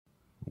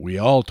We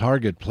all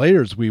target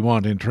players we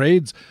want in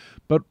trades,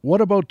 but what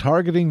about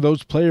targeting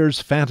those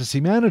players' fantasy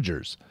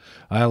managers?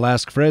 I'll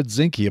ask Fred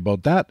Zinke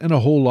about that and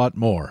a whole lot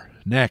more.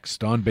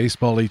 Next on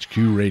Baseball HQ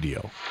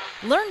Radio.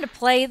 Learn to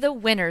play the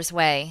winner's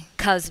way,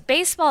 'cause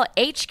Baseball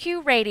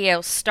HQ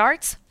Radio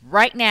starts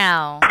right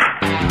now.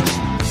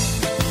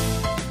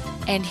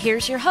 And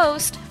here's your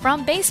host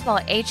from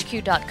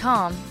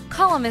BaseballHQ.com,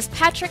 columnist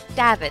Patrick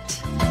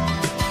Davitt.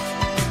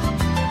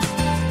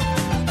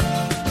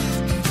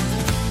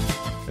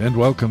 And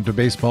welcome to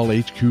Baseball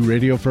HQ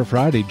Radio for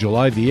Friday,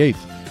 July the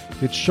 8th.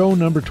 It's show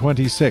number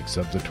 26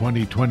 of the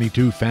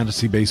 2022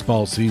 fantasy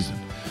baseball season.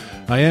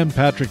 I am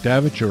Patrick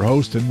Davitt, your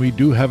host, and we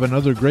do have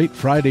another great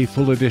Friday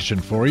full edition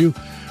for you.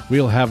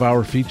 We'll have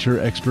our feature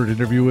expert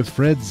interview with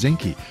Fred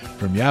Zinke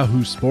from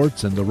Yahoo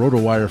Sports and the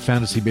RotoWire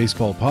Fantasy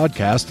Baseball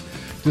Podcast,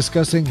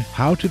 discussing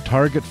how to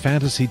target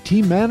fantasy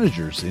team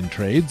managers in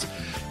trades,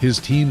 his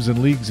teams and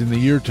leagues in the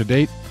year to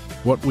date,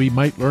 what we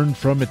might learn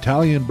from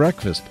Italian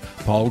Breakfast,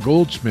 Paul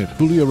Goldschmidt,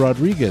 Julio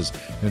Rodriguez,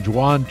 and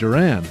Juan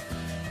Duran,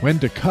 when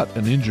to cut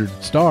an injured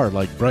star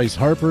like Bryce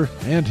Harper,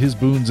 and his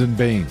boons and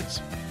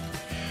banes.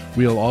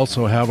 We'll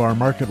also have our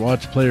Market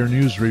Watch player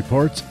news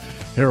reports.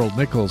 Harold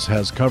Nichols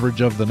has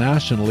coverage of the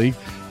National League,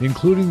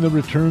 including the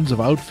returns of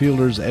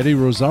outfielders Eddie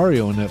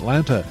Rosario in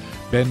Atlanta,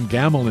 Ben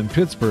Gamel in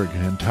Pittsburgh,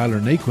 and Tyler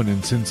Naquin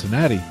in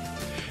Cincinnati.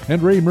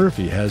 And Ray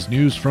Murphy has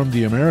news from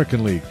the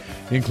American League,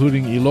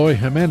 including Eloy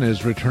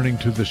Jimenez returning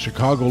to the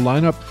Chicago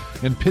lineup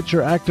and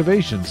pitcher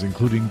activations,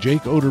 including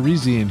Jake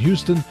Odorizzi in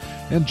Houston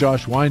and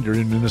Josh Winder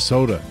in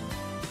Minnesota.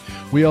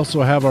 We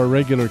also have our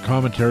regular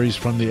commentaries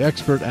from the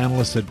expert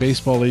analysts at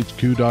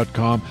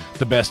BaseballHQ.com,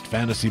 the best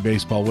fantasy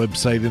baseball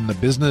website in the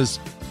business.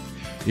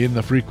 In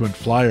the frequent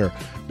flyer,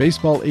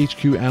 Baseball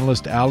HQ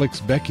analyst Alex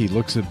Becky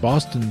looks at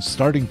Boston's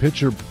starting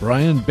pitcher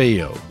Brian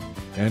Bayo.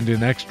 And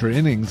in extra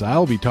innings,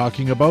 I'll be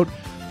talking about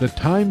the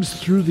times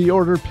through the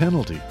order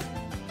penalty.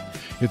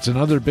 It's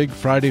another big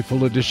Friday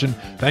full edition.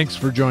 Thanks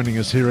for joining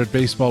us here at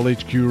Baseball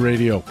HQ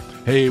Radio.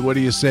 Hey, what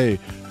do you say?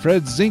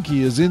 Fred Zinke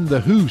is in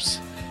the hoose.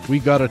 We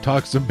gotta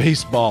talk some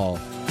baseball.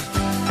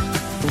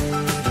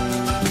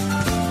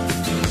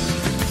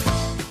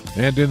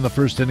 And in the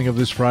first inning of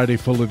this Friday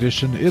full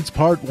edition, it's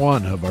part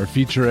one of our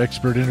feature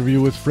expert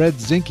interview with Fred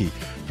Zinke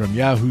from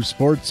Yahoo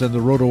Sports and the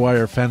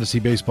RotoWire Fantasy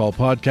Baseball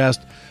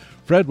Podcast.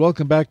 Fred,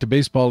 welcome back to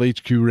Baseball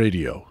HQ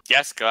Radio.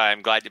 Yes,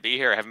 I'm glad to be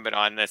here. I haven't been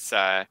on this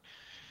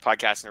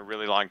podcast in a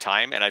really long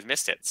time, and I've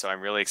missed it, so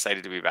I'm really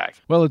excited to be back.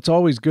 Well, it's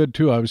always good,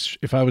 too.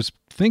 If I was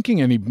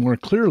thinking any more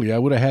clearly, I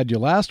would have had you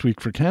last week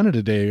for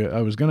Canada Day.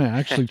 I was going to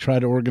actually try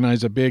to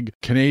organize a big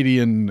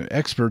Canadian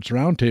experts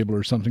roundtable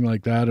or something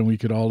like that, and we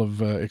could all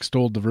have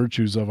extolled the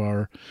virtues of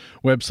our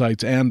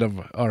websites and of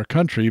our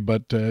country,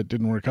 but it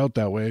didn't work out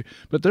that way.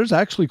 But there's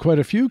actually quite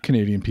a few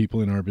Canadian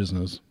people in our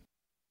business.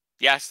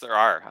 Yes, there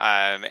are.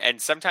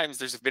 And sometimes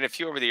there's been a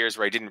few over the years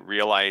where I didn't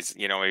realize,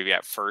 maybe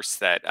at first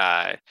that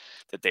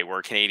that they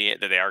were Canadian,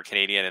 that they are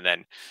Canadian, and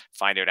then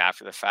find out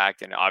after the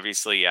fact. And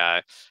obviously,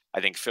 I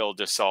think Phil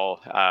Dussault,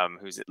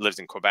 who lives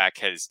in Quebec,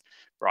 has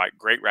brought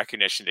great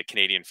recognition to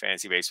Canadian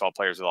fantasy baseball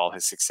players with all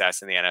his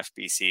success in the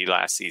NFBC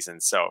last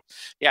season. So,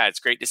 yeah, it's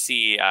great to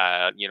see,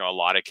 a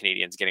lot of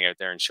Canadians getting out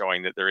there and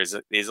showing that there is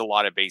a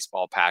lot of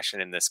baseball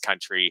passion in this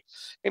country.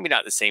 Maybe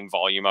not the same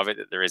volume of it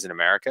that there is in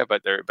America,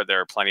 but there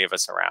are plenty of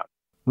us around.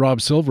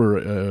 Rob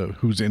Silver,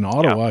 who's in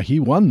Ottawa, he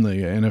won the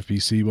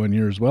NFBC one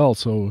year as well.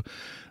 So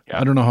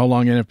I don't know how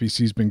long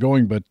NFBC's been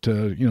going, but,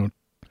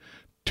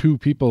 two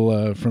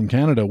people from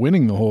Canada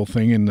winning the whole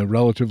thing in the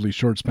relatively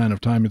short span of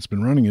time it's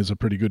been running is a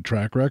pretty good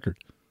track record.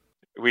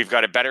 We've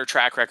got a better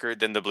track record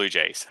than the Blue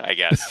Jays, I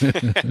guess.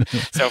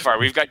 So far,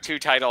 we've got two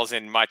titles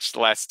in much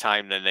less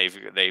time than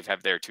they've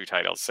had their two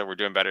titles. So we're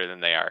doing better than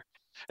they are.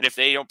 And if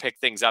they don't pick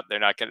things up, they're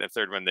not getting a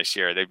third one this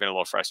year. They've been a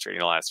little frustrating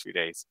the last few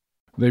days.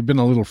 They've been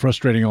a little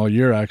frustrating all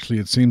year, actually.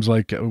 It seems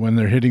like when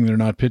they're hitting, they're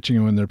not pitching,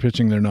 and when they're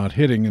pitching, they're not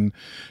hitting. And,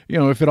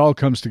 if it all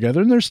comes together,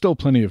 and there's still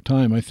plenty of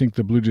time, I think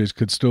the Blue Jays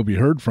could still be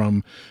heard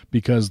from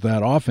because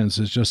that offense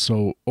is just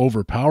so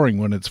overpowering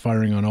when it's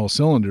firing on all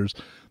cylinders.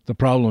 The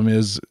problem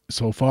is,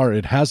 so far,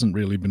 it hasn't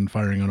really been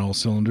firing on all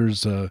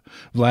cylinders.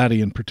 Vladdy,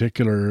 in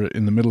particular,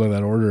 in the middle of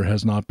that order,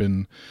 has not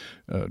been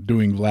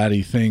doing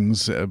Vladdy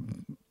things.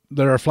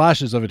 There are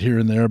flashes of it here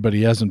and there, but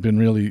he hasn't been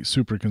really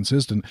super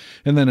consistent.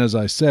 And then, as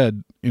I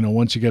said,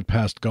 once you get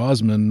past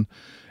Gausman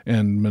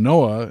and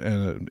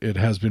Manoah, it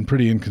has been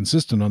pretty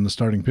inconsistent on the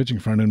starting pitching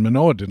front. And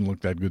Manoah didn't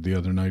look that good the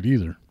other night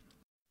either.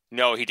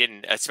 No, he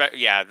didn't.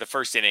 Yeah, the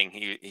first inning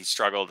he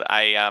struggled.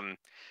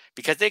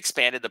 Because they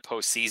expanded the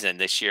postseason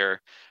this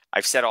year,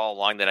 I've said all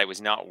along that I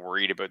was not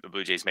worried about the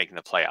Blue Jays making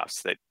the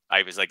playoffs. That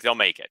I was like, they'll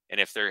make it, and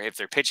if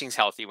their pitching's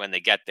healthy when they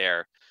get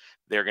there,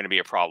 they're going to be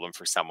a problem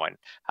for someone.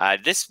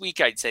 This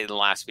week, I'd say the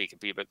last week would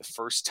be about the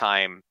first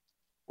time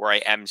where I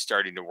am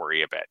starting to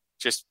worry a bit.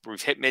 Just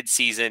we've hit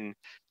mid-season.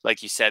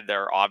 Like you said,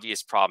 there are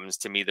obvious problems.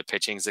 To me, the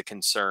pitching's a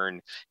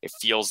concern. It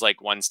feels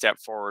like one step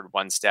forward,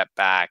 one step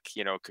back.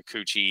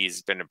 Kikuchi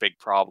has been a big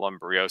problem.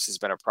 Barrios has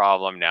been a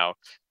problem. Now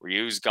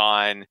Ryu's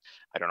gone.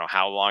 I don't know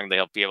how long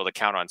they'll be able to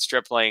count on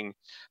Stripling.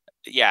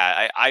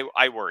 yeah,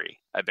 I worry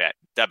a bit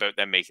about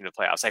them making the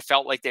playoffs. I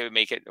felt like they would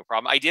make it no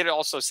problem. I did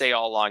also say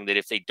all along that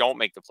if they don't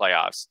make the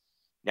playoffs,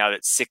 now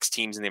that 6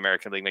 teams in the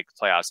American League make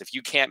the playoffs, if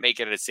you can't make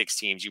it at 6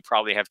 teams, you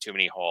probably have too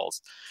many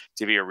holes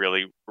to be a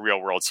really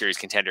real World Series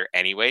contender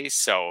anyways.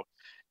 So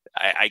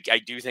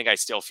I do think I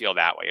still feel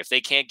that way. If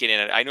they can't get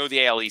in, I know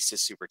the AL East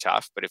is super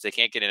tough, but if they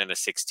can't get in the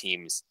 6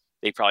 teams,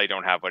 they probably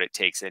don't have what it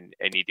takes and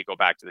need to go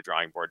back to the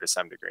drawing board to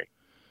some degree.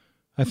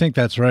 I think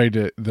that's right.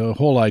 The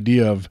whole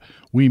idea of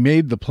we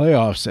made the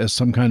playoffs as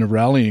some kind of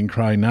rallying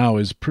cry now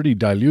is pretty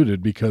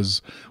diluted,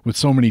 because with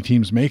so many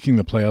teams making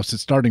the playoffs,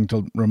 it's starting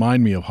to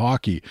remind me of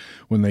hockey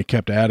when they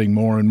kept adding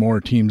more and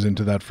more teams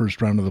into that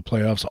first round of the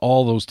playoffs.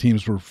 All those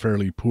teams were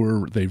fairly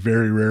poor. They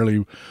very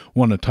rarely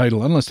won a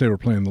title, unless they were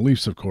playing the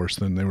Leafs, of course.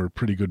 Then they were a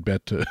pretty good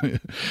bet to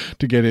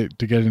to get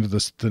into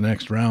the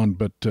next round.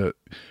 But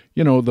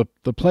you know, the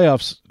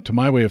playoffs, to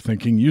my way of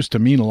thinking, used to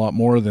mean a lot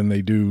more than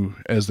they do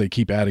as they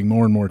keep adding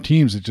more and more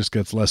teams. It just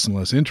gets less and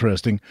less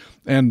interesting.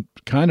 And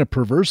kind of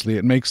perversely,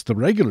 it makes the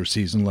regular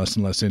season less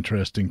and less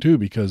interesting too,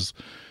 because,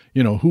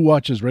 you know, who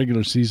watches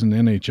regular season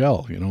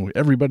NHL? You know,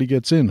 everybody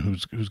gets in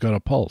who's got a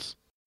pulse.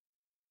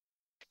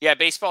 Yeah,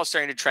 baseball is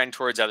starting to trend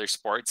towards other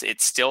sports.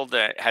 It still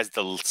has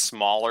the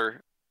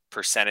smaller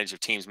percentage of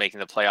teams making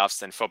the playoffs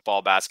than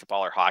football,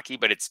 basketball, or hockey,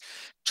 but it's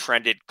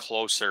trended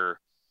closer.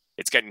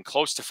 It's getting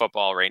close to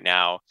football right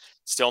now.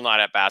 Still not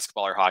at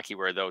basketball or hockey,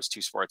 where those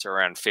two sports are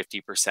around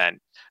 50%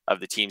 of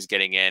the teams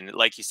getting in.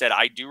 Like you said,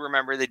 I do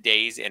remember the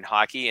days in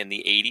hockey in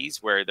the 80s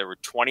where there were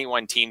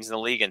 21 teams in the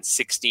league and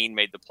 16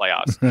 made the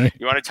playoffs. Right.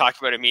 You want to talk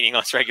about a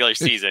meaningless regular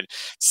season?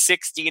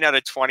 16 out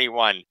of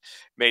 21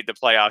 made the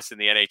playoffs in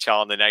the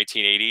NHL in the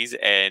 1980s,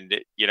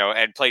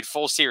 and played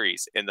full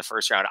series in the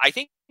first round. I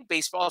think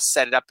baseball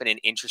set it up in an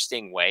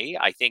interesting way.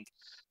 I think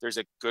there's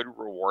a good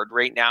reward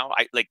right now.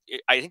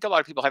 I think a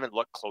lot of people haven't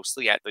looked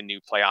closely at the new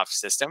playoff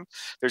system.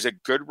 There's a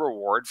good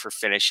reward for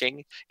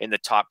finishing in the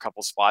top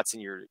couple spots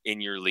in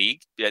your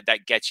league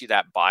that gets you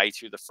that bye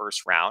through the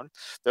first round.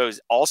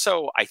 Those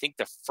also, I think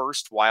the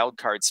first wild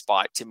card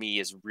spot to me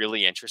is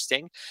really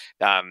interesting.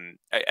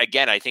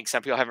 Again, I think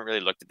some people haven't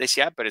really looked at this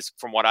yet, but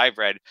from what I've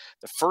read,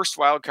 the first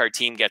wild card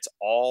team gets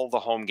all the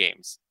home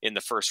games in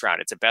the first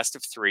round. It's a best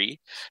of 3.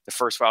 The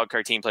first wild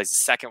card team plays the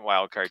second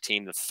wild card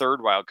team. The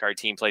third wild card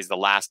team plays the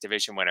last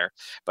division winner.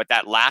 But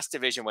that last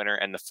division winner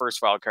and the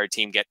first wild card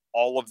team get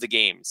all of the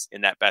games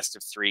in that best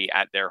of 3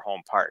 at their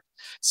home park.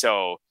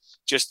 So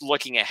just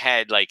looking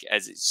ahead,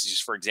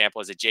 for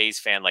example, as a Jays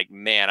fan,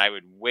 man, I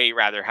would way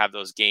rather have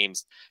those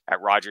games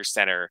at Rogers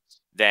Center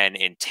than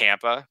in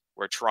Tampa,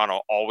 where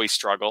Toronto always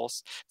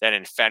struggles, than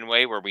in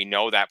Fenway, where we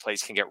know that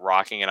place can get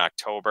rocking in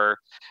October.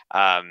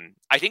 I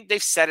think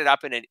they've set it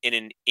up in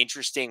an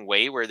interesting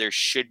way where there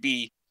should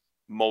be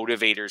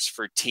motivators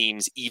for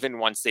teams, even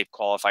once they've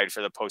qualified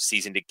for the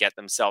postseason, to get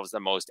themselves the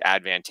most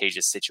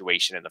advantageous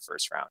situation in the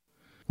first round.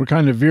 We're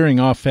kind of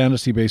veering off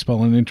fantasy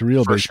baseball and into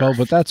real baseball,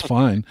 but that's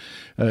fine.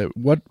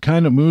 What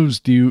kind of moves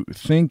do you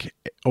think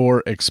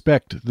or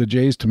expect the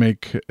Jays to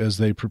make as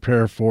they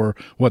prepare for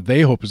what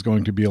they hope is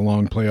going to be a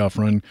long playoff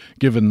run,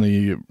 given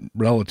the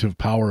relative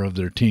power of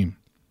their team?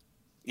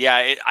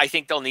 Yeah, I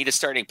think they'll need a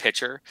starting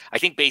pitcher. I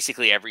think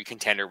basically every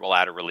contender will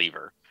add a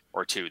reliever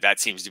or 2.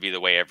 That seems to be the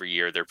way every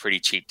year. They're pretty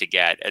cheap to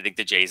get. I think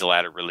the Jays will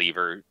add a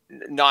reliever,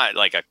 not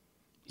like a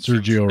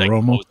Sergio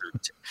Romo.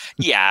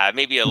 Yeah,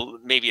 maybe a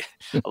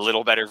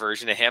little better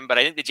version of him, but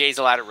I think the Jays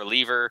will add a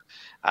reliever.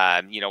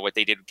 What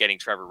they did getting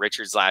Trevor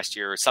Richards last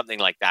year or something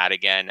like that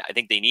again. I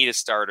think they need a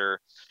starter.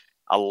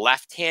 A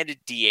left-handed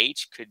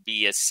DH could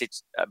be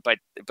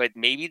but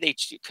maybe they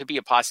could be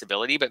a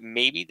possibility, but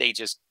maybe they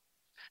just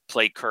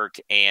play Kirk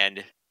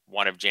and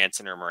one of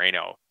Jansen or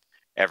Moreno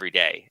every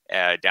day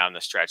down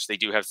the stretch. They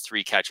do have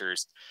 3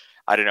 catchers.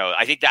 I don't know.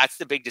 I think that's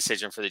the big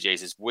decision for the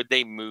Jays is, would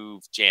they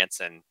move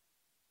Jansen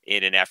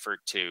in an effort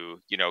to,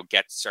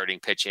 get starting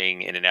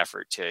pitching, in an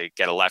effort to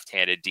get a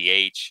left-handed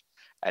DH,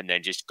 and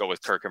then just go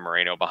with Kirk and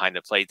Moreno behind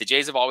the plate. The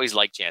Jays have always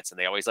liked Jansen.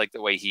 They always like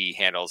the way he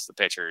handles the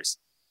pitchers.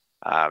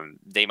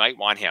 They might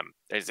want him.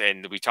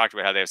 And we talked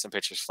about how they have some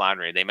pitchers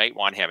floundering. They might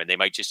want him, and they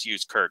might just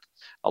use Kirk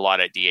a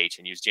lot at DH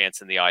and use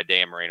Jansen the odd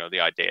day and Moreno the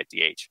odd day at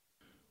DH.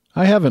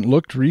 I haven't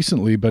looked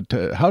recently, but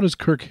how does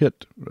Kirk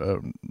hit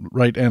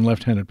right and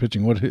left-handed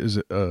pitching? What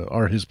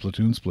are his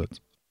platoon splits?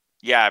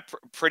 Yeah,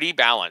 pretty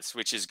balanced,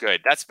 which is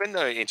good. That's been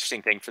the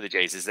interesting thing for the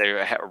Jays is they're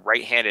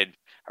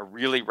a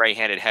really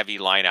right-handed heavy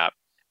lineup.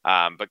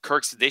 But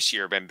Kirk's this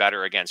year been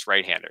better against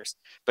right-handers,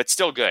 but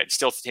still good,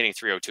 still hitting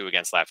 .302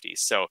 against lefties.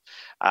 So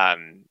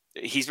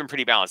he's been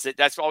pretty balanced.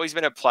 That's always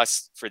been a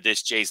plus for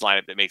this Jays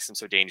lineup that makes them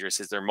so dangerous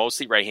is they're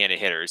mostly right-handed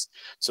hitters.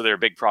 So they're a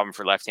big problem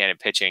for left-handed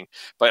pitching,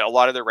 but a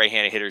lot of the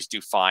right-handed hitters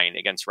do fine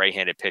against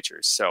right-handed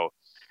pitchers. So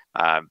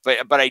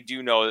but I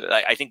do know,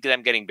 I think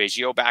them getting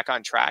Biggio back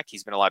on track,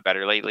 he's been a lot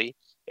better lately,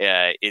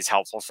 is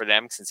helpful for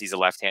them since he's a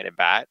left-handed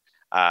bat.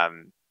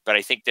 But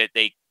I think that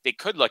they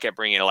could look at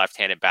bringing a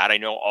left-handed bat. I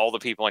know all the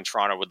people in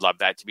Toronto would love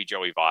that to be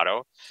Joey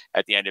Votto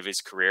at the end of his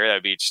career. That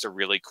would be just a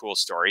really cool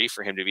story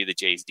for him to be the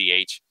Jays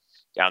DH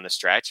down the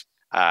stretch.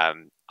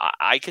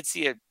 I could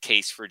see a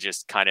case for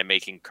just kind of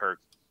making Kirk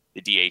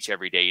the DH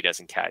every day he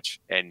doesn't catch,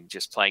 and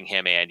just playing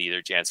him and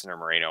either Jansen or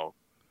Moreno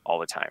all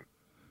the time.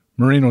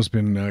 Moreno's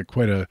been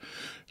quite a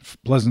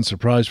pleasant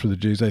surprise for the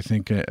Jays, I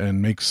think,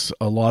 and makes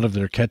a lot of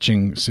their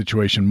catching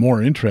situation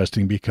more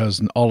interesting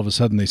because all of a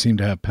sudden they seem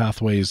to have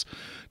pathways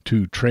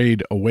to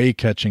trade away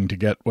catching to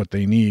get what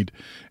they need.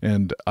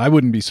 And I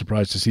wouldn't be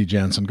surprised to see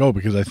Jansen go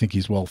because I think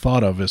he's well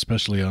thought of,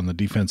 especially on the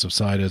defensive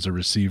side as a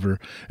receiver,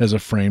 as a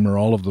framer,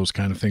 all of those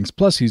kind of things.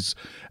 Plus, he's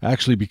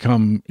actually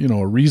become,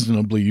 a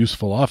reasonably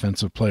useful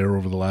offensive player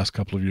over the last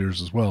couple of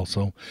years as well.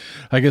 So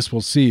I guess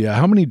we'll see.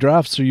 How many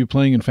drafts are you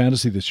playing in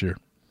fantasy this year?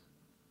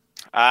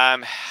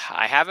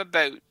 I have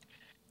about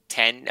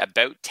 10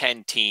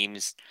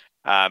 teams,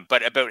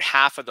 but about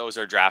half of those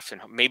are draft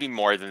and maybe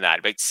more than that.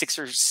 About 6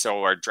 or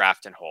so are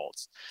draft and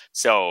holds.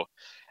 So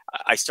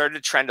I started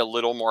to trend a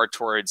little more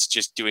towards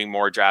just doing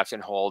more draft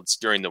and holds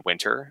during the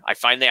winter. I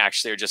find they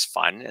actually are just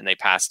fun and they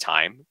pass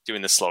time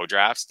doing the slow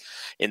drafts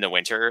in the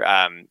winter.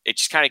 It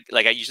just kind of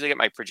like I usually get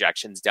my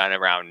projections done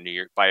around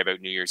by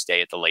about New Year's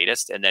Day at the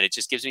latest. And then it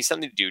just gives me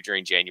something to do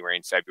during January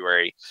and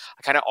February.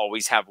 I kind of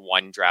always have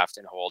one draft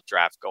and hold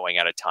draft going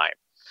at a time.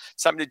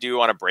 Something to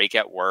do on a break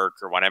at work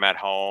or when I'm at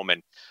home.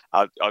 And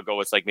I'll go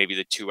with like maybe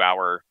the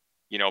 2-hour,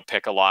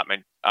 pick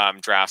allotment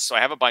drafts. So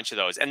I have a bunch of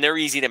those and they're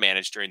easy to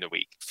manage during the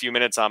week. A few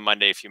minutes on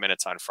Monday, a few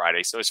minutes on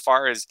Friday. So as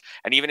far as,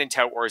 and even in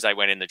Tout Wars, I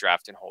went in the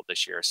draft and hold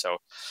this year. So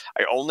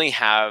I only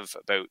have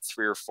about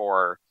 3 or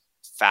 4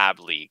 fab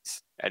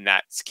leagues and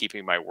that's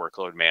keeping my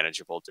workload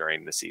manageable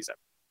during the season.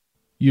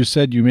 You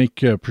said you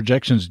make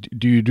projections.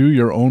 Do you do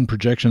your own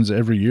projections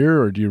every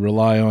year or do you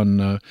rely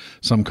on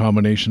some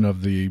combination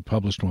of the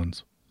published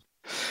ones?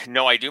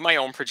 No, I do my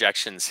own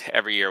projections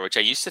every year, which I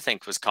used to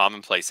think was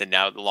commonplace. And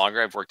now the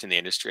longer I've worked in the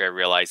industry, I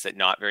realize that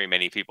not very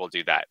many people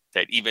do that,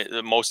 that even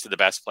most of the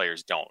best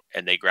players don't.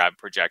 And they grab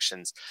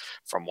projections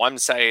from one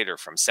site or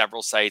from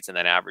several sites and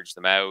then average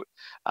them out.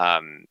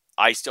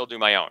 I still do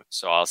my own.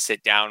 So I'll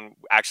sit down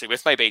actually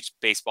with my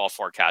baseball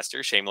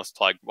forecaster, shameless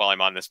plug while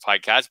I'm on this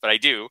podcast, but I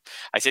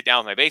sit down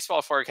with my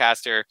baseball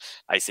forecaster.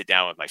 I sit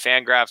down with my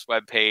Fangraphs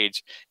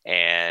webpage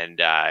and,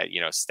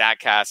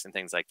 StatCast and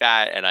things like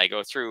that. And I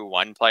go through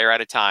one player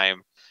at a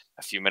time,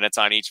 a few minutes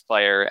on each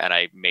player, and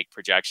I make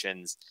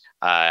projections.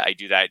 I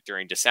do that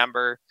during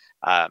December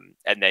and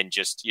then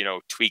just,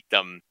 tweak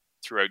them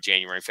throughout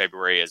January and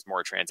February as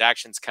more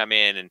transactions come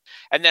in.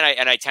 And then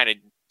I tend to,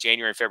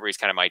 January and February is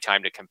kind of my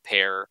time to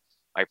compare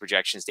my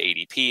projections to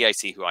ADP. I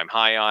see who I'm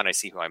high on. I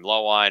see who I'm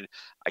low on.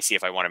 I see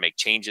if I want to make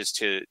changes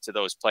to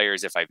those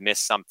players, if I've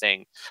missed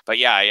something. But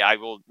yeah, I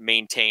will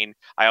maintain.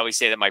 I always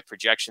say that my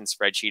projection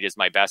spreadsheet is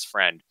my best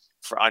friend.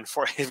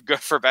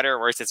 For better or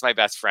worse, it's my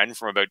best friend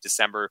from about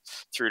December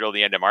through till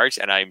the end of March.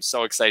 And I'm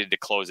so excited to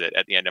close it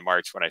at the end of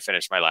March when I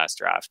finish my last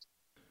draft.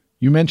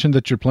 You mentioned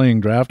that you're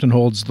playing draft and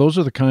holds. Those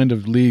are the kind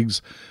of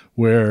leagues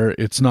where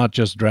it's not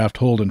just draft,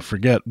 hold, and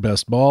forget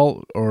best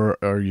ball, or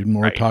are you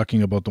more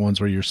talking about the ones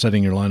where you're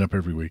setting your lineup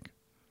every week?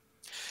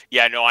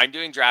 Yeah, no, I'm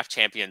doing draft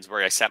champions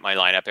where I set my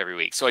lineup every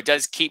week. So it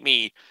does keep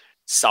me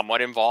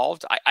somewhat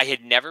involved. I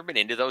had never been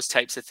into those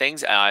types of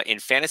things in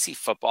fantasy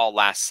football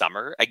last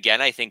summer. Again,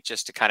 I think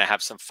just to kind of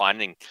have some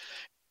fun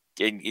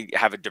and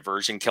have a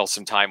diversion, kill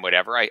some time,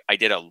 whatever. I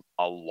did a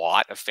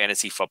lot of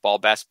fantasy football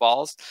best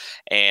balls,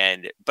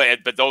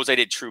 but those I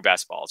did true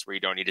best balls where you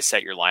don't need to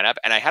set your lineup,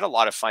 and I had a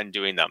lot of fun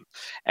doing them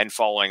and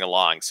following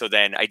along. So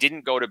then I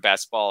didn't go to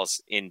best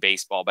balls in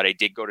baseball, but I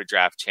did go to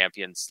draft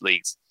champions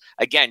leagues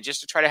again,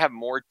 just to try to have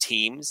more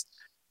teams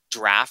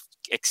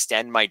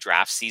extend my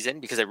draft season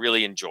because I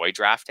really enjoy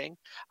drafting,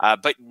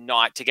 but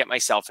not to get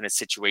myself in a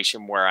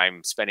situation where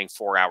I'm spending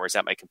 4 hours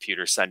at my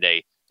computer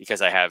Sunday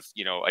because I have,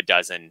 a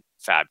dozen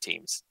fab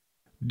teams.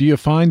 Do you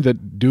find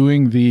that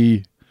doing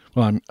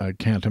I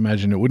can't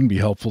imagine it wouldn't be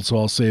helpful, so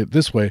I'll say it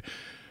this way.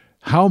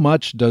 How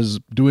much does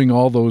doing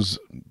all those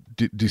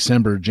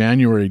December,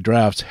 January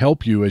drafts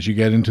help you as you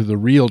get into the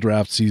real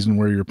draft season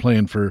where you're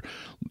playing for,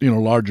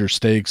 larger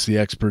stakes, the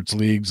experts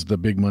leagues, the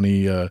big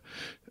money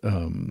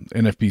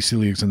NFBC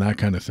leagues and that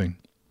kind of thing?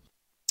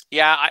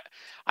 Yeah,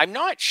 I'm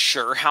not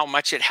sure how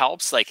much it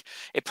helps. Like,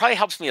 it probably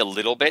helps me a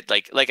little bit.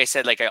 Like I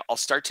said, I'll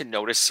start to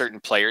notice certain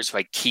players who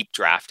I keep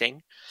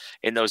drafting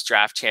in those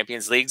draft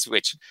champions leagues,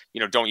 which,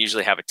 don't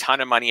usually have a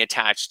ton of money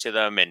attached to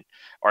them,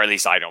 or at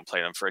least I don't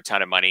play them for a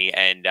ton of money.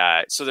 And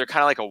so they're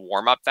kind of like a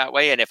warm up that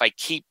way. And if I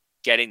keep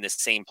getting the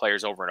same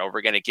players over and over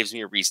again, it gives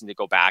me a reason to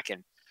go back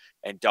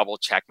and double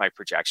check my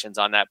projections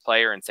on that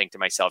player and think to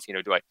myself,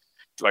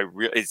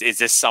 is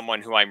this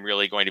someone who I'm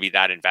really going to be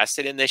that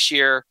invested in this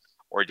year?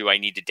 Or do I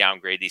need to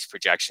downgrade these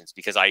projections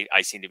because I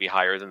seem to be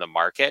higher than the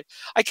market?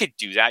 I could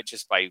do that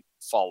just by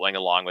following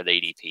along with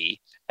ADP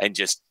and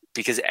just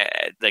because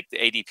the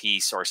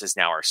ADP sources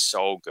now are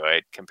so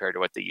good compared to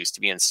what they used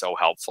to be and so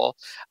helpful.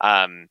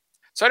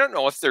 So I don't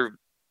know if they're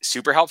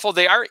super helpful.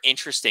 They are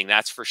interesting,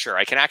 that's for sure.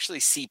 I can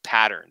actually see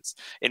patterns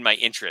in my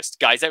interest.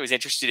 Guys I was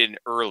interested in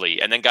early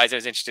and then guys I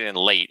was interested in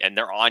late, and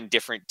they're on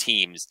different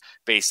teams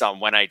based on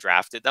when I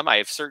drafted them. I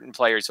have certain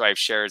players who I have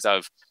shares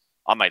of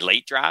on my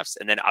late drafts,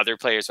 and then other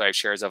players who I have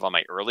shares of on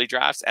my early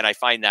drafts. And I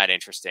find that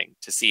interesting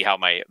to see how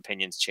my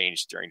opinions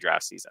change during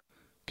draft season.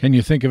 Can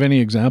you think of any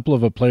example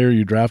of a player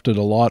you drafted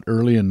a lot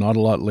early and not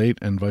a lot late,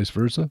 and vice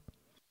versa?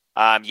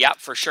 Yeah,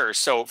 for sure.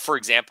 So, for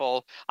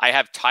example, I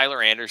have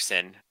Tyler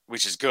Anderson,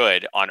 which is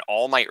good, on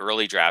all my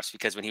early drafts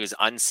because when he was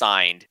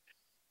unsigned,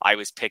 I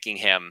was picking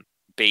him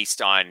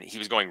based on he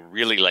was going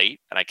really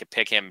late, and I could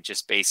pick him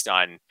just based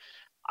on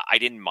I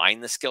didn't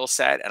mind the skill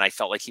set, and I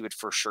felt like he would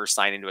for sure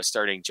sign into a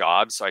starting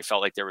job. So I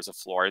felt like there was a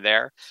floor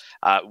there.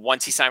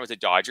 Once he signed with the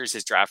Dodgers,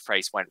 his draft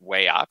price went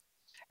way up,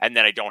 and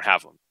then I don't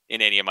have him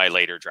in any of my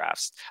later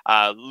drafts.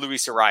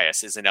 Luis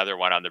Arias is another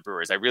one on the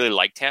Brewers. I really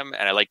liked him,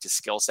 and I liked his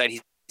skill set.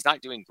 He's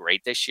not doing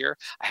great this year.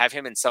 I have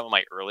him in some of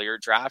my earlier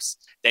drafts.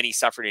 Then he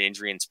suffered an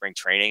injury in spring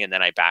training, and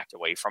then I backed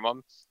away from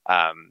him.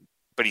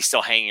 But he's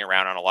still hanging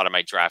around on a lot of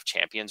my draft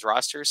champions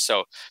rosters.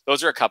 So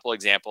those are a couple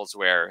examples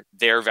where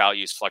their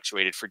values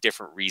fluctuated for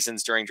different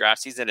reasons during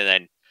draft season. And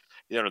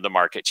then, the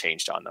market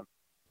changed on them.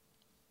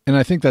 And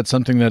I think that's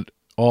something that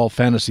all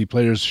fantasy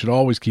players should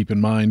always keep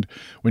in mind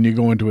when you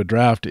go into a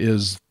draft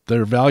is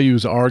their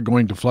values are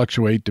going to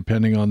fluctuate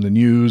depending on the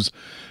news,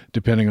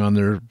 depending on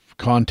their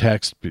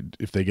context,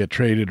 if they get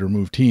traded or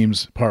move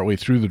teams partway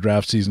through the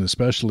draft season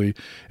especially.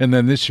 And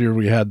then this year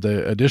we had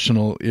the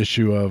additional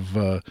issue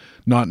of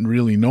not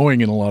really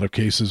knowing in a lot of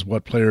cases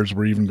what players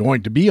were even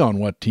going to be on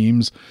what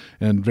teams,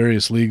 and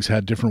various leagues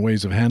had different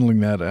ways of handling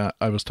that.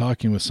 I was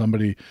talking with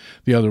somebody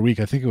the other week,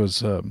 I think it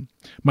was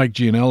Mike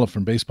Gianella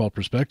from Baseball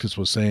Prospectus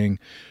was saying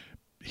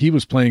he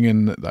was playing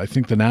in, I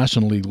think, the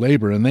National League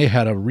Labor, and they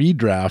had a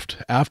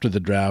redraft after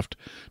the draft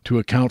to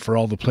account for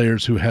all the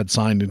players who had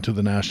signed into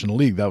the National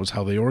League. That was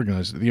how they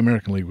organized it. The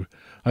American League,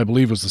 I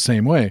believe, was the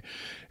same way.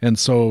 And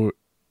so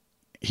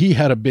he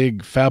had a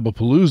big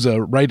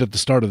fabapalooza right at the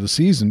start of the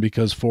season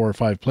because 4 or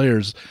 5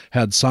 players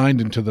had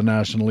signed into the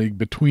National League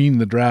between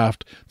the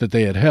draft that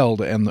they had held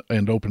and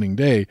opening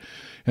day.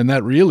 And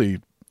that really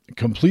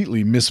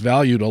completely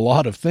misvalued a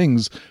lot of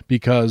things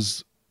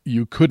because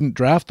you couldn't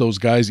draft those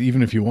guys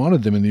even if you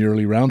wanted them in the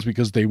early rounds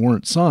because they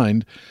weren't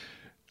signed,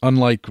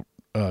 unlike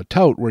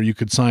Tout, where you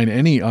could sign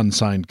any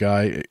unsigned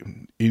guy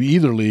in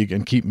either league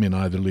and keep him in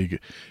either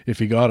league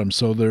if you got him.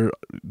 So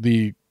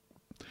the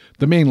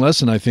main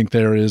lesson, I think,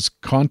 there is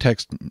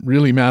context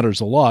really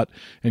matters a lot,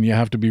 and you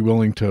have to be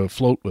willing to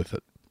float with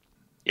it.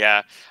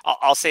 Yeah,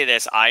 I'll say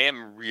this. I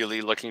am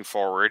really looking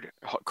forward,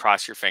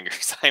 cross your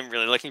fingers, I'm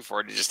really looking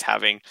forward to just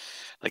having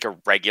like a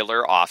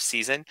regular off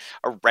season,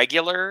 a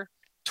regular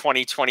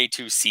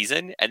 2022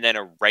 season, and then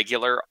a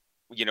regular,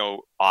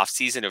 off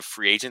season of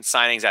free agent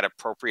signings at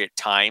appropriate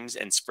times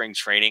and spring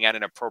training at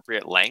an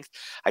appropriate length.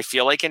 I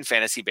feel like in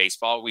fantasy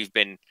baseball, we've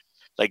been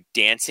like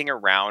dancing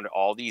around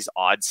all these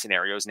odd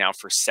scenarios now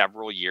for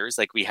several years.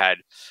 Like we had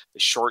the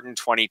shortened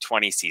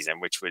 2020 season,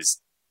 which was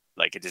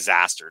like a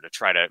disaster to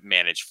try to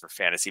manage for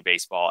fantasy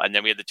baseball. And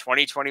then we had the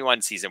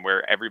 2021 season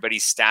where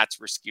everybody's stats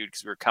were skewed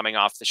because we were coming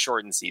off the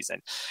shortened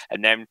season.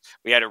 And then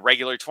we had a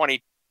regular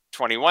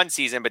 2021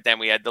 season, but then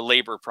we had the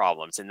labor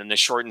problems and then the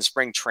shortened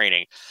spring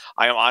training.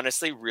 I am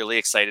honestly really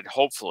excited,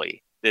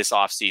 hopefully this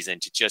off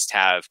season, to just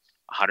have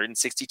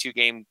 162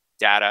 game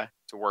data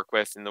to work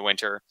with in the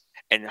winter,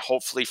 and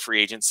hopefully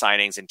free agent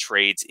signings and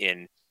trades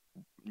in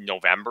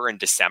November and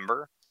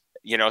December,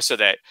 so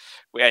that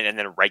and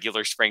then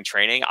regular spring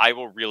training. I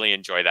will really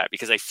enjoy that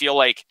because I feel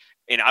like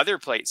in other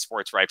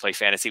sports where I play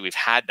fantasy, we've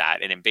had that.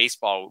 And in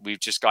baseball, we've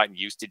just gotten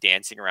used to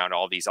dancing around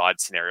all these odd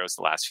scenarios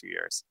the last few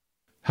years.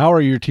 How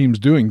are your teams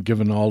doing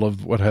given all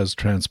of what has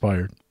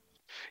transpired?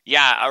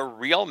 Yeah, a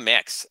real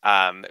mix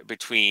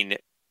between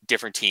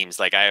different teams.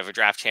 Like I have a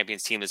draft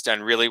champions team that's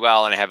done really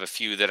well, and I have a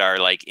few that are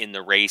like in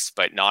the race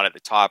but not at the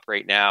top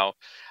right now.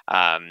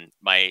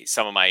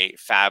 Some of my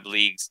fab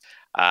leagues,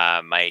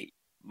 my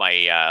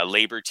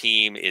labor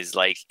team is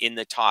like in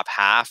the top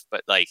half,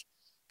 but like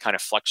kind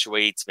of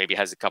fluctuates. Maybe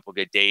has a couple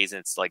good days and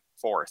it's like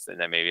 4th, and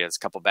then maybe has a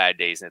couple bad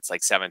days and it's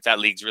like 7th. That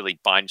league's really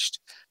bunched.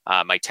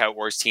 My Tout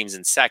Wars team's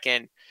in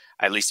 2nd.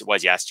 At least it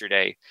was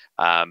yesterday.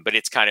 But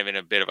it's kind of in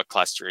a bit of a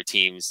cluster of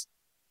teams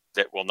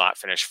that will not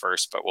finish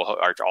first, but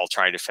are all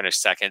trying to finish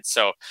 2nd.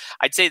 So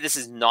I'd say this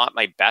is not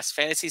my best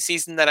fantasy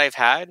season that I've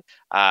had.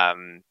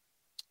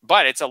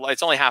 But it's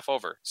only half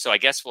over. So I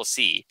guess we'll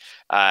see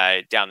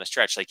down the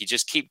stretch. Like you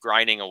just keep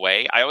grinding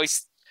away. I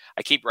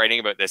keep writing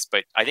about this,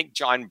 but I think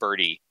John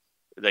Birdie,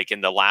 like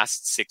in the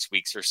last 6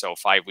 weeks or so,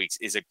 5 weeks,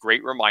 is a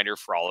great reminder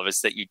for all of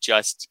us that you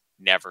just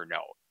never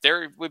know.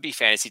 There would be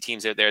fantasy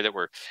teams out there that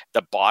were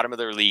the bottom of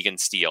their league in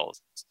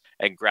steals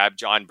and grabbed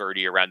John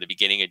Birdie around the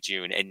beginning of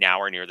June and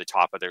now are near the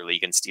top of their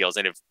league in steals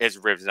and have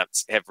risen up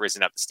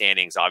the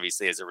standings,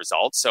 obviously, as a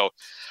result. So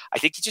I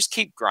think you just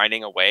keep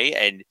grinding away,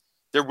 and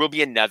there will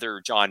be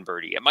another John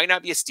Birdie. It might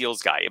not be a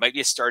steals guy. It might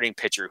be a starting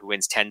pitcher who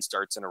wins 10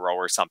 starts in a row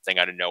or something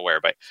out of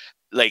nowhere. But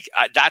like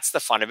that's the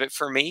fun of it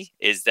for me,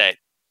 is that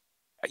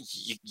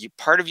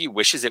part of you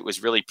wishes it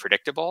was really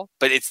predictable,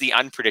 but it's the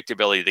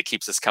unpredictability that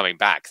keeps us coming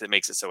back that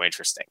makes it so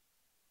interesting.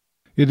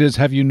 It is.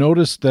 Have you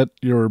noticed that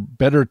your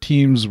better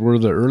teams were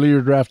the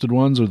earlier drafted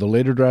ones or the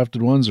later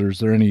drafted ones, or is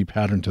there any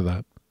pattern to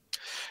that?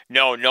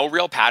 No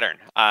real pattern.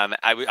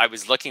 I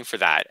was looking for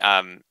that.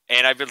 And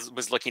I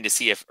was looking to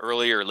see if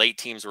early or late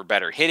teams were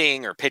better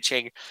hitting or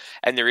pitching,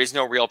 and there is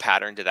no real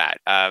pattern to that.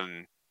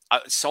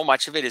 So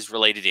much of it is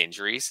related to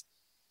injuries,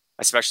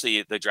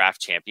 especially the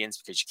draft champions,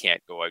 because you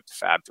can't go out to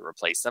Fab to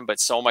replace them. But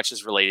so much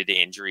is related to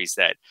injuries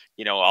that,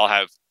 I'll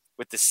have,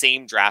 with the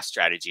same draft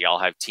strategy, I'll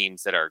have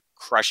teams that are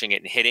crushing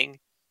it in hitting,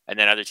 and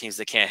then other teams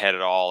that can't hit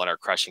at all and are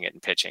crushing it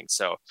in pitching.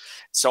 So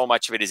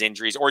much of it is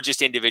injuries or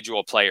just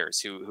individual players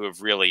who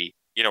have really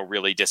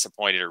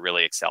disappointed or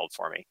really excelled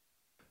for me.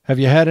 Have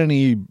you had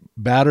any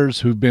batters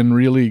who've been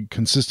really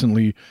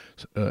consistently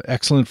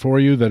excellent for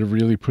you that have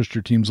really pushed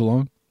your teams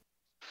along?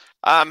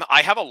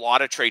 I have a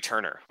lot of Trey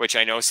Turner, which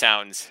I know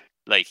sounds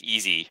like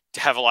easy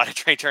to have a lot of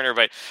Trey Turner,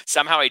 but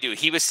somehow I do.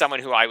 He was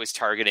someone who I was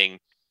targeting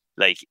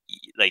like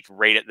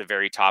right at the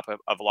very top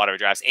of a lot of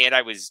drafts. And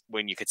I was,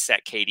 when you could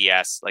set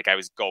KDS, like I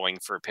was going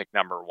for pick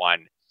number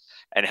 1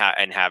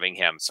 and having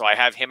him. So I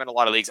have him in a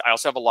lot of leagues. I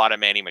also have a lot of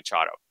Manny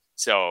Machado.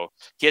 So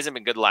he hasn't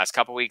been good the last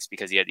couple of weeks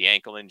because he had the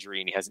ankle injury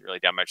and he hasn't really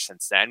done much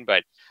since then.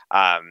 But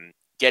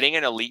getting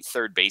an elite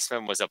third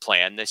baseman was a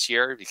plan this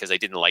year because I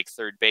didn't like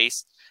third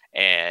base.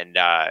 And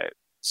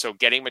so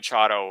getting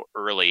Machado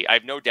early, I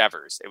have no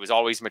Devers. It was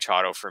always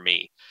Machado for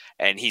me.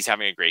 And he's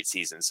having a great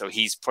season. So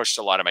he's pushed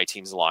a lot of my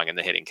teams along in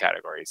the hitting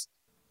categories.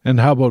 And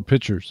how about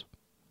pitchers?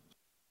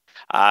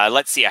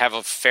 Let's see. I have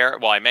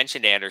I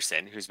mentioned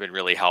Anderson, who's been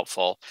really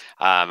helpful.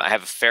 I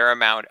have a fair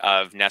amount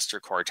of Nestor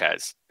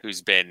Cortez,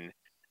 who's been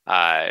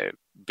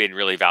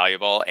really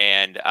valuable,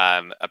 and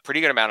a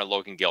pretty good amount of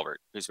Logan Gilbert,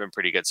 who's been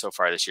pretty good so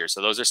far this year.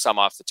 So those are some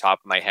off the top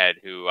of my head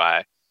who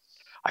I've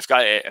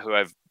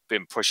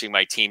been pushing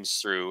my teams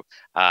through.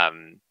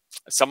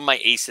 Some of my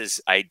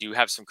aces, I do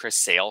have some Chris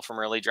Sale from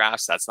early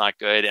drafts. That's not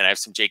good. And I have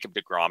some Jacob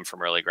deGrom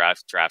from early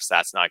drafts.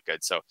 That's not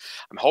good. So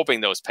I'm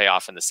hoping those pay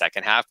off in the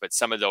second half, but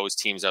some of those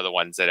teams are the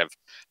ones that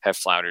have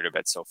floundered a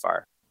bit so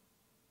far.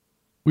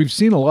 We've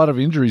seen a lot of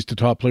injuries to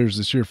top players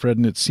this year, Fred,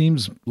 and it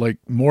seems like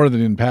more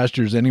than in past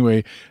years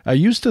anyway. I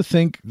used to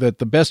think that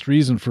the best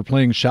reason for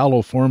playing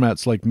shallow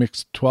formats like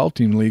mixed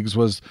 12-team leagues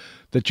was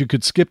that you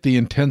could skip the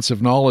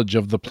intensive knowledge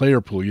of the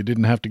player pool. You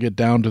didn't have to get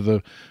down to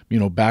the,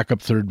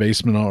 backup third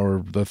baseman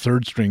or the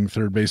third string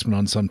third baseman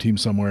on some team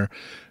somewhere.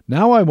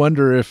 Now I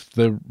wonder if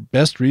the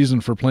best reason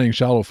for playing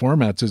shallow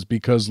formats is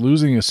because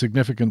losing a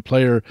significant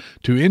player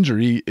to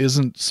injury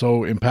isn't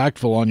so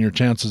impactful on your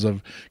chances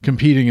of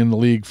competing in the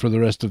league for the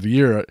rest of the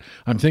year.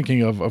 I'm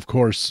thinking of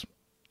course,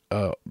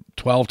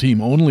 12-team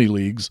only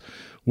leagues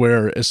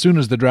where as soon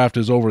as the draft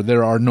is over,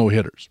 there are no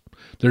hitters.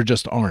 There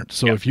just aren't.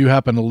 So if you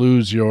happen to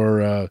lose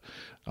your,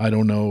 I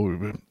don't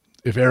know,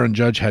 if Aaron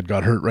Judge had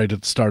got hurt right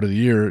at the start of the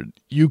year,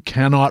 you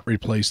cannot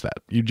replace that.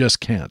 You just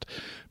can't.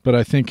 But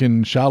I think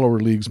in shallower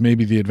leagues,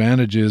 maybe the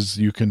advantage is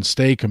you can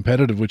stay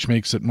competitive, which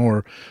makes it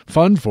more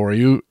fun for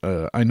you.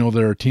 I know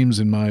there are teams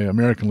in my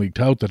American League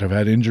tout that have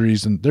had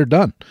injuries and they're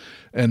done.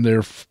 And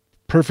they're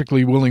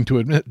perfectly willing to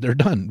admit they're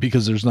done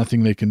because there's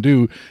nothing they can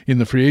do in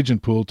the free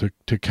agent pool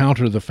to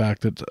counter the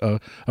fact that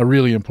a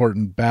really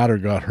important batter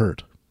got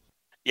hurt.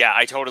 Yeah,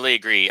 I totally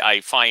agree. I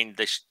find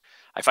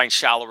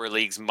shallower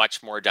leagues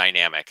much more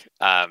dynamic.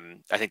 I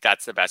think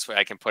that's the best way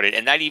I can put it.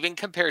 And that even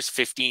compares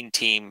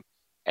 15-team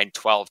and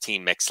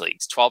 12-team mixed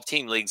leagues.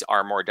 12-team leagues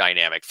are more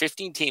dynamic.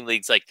 15-team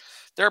leagues, like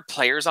there are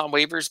players on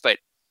waivers, but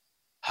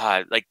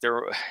like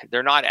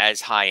they're not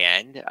as high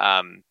end.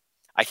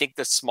 I think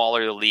the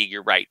smaller the league,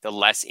 you're right, the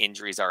less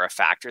injuries are a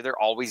factor. They're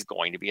always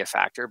going to be a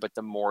factor, but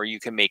the more you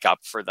can make up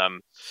for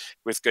them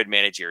with good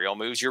managerial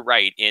moves, you're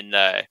right. In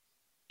the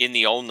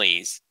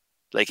onlys,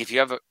 like if you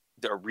have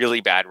a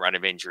really bad run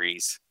of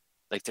injuries,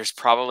 like there's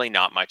probably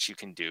not much you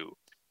can do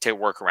to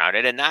work around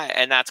it. And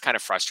that's kind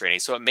of frustrating.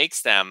 So it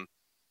makes them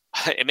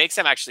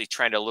actually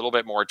trend a little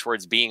bit more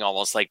towards being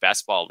almost like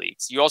best ball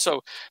leagues. You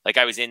also, like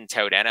I was in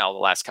Tout NL the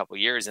last couple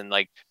of years and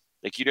like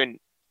you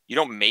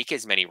don't make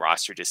as many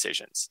roster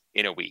decisions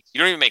in a week. You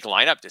don't even make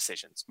lineup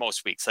decisions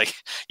most weeks. Like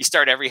you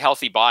start every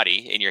healthy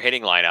body in your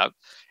hitting lineup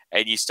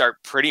and you start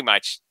pretty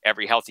much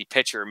every healthy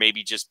pitcher,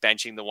 maybe just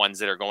benching the ones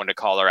that are going to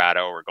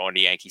Colorado or going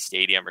to Yankee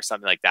Stadium or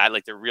something like that.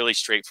 Like they're really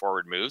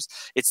straightforward moves.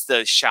 It's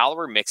the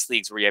shallower mixed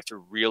leagues where you have to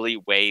really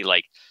weigh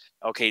like,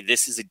 okay,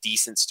 this is a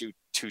decent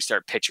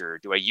two-start pitcher.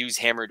 Do I use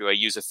him or do I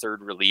use a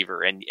third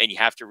reliever? And you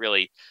have to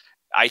really,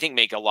 I think,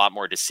 make a lot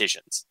more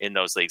decisions in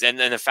those leagues. And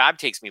then the FAB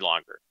takes me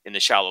longer in the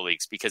shallow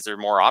leagues because there are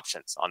more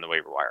options on the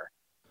waiver wire.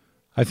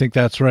 I think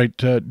that's right.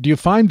 Do you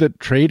find that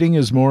trading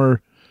is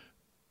more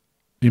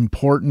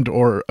important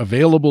or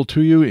available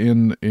to you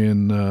in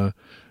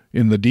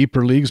the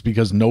deeper leagues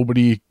because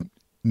nobody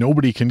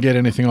can get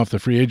anything off the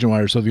free agent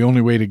wire, so the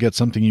only way to get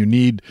something you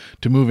need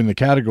to move in the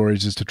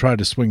categories is to try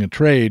to swing a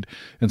trade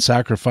and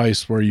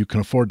sacrifice where you can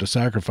afford to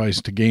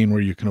sacrifice to gain where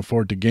you can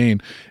afford to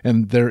gain?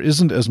 And there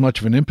isn't as much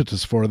of an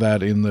impetus for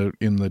that in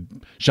the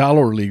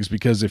shallower leagues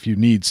because if you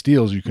need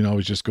steals, you can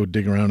always just go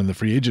dig around in the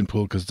free agent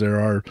pool because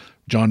there are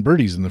John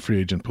Birdies in the free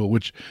agent pool,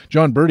 which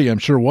John Birdie I'm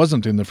sure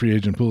wasn't in the free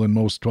agent pool in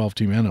most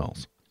 12-team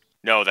NLs.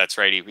 No, that's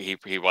right.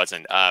 He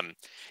wasn't.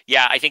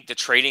 Yeah, I think the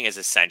trading is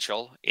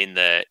essential in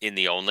the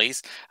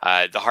onlys.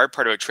 The hard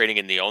part about trading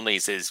in the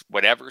onlys is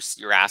whatever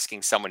you're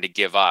asking someone to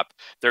give up,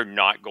 they're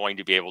not going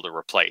to be able to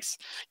replace.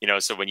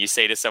 So when you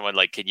say to someone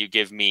like, "Can you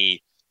give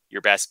me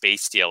your best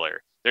base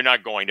stealer?" They're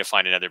not going to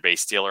find another base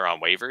stealer on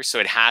waivers. So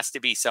it has to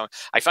be some.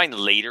 I find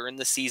later in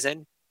the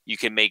season you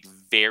can make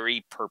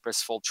very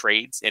purposeful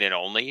trades in an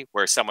only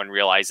where someone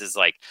realizes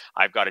like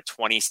I've got a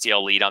 20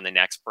 steal lead on the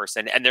next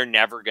person and they're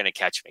never going to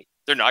catch me.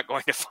 They're not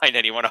going to find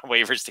anyone on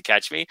waivers to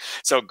catch me.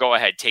 So go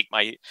ahead, take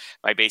my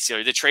base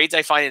stealer. The trades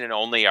I find in an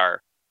only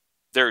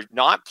they're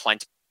not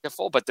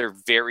plentiful, but they're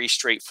very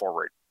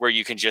straightforward where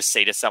you can just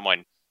say to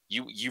someone,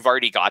 you've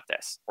already got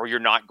this, or you're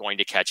not going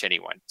to catch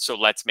anyone. So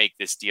let's make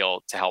this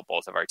deal to help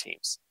both of our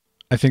teams.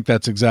 I think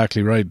that's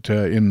exactly right.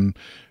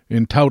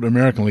 In Tout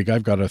American League,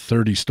 I've got a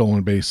 30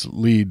 stolen base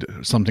lead,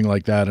 something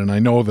like that, and I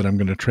know that I'm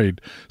going to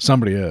trade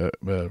somebody.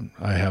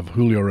 I have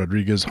Julio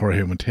Rodriguez,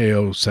 Jorge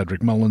Mateo,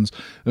 Cedric Mullins.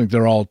 I think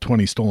they're all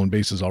 20 stolen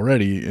bases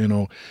already,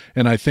 and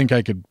I think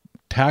I could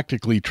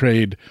tactically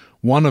trade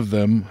one of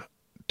them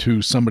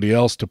to somebody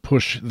else to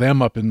push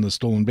them up in the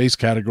stolen base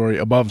category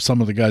above some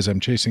of the guys I'm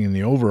chasing in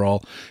the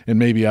overall, and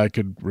maybe I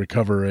could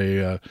recover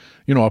a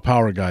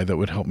power guy that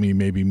would help me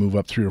maybe move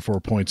up 3 or 4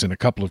 points in a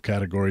couple of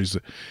categories.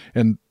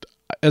 And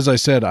as I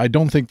said, I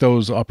don't think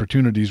those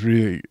opportunities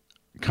really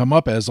come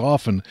up as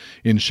often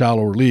in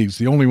shallower leagues.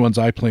 The only ones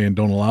I play in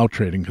don't allow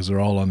trading because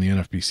they're all on the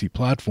NFBC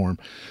platform.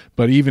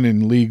 But even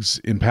in leagues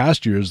in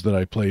past years that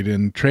I played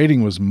in,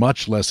 trading was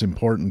much less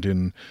important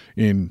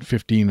in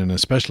 15 and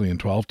especially in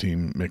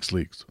 12-team mixed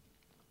leagues.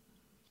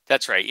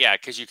 That's right. Yeah,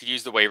 because you could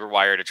use the waiver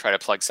wire to try to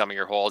plug some of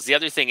your holes. The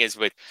other thing is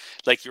with,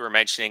 like you were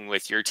mentioning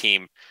with your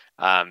team,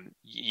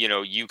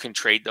 you can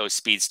trade those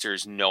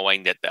speedsters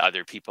knowing that the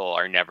other people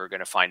are never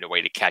going to find a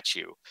way to catch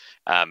you,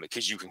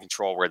 because you can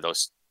control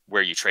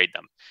where you trade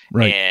them,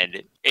 right.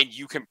 And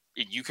you can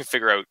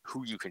figure out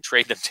who you can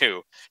trade them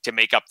to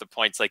make up the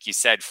points, like you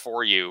said,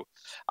 for you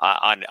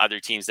on other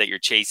teams that you're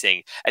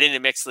chasing. And in a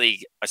mixed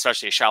league,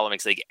 especially a shallow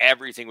mixed league,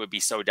 everything would be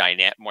so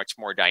much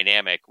more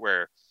dynamic,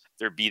 where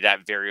there'd be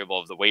that variable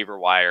of the waiver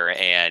wire,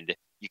 and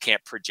you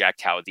can't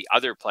project how the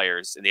other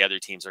players and the other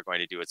teams are going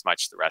to do as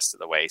much the rest of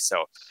the way.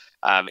 So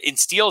in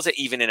steals,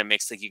 even in a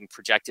mixed league, you can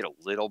project it a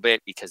little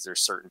bit because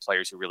there's certain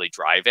players who really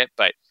drive it,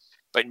 but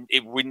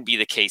it wouldn't be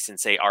the case in,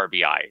 say,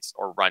 RBIs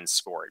or runs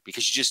scored,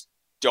 because you just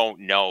don't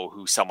know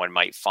who someone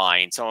might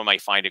find. Someone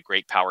might find a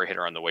great power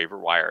hitter on the waiver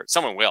wire.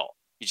 Someone will.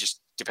 It just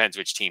depends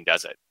which team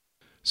does it.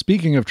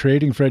 Speaking of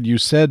trading, Fred, you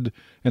said,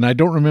 and I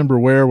don't remember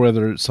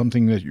whether it's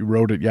something that you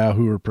wrote at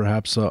Yahoo or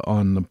perhaps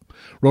on the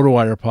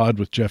RotoWire pod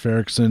with Jeff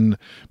Erickson,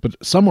 but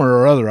somewhere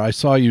or other I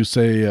saw you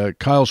say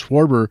Kyle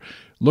Schwarber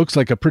looks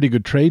like a pretty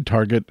good trade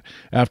target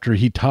after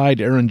he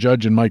tied Aaron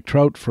Judge and Mike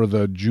Trout for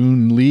the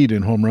June lead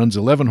in home runs,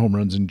 11 home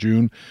runs in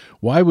June.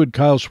 Why would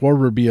Kyle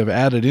Schwarber be of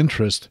added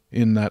interest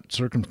in that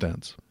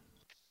circumstance?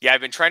 Yeah,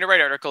 I've been trying to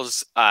write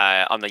articles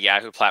on the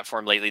Yahoo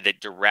platform lately that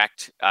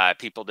direct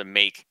people to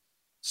make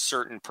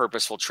certain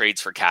purposeful trades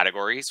for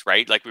categories,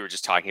 right? Like we were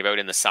just talking about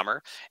in the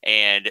summer.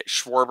 And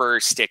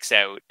Schwarber sticks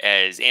out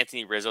as,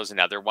 Anthony Rizzo's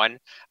another one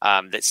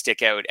that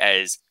stick out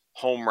as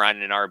home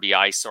run and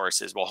RBI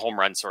sources, well, home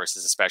run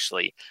sources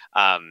especially,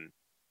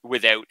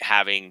 without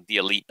having the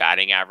elite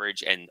batting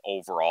average and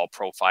overall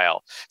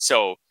profile.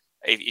 So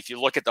if you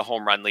look at the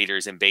home run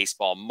leaders in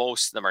baseball,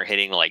 most of them are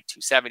hitting like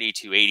 270,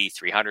 280,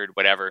 300,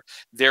 whatever.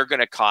 They're going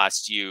to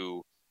cost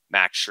you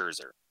Max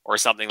Scherzer or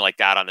something like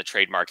that on the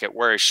trade market.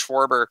 Whereas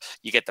Schwarber,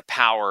 you get the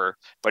power,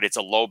 but it's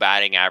a low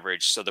batting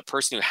average. So the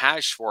person who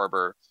has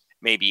Schwarber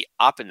may be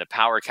up in the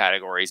power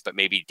categories, but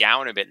maybe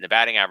down a bit in the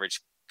batting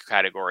average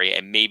category.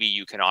 And maybe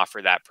you can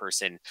offer that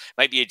person,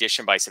 might be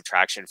addition by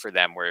subtraction for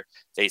them, where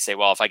they say,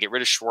 well, if I get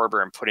rid of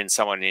Schwarber and put in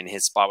someone in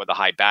his spot with a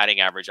high batting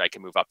average, I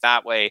can move up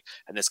that way.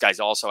 And this guy's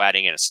also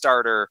adding in a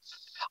starter.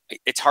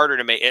 It's harder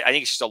to make. I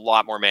think it's just a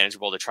lot more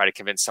manageable to try to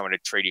convince someone to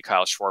trade you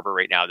Kyle Schwarber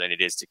right now than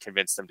it is to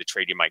convince them to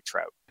trade you Mike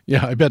Trout.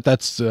 Yeah, I bet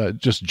that's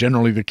just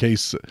generally the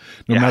case,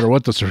 no matter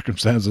what the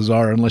circumstances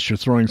are, unless you're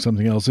throwing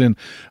something else in.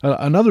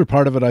 Another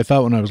part of it, I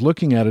thought when I was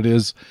looking at it,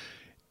 is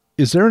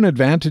there an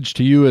advantage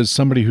to you as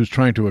somebody who's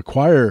trying to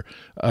acquire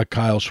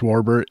Kyle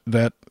Schwarber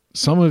that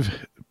some of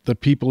the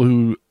people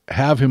who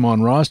have him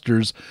on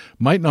rosters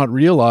might not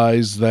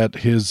realize that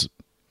his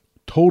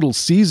total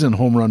season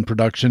home run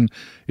production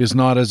is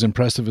not as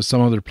impressive as some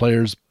other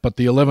players, but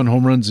the 11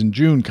 home runs in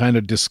June kind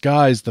of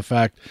disguise the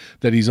fact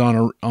that he's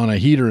on a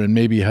heater and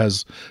maybe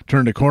has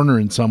turned a corner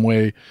in some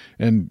way.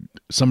 And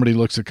somebody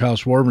looks at Kyle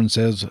Schwarber and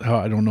says,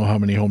 I don't know how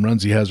many home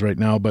runs he has right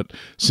now, but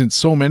since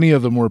so many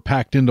of them were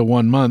packed into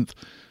 1 month,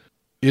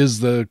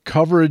 is the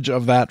coverage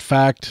of that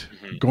fact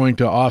going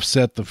to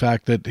offset the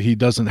fact that he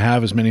doesn't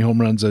have as many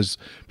home runs as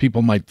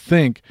people might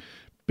think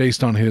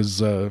based on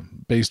his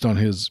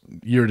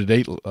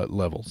year-to-date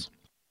levels?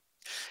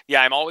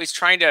 Yeah, I'm always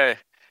trying to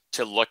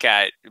look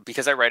at,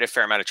 because I write a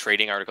fair amount of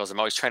trading articles, I'm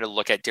always trying to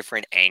look at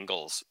different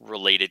angles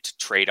related to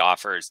trade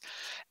offers.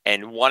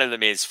 And one of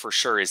them is, for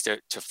sure, is to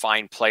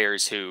find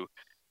players who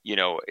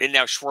and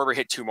now Schwarber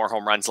hit 2 more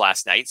home runs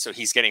last night, so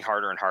he's getting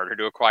harder and harder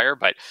to acquire.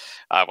 But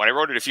when I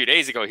wrote it a few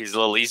days ago, he's a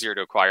little easier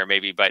to acquire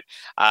maybe. But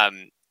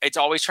it's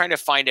always trying to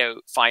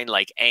find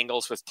like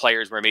angles with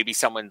players where maybe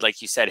someone,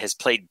 like you said, has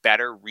played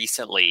better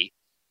recently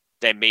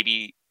than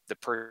maybe the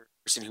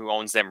person who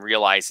owns them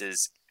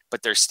realizes,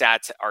 but their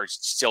stats are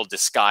still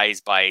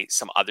disguised by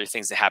some other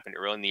things that happened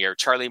early in the year.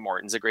 Charlie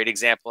Morton's a great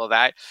example of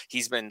that.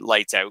 He's been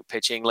lights out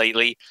pitching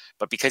lately,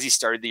 but because he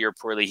started the year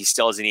poorly, he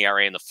still has an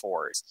ERA in the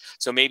 4s.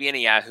 So maybe in a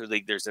Yahoo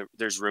league,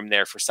 there's room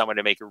there for someone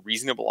to make a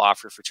reasonable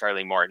offer for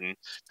Charlie Morton.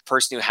 The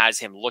person who has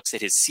him looks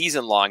at his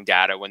season-long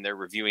data when they're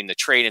reviewing the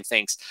trade and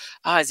thinks,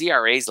 his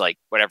ERA is like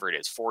whatever it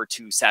is,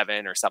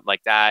 4.27 or something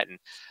like that, and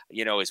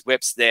his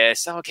whip's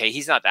this. Okay,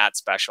 he's not that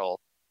special.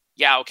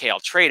 Yeah, okay, I'll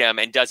trade him,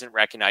 and doesn't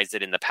recognize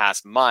that in the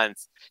past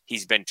month,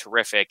 he's been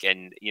terrific.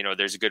 And,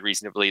 there's a good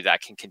reason to believe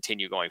that can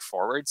continue going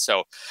forward.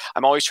 So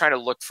I'm always trying to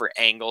look for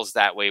angles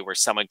that way where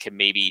someone can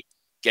maybe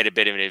get a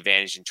bit of an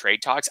advantage in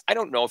trade talks. I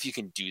don't know if you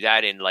can do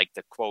that in like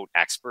the quote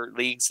expert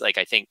leagues. Like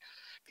I think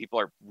people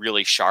are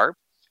really sharp,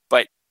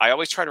 but I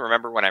always try to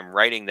remember when I'm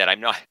writing that I'm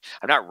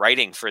not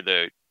writing for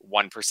the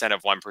 1%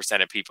 of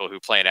 1% of people who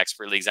play in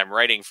expert leagues. I'm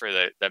writing for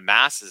the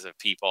masses of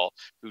people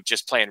who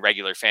just play in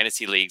regular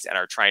fantasy leagues and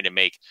are trying to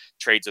make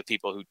trades with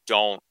people who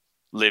don't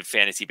live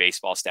fantasy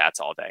baseball stats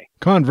all day.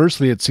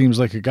 Conversely, it seems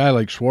like a guy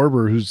like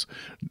Schwarber, who's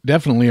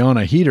definitely on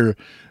a heater,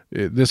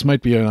 this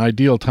might be an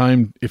ideal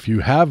time if you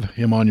have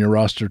him on your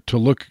roster to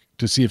look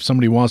to see if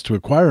somebody wants to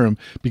acquire him,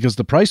 because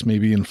the price may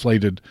be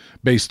inflated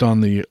based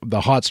on the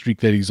hot streak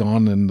that he's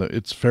on, and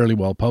it's fairly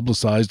well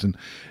publicized. And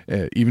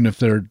even if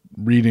they're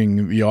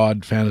reading the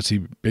odd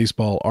fantasy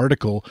baseball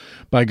article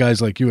by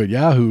guys like you at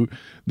Yahoo,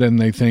 then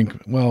they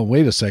think, well,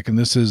 wait a second,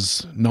 this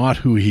is not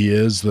who he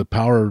is. The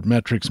power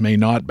metrics may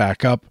not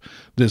back up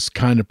this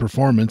kind of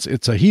performance.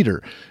 It's a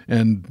heater,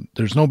 and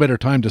there's no better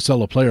time to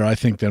sell a player, I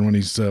think, than when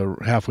he's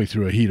halfway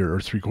through a heater or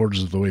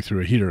 3/4 of the way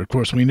through a heater. Of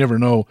course, we never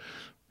know.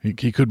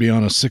 He could be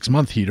on a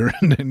 6-month heater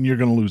and then you're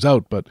going to lose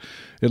out, but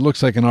it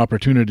looks like an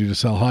opportunity to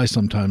sell high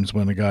sometimes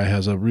when a guy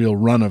has a real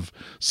run of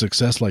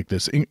success like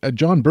this.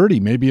 John Birdie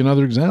may be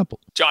another example.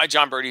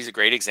 John Birdie's a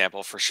great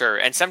example for sure.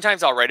 And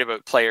sometimes I'll write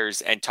about players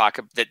and talk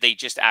that they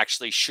just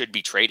actually should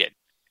be traded.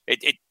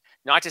 It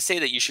not to say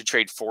that you should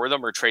trade for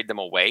them or trade them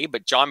away,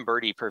 but John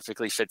Birdie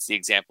perfectly fits the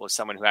example of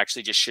someone who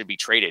actually just should be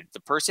traded. The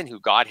person who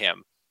got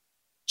him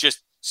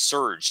just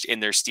surged in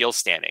their steal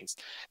standings.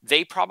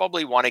 They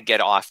probably want to get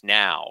off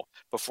now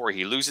before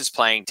he loses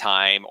playing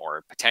time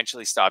or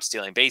potentially stops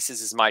stealing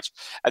bases as much.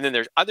 And then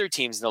there's other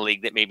teams in the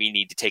league that maybe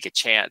need to take a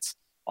chance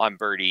on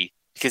Birdie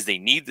because they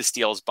need the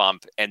steals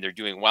bump and they're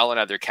doing well in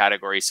other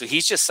categories. So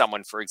he's just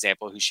someone, for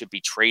example, who should be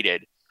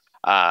traded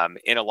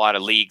in a lot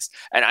of leagues.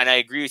 And I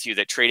agree with you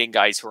that trading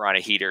guys who are on a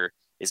heater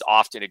is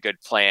often a good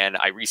plan.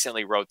 I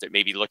recently wrote that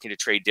maybe looking to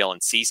trade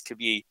Dylan Cease could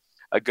be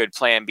a good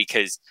plan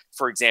because,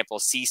 for example,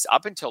 Cease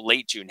up until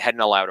late June hadn't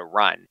allowed a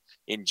run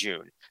in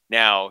June.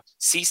 Now,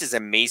 Cease is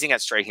amazing at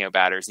striking out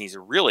batters, and he's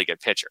a really good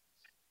pitcher.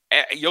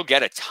 You'll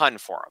get a ton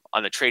for him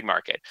on the trade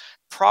market.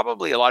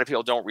 Probably a lot of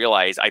people don't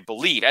realize, I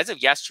believe, as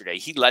of yesterday,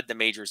 he led the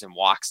majors in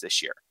walks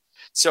this year.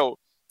 So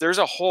there's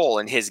a hole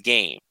in his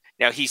game.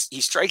 Now he's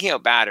striking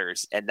out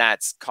batters, and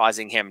that's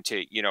causing him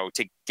to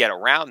get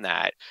around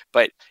that.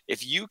 But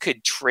if you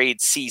could trade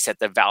Cease at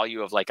the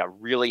value of like a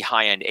really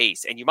high end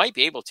ace, and you might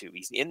be able to,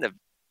 he's in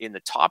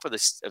the top of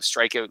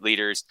strikeout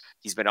leaders.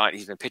 He's been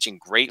pitching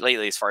great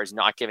lately as far as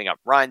not giving up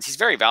runs. He's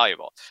very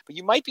valuable, but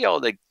you might be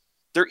able to.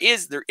 There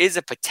is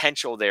a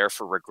potential there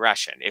for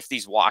regression if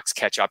these walks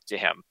catch up to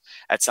him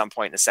at some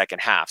point in the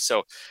second half.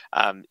 So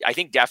I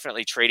think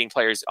definitely trading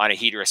players on a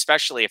heater,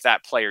 especially if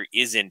that player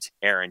isn't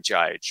Aaron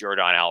Judge,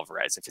 Yordan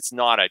Alvarez, if it's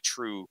not a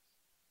true,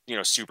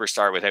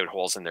 superstar without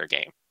holes in their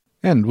game.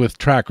 And with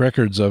track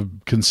records of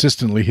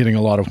consistently hitting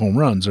a lot of home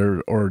runs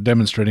or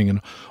demonstrating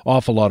an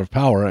awful lot of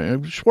power.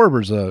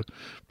 Schwarber's a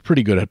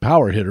pretty good at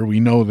power hitter. We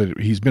know that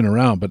he's been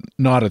around, but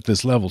not at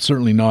this level.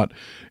 Certainly not.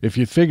 If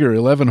you figure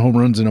 11 home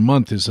runs in a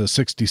month is a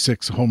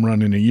 66 home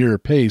run in a year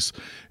pace,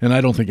 and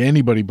I don't think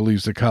anybody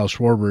believes that Kyle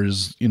Schwarber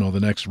is, the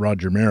next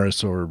Roger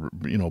Maris or,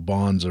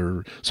 Bonds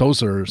or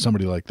Sosa or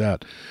somebody like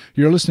that.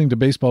 You're listening to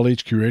Baseball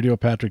HQ Radio.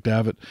 Patrick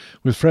Davitt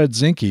with Fred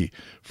Zinke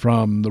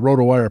from the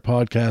RotoWire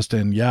podcast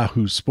and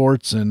Yahoo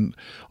Sports. And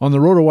on the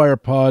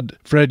RotoWire pod,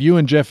 Fred, you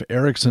and Jeff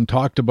Erickson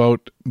talked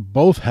about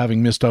both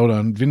having missed out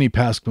on Vinny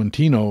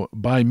Pasquantino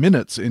by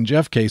minutes in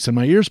Jeff case, and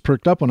my ears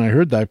perked up when I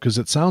heard that because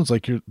it sounds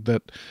like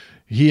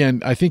he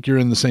and I think you're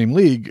in the same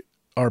league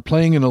are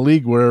playing in a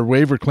league where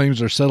waiver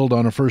claims are settled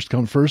on a first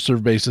come first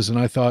serve basis, and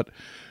I thought,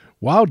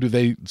 wow, do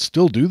they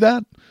still do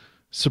that?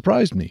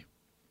 Surprised me.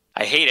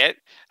 I hate it.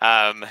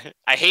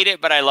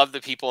 But I love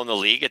the people in the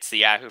league. It's the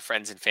Yahoo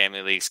Friends and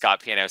Family League.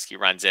 Scott Pianowski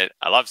runs it.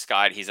 I love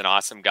Scott. He's an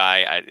awesome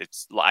guy.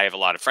 I have a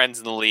lot of friends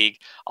in the league.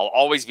 I'll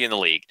always be in the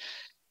league.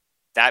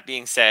 That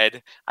being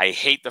said, I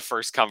hate the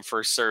first come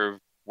first serve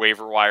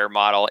waiver wire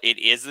model. It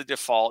is the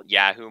default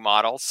Yahoo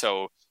model,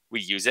 so we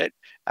use it,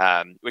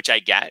 which I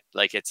get.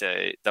 Like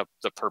the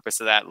purpose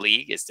of that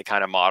league is to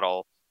kind of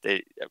model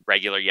the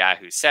regular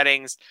Yahoo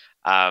settings.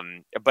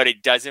 But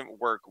it doesn't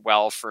work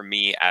well for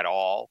me at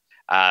all.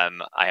 I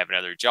have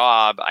another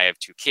job. I have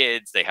 2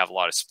 kids. They have a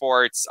lot of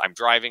sports. I'm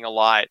driving a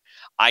lot.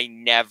 I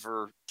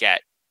never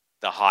get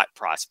the hot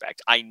prospect.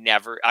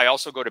 I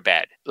also go to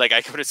bed. Like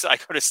I go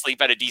to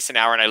sleep at a decent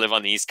hour, and I live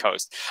on the East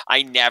Coast.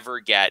 I never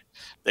get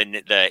the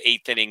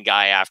 8th inning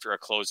guy after a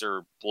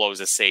closer blows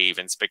a save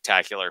in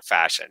spectacular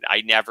fashion.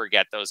 I never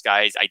get those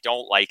guys. I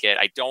don't like it.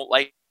 I don't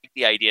like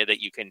the idea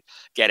that you can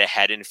get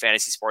ahead in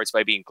fantasy sports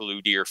by being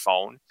glued to your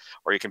phone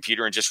or your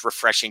computer and just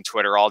refreshing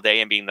Twitter all day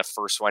and being the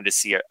first one to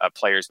see a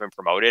player's been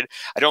promoted.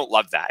 I don't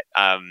love that.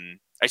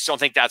 I just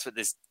don't think that's what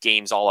this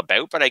game's all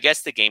about, but I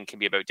guess the game can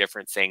be about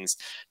different things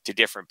to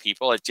different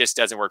people. It just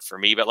doesn't work for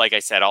me. But like I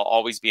said, I'll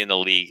always be in the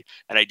league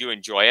and I do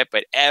enjoy it.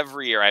 But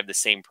every year I have the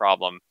same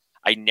problem.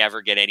 I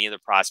never get any of the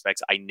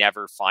prospects. I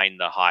never find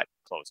the hot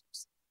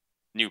closers,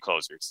 new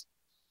closers.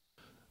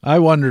 I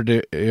wondered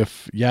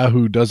if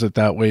Yahoo does it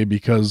that way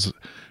because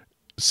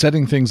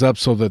setting things up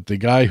so that the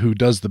guy who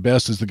does the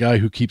best is the guy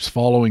who keeps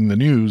following the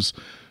news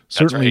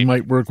certainly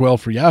might work well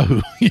for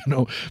Yahoo,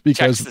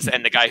 because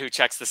and the guy who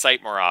checks the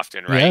site more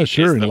often, right? Yeah,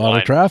 sure, and a lot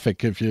of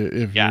traffic if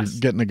you're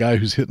getting a guy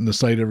who's hitting the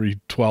site every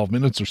 12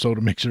 minutes or so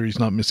to make sure he's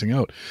not missing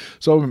out.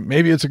 So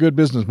maybe it's a good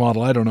business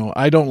model. I don't know.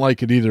 I don't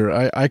like it either.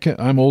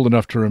 I'm old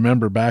enough to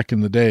remember back in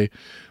the day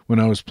when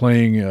I was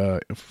playing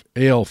AL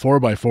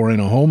 4x4 in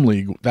a home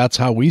league. That's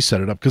how we set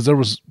it up because there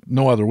was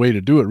no other way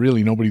to do it.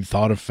 Really, nobody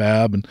thought of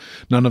Fab, and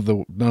none of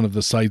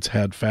the sites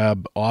had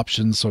Fab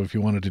options. So if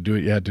you wanted to do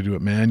it, you had to do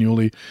it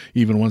manually,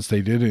 even once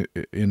they did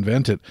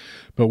invent it.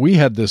 But we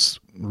had this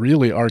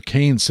really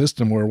arcane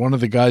system where one of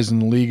the guys in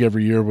the league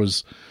every year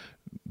was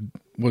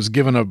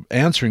given an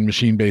answering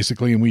machine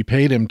basically, and we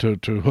paid him to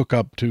hook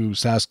up to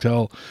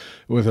SaskTel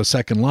with a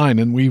second line,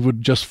 and we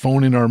would just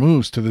phone in our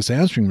moves to this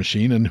answering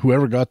machine, and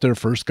whoever got there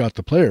first got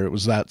the player. It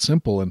was that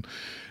simple,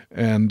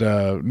 and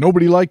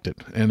nobody liked it.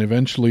 And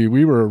eventually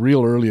we were a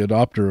real early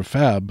adopter of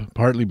Fab,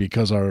 partly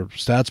because our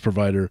stats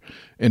provider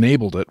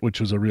enabled it, which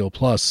was a real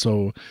plus.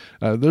 So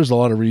there's a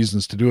lot of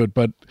reasons to do it.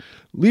 But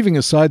leaving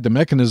aside the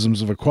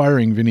mechanisms of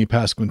acquiring Vinny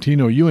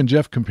Pasquantino, you and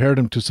Jeff compared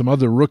him to some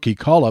other rookie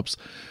call-ups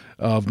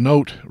of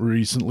note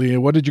recently.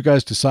 What did you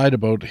guys decide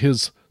about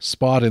his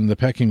spot in the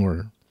pecking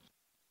order?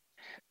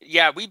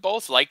 Yeah, we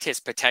both liked his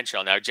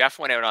potential. Now, Jeff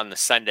went out on the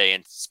Sunday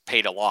and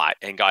paid a lot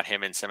and got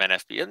him in some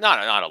NFB,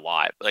 not a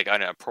lot, like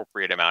an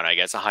appropriate amount, I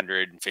guess,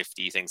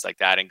 150, things like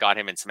that, and got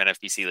him in some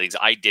NFBC leagues.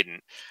 I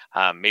didn't,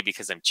 maybe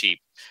because I'm cheap.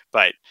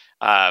 But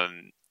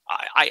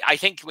I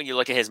think when you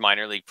look at his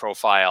minor league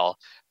profile,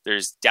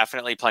 there's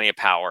definitely plenty of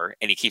power,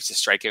 and he keeps the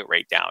strikeout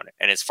rate down.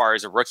 And as far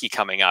as a rookie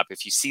coming up,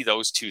 if you see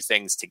those two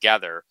things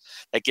together,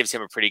 that gives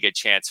him a pretty good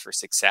chance for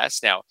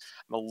success. Now,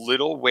 I'm a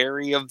little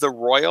wary of the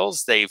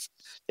Royals. They've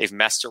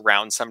messed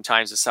around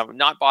sometimes with some,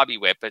 not Bobby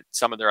Witt, but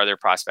some of their other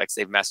prospects.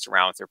 They've messed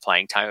around with their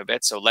playing time a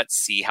bit. So let's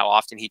see how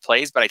often he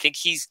plays. But I think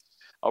he's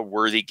a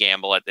worthy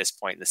gamble at this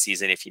point in the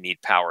season if you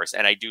need powers.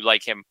 And I do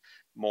like him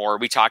more.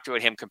 We talked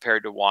about him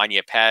compared to Juan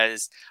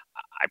Yepez.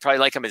 I probably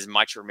like him as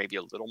much or maybe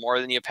a little more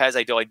than Yepez.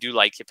 I do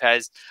like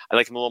Yepez. I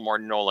like him a little more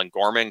than Nolan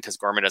Gorman because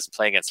Gorman doesn't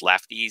play against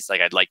lefties.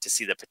 Like, I'd like to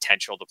see the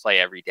potential to play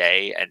every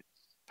day, and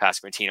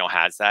Pasquantino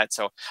has that.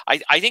 So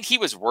I think he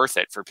was worth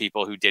it for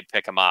people who did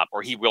pick him up,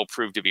 or he will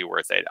prove to be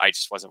worth it. I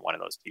just wasn't one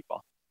of those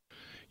people.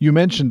 You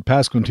mentioned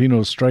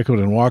Pasquantino's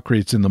strikeout and walk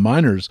rates in the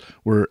minors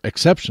were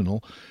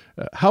exceptional.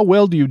 How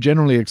well do you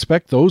generally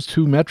expect those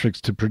two metrics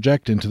to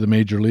project into the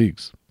major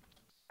leagues?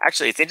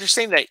 Actually, it's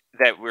interesting that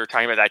we were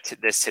talking about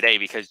this today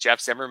because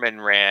Jeff Zimmerman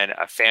ran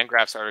a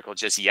Fangraphs article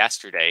just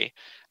yesterday,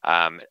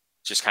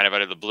 just kind of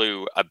out of the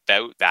blue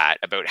about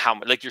how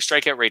like your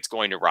strikeout rate's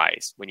going to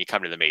rise when you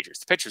come to the majors.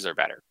 The pitchers are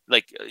better.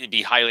 Like, it'd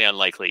be highly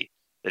unlikely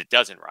that it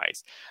doesn't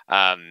rise.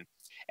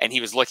 And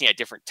he was looking at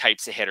different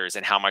types of hitters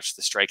and how much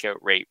the strikeout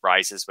rate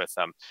rises with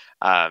them.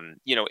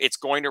 It's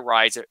going to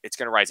rise. It's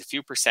going to rise a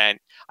few percent.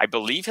 I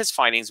believe his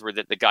findings were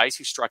that the guys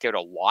who struck out a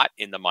lot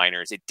in the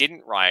minors, it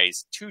didn't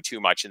rise too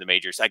much in the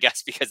majors, I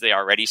guess, because they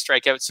already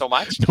strike out so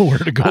much. Nowhere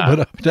to go but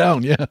up,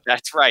 down. Yeah,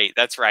 that's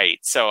right.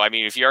 So, I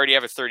mean, if you already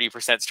have a 30%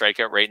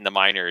 strikeout rate in the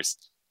minors,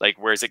 like,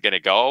 where's it going to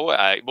go?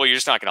 Well, you're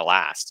just not going to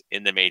last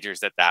in the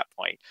majors at that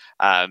point.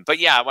 But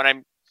yeah, when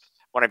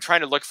I'm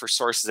trying to look for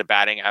sources of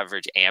batting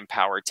average and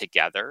power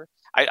together,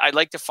 I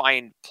like to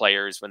find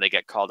players when they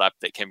get called up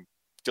that can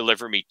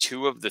deliver me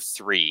two of the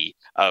three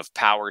of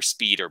power,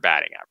 speed, or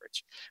batting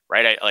average,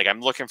 right?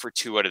 I'm looking for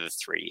two out of the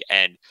three.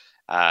 And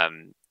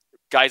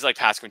guys like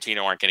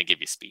Pasquantino aren't going to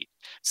give you speed.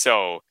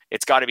 So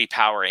it's got to be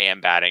power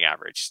and batting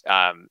average.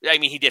 I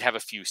mean, he did have a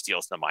few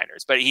steals in the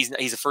minors, but he's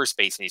a first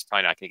baseman. He's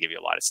probably not going to give you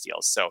a lot of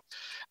steals. So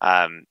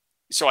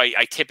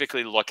I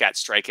typically look at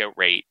strikeout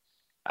rate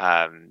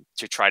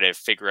to try to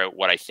figure out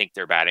what I think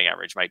their batting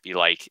average might be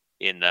like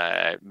in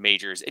the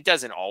majors. It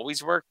doesn't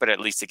always work, but at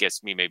least it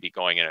gets me maybe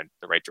going in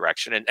the right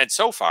direction. And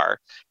so far,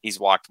 he's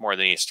walked more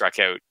than he struck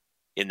out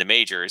in the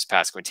majors.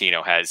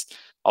 Pasquantino has,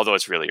 although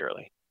it's really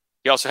early.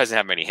 He also hasn't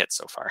had many hits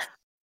so far.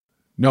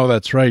 No,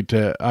 that's right.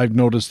 I've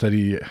noticed that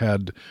he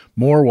had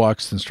more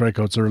walks than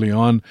strikeouts early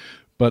on,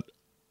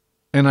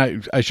 And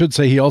I should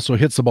say he also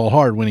hits the ball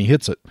hard when he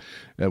hits it,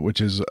 which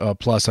is a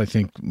plus. I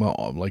think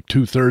like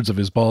 2/3 of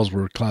his balls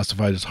were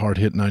classified as hard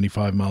hit,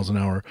 95 miles an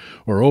hour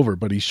or over.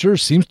 But he sure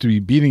seems to be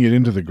beating it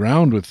into the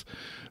ground with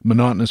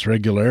monotonous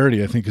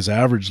regularity. I think his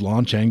average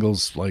launch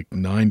angle's like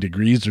 9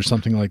 degrees or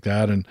something like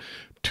that, and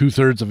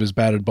 2/3 of his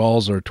batted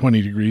balls are 20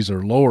 degrees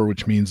or lower,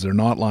 which means they're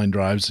not line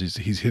drives.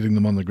 He's hitting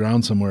them on the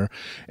ground somewhere,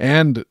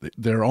 and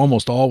they're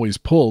almost always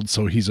pulled.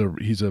 So he's a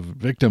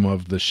victim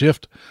of the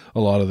shift a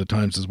lot of the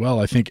times as well.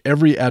 I think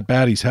every at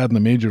bat he's had in the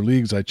major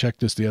leagues, I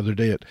checked this the other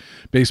day at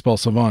Baseball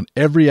Savant,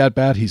 every at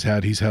bat he's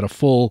had a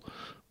full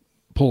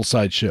pull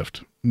side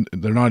shift.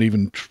 They're not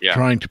even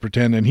trying to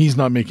pretend, and he's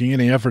not making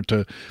any effort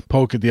to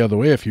poke it the other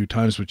way a few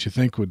times, which you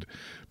think would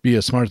be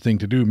a smart thing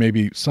to do.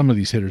 Maybe some of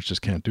these hitters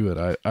just can't do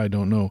it. I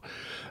don't know.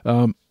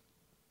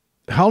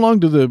 How long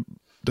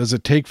does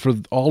it take for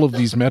all of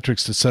these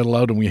metrics to settle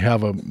out and we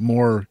have a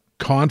more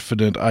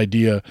confident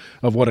idea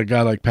of what a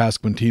guy like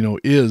Pasquantino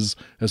is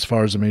as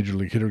far as a major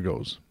league hitter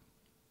goes?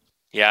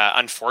 Yeah,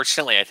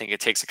 unfortunately, I think it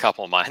takes a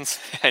couple of months,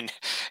 and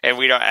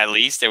we don't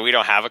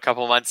have a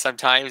couple of months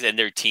sometimes, and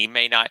their team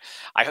may not.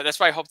 That's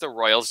why I hope the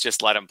Royals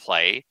just let him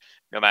play,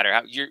 no matter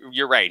how.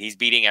 You're right. He's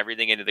beating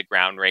everything into the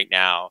ground right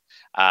now,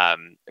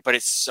 but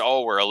it's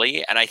so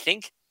early, and I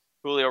think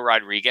Julio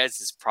Rodriguez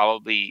is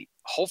probably.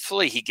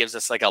 Hopefully, he gives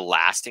us like a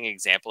lasting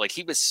example. Like,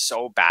 he was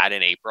so bad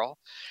in April,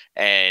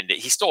 and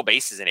he stole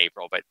bases in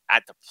April, but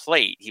at the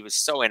plate, he was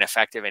so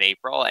ineffective in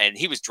April, and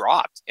he was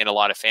dropped in a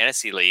lot of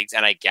fantasy leagues,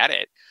 and I get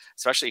it,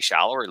 especially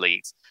shallower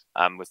leagues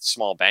with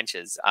small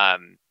benches.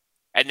 And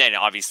then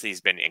obviously he's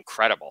been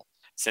incredible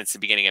since the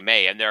beginning of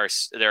May. And there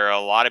are a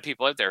lot of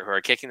people out there who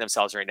are kicking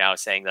themselves right now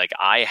saying, like,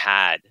 I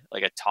had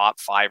like a top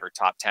 5 or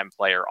top 10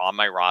 player on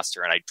my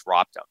roster and I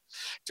dropped him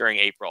during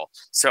April.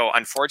 So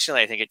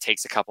unfortunately, I think it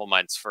takes a couple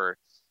months for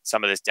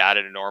some of this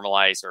data to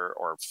normalize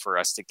or for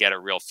us to get a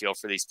real feel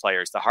for these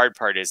players. The hard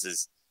part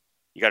is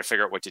you got to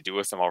figure out what to do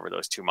with them over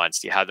those 2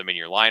 months. Do you have them in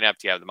your lineup?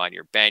 Do you have them on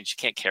your bench?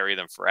 You can't carry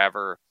them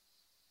forever.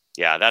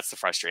 Yeah, that's the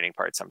frustrating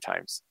part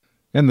sometimes.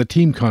 And the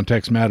team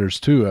context matters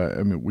too.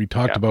 I mean, we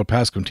talked about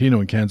Pasquantino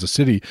in Kansas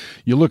City.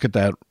 You look at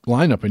that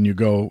lineup and you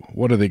go,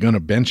 what, are they going to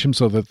bench him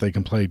so that they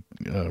can play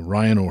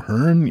Ryan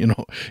O'Hearn? You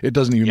know, it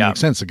doesn't even make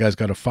sense. The guy's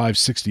got a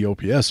 560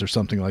 OPS or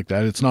something like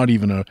that. It's not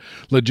even a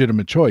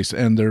legitimate choice.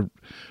 And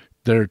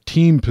their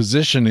team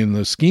position in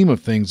the scheme of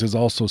things is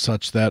also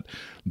such that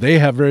they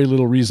have very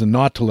little reason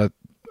not to let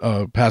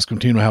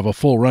Pasquantino have a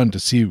full run to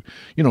see,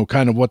 you know,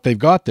 kind of what they've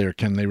got there.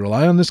 Can they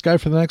rely on this guy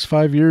for the next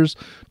 5 years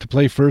to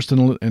play first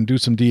and do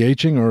some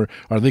DHing, or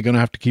are they going to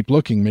have to keep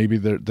looking? Maybe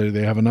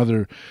they have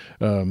another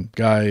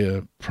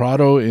guy,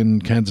 Prado,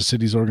 in Kansas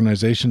City's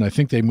organization. I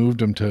think they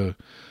moved him to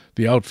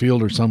the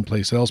outfield or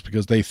someplace else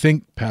because they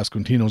think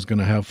Pasquantino's going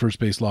to have first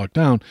base locked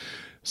down.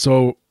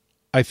 So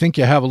I think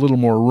you have a little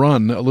more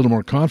run, a little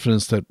more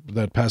confidence that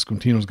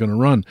Pasquantino's going to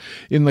run.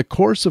 In the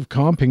course of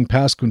comping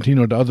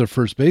Pasquantino to other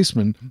first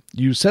basemen,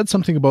 you said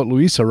something about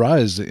Luis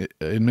Arraez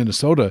in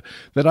Minnesota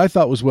that I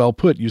thought was well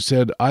put. You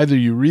said either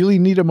you really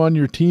need him on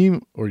your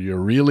team or you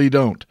really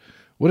don't.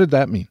 What did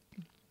that mean?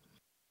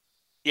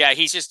 Yeah,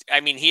 he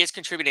is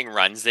contributing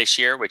runs this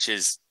year, which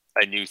is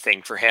a new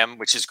thing for him,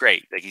 which is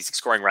great. Like, he's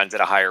scoring runs at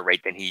a higher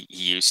rate than he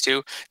used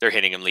to. They're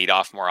hitting him lead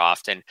off more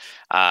often.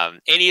 And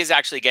he is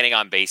actually getting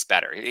on base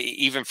better.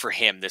 Even for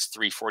him, this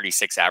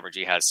 346 average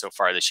he has so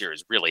far this year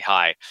is really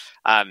high.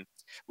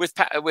 With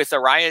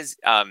Arraez,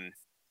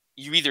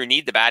 you either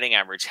need the batting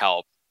average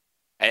help,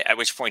 at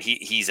which point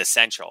he's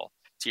essential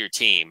to your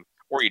team,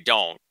 or you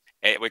don't.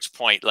 At which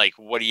point, like,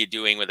 what are you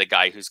doing with a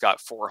guy who's got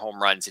 4 home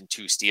runs and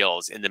 2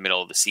 steals in the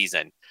middle of the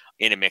season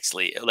in a mixed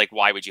league? Like,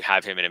 why would you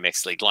have him in a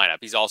mixed league lineup?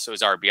 He's also,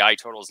 his RBI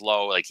total is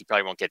low. Like, he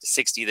probably won't get to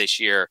 60 this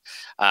year.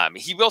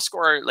 He will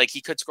score, like, he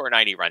could score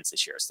 90 runs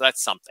this year. So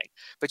that's something,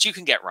 but you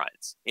can get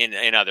runs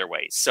in other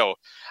ways. So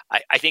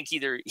I think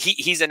either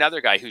he's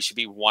another guy who should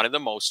be one of the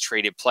most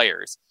traded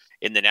players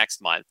in the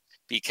next month,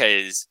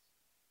 because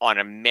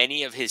on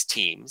many of his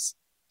teams,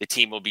 the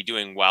team will be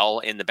doing well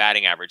in the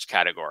batting average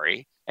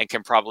category and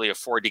can probably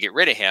afford to get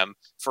rid of him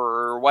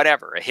for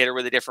whatever, a hitter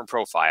with a different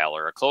profile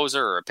or a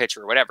closer or a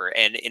pitcher or whatever.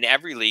 And in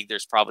every league,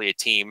 there's probably a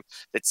team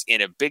that's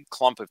in a big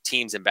clump of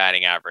teams in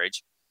batting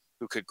average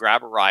who could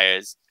grab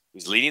Arraez,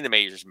 who's leading the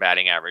majors in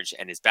batting average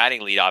and is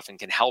batting leadoff and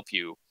can help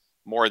you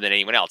more than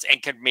anyone else,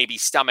 and could maybe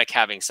stomach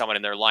having someone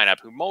in their lineup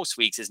who most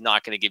weeks is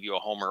not going to give you a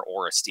homer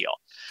or a steal.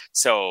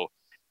 So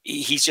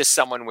he's just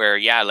someone where,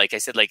 yeah, like I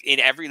said, like in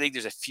every league,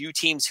 there's a few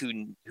teams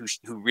who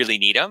really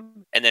need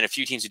him, and then a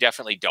few teams who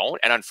definitely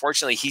don't. And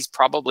unfortunately, he's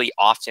probably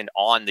often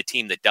on the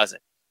team that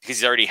doesn't, because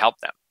he's already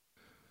helped them.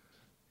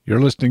 You're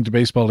listening to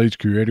Baseball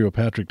HQ Radio.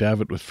 Patrick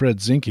Davitt with Fred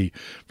Zinke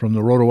from the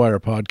RotoWire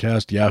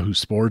podcast, Yahoo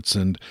Sports.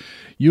 And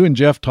you and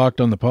Jeff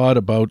talked on the pod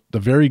about the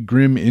very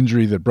grim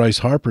injury that Bryce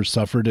Harper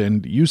suffered.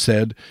 And you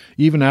said,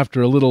 even after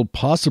a little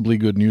possibly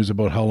good news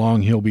about how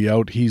long he'll be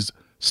out, he's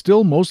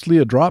still mostly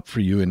a drop for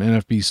you in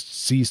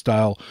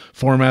NFBC-style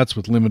formats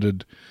with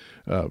limited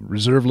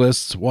reserve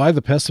lists. Why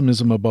the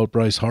pessimism about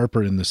Bryce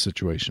Harper in this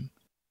situation?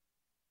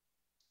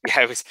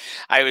 I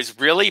was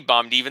really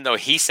bummed, even though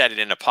he said it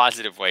in a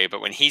positive way.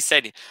 But when he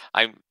said,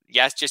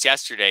 just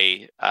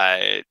yesterday,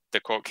 the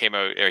quote came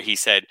out, or he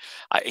said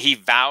he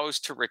vows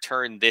to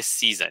return this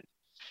season.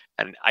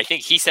 And I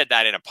think he said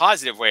that in a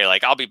positive way,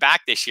 like, I'll be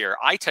back this year.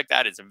 I took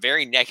that as a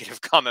very negative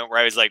comment where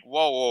I was like,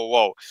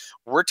 whoa.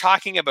 We're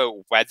talking about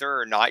whether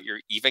or not you're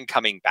even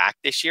coming back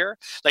this year.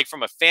 Like,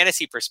 from a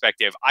fantasy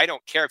perspective, I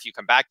don't care if you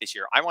come back this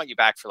year. I want you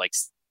back for like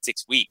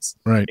 6 weeks.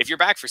 Right. If you're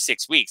back for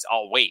 6 weeks,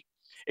 I'll wait.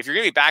 If you're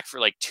going to be back for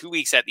like 2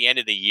 weeks at the end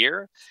of the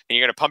year and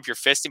you're going to pump your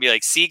fist and be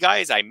like, see,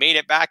 guys, I made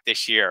it back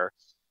this year.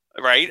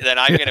 Right. Then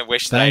I'm going to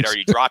wish that I'd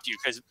already dropped you,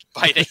 because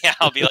by then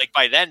I'll be like,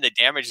 by then the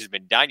damage has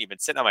been done. You've been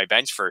sitting on my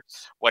bench for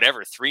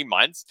 3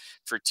 months,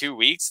 for 2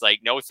 weeks.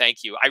 Like, no,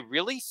 thank you. I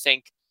really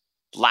think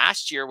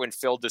last year when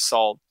Phil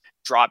Dussault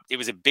dropped, it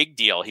was a big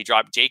deal. He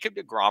dropped Jacob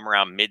deGrom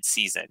around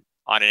mid-season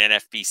on an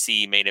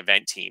NFBC main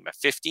event team, a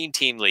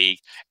 15-team league,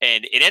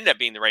 and it ended up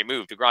being the right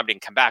move. deGrom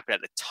didn't come back, but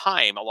at the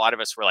time, a lot of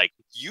us were like,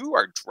 you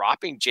are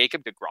dropping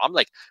Jacob deGrom?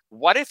 Like,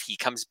 what if he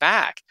comes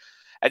back?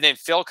 And then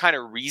Phil kind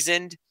of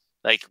reasoned,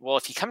 like, well,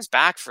 if he comes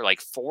back for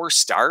like 4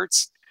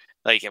 starts,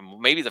 like,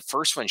 and maybe the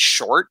first one's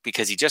short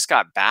because he just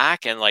got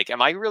back, and like,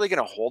 am I really going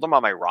to hold him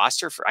on my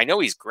roster for, I know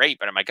he's great,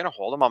 but am I going to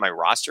hold him on my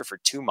roster for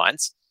 2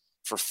 months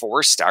for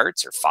 4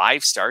 starts or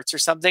 5 starts or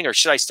something? Or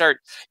should I start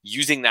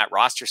using that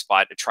roster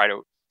spot to try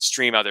to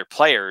stream other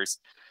players?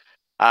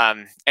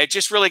 It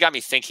just really got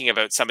me thinking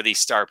about some of these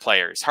star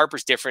players.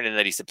 Harper's different in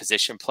that he's a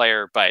position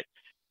player, but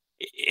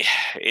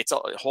it's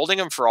holding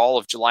him for all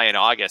of July and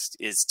August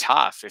is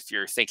tough if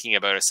you're thinking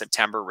about a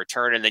September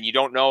return, and then you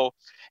don't know,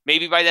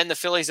 maybe by then the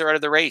Phillies are out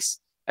of the race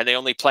and they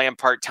only play him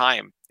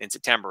part-time in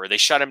September, or they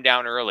shut him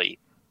down early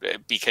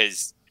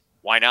because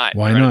why not?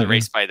 Why They're not? out of the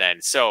race by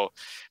then. So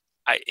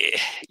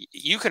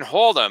you can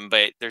hold him,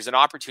 but there's an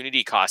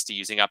opportunity cost to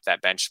using up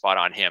that bench spot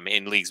on him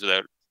in leagues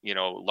without,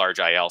 large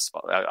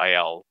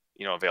IL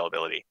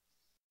availability.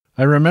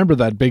 I remember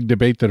that big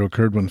debate that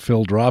occurred when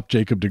Phil dropped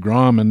Jacob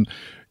deGrom. And,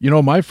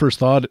 my first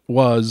thought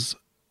was,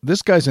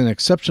 this guy's an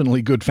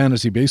exceptionally good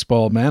fantasy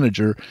baseball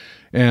manager,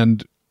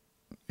 and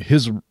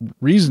his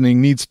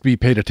reasoning needs to be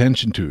paid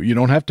attention to. You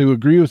don't have to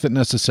agree with it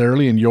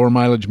necessarily, and your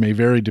mileage may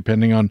vary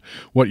depending on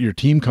what your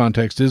team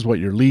context is, what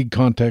your league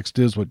context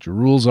is, what your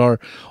rules are,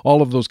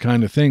 all of those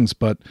kind of things.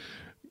 But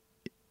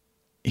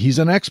he's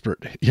an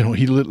expert.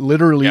 He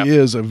literally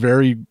is a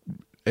very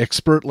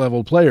expert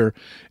level player,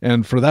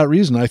 and for that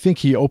reason I think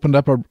he opened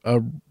up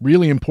a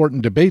really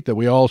important debate that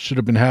we all should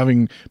have been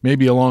having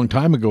maybe a long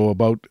time ago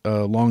about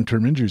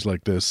long-term injuries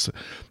like this.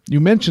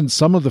 You mentioned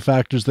some of the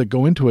factors that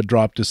go into a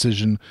drop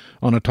decision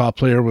on a top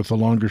player with a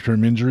longer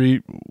term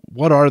injury.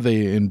 What are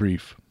they in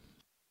brief?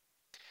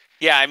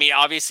 Yeah, I mean,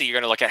 obviously you're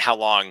going to look at how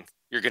long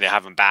you're going to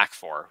have him back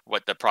for,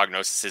 what the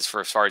prognosis is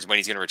for as far as when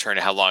he's going to return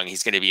and how long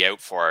he's going to be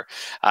out for.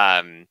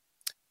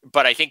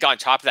 But I think on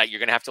top of that, you're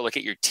going to have to look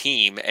at your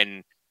team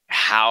and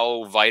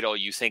how vital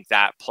you think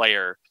that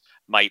player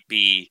might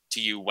be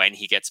to you when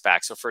he gets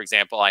back. So, for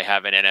example, I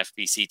have an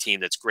NFBC team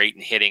that's great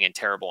in hitting and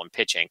terrible in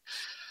pitching.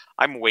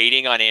 I'm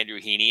waiting on Andrew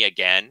Heaney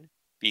again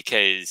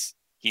because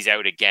he's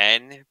out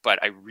again,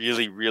 but I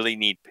really, really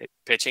need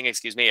pitching. I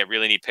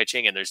really need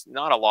pitching, and there's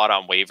not a lot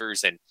on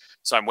waivers, and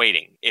so I'm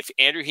waiting. If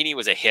Andrew Heaney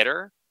was a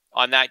hitter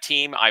on that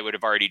team, I would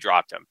have already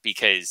dropped him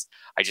because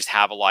I just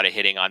have a lot of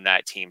hitting on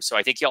that team. So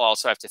I think you'll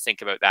also have to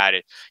think about that.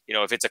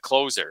 If it's a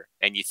closer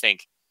and you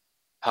think,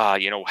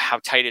 how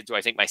tight do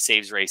I think my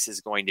saves race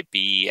is going to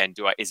be, and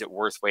is it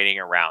worth waiting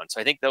around?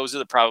 So I think those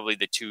are probably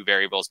the 2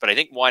 variables. But I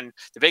think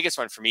the biggest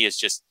one for me is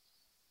just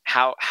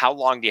how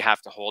long do you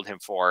have to hold him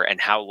for, and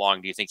how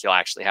long do you think you'll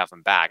actually have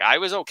him back? I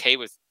was okay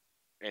with,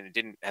 and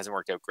it hasn't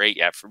worked out great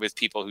yet, with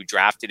people who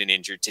drafted an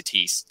injured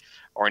Tatis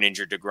or an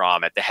injured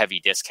deGrom at the heavy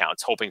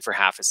discounts, hoping for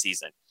half a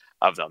season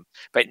of them.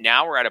 But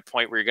now we're at a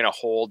point where you're going to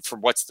hold for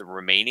what's the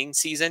remaining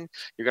season.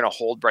 You're going to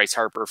hold Bryce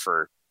Harper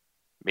for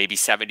maybe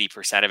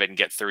 70% of it and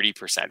get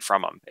 30%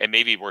 from him. And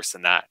maybe worse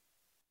than that.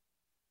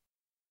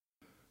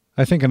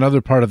 I think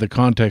another part of the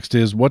context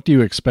is, what do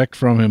you expect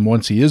from him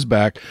once he is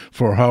back,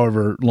 for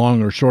however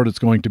long or short it's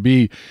going to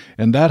be?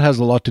 And that has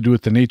a lot to do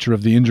with the nature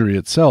of the injury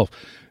itself.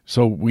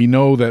 So we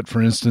know that,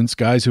 for instance,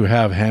 guys who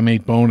have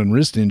hamate, bone, and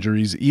wrist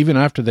injuries, even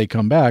after they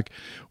come back,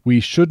 we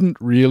shouldn't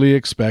really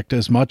expect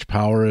as much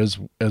power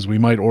as we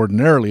might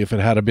ordinarily if it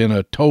had been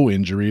a toe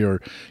injury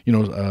or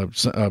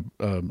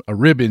a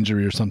rib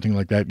injury or something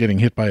like that, getting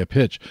hit by a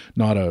pitch,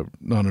 not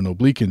an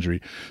oblique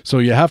injury. So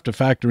you have to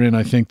factor in,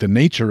 I think, the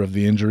nature of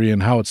the injury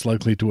and how it's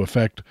likely to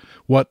affect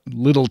what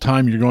little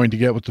time you're going to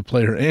get with the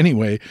player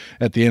anyway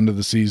at the end of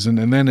the season.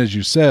 And then, as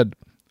you said,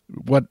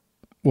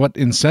 what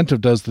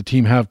incentive does the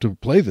team have to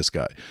play this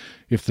guy?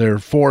 If they're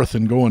 4th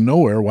and going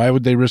nowhere, why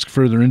would they risk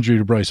further injury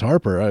to Bryce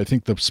Harper? I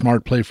think the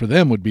smart play for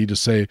them would be to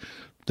say,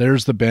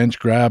 there's the bench,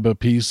 grab a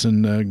piece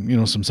and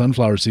some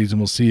sunflower seeds,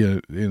 and we'll see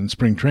you in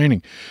spring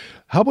training.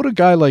 How about a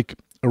guy like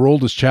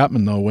Aroldis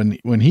Chapman, though?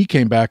 When he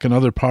came back,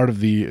 another part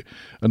of the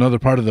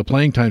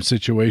playing time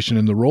situation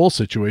and the role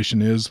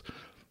situation is,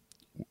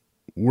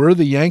 were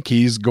the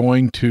Yankees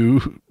going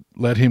to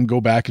let him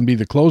go back and be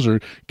the closer,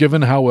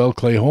 given how well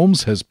Clay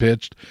Holmes has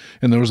pitched.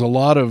 And there was a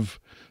lot of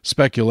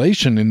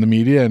speculation in the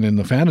media and in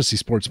the fantasy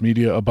sports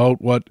media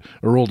about what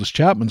Aroldis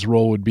Chapman's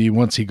role would be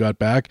once he got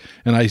back.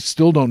 And I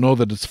still don't know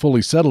that it's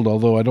fully settled,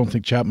 although I don't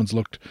think Chapman's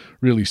looked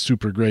really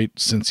super great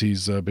since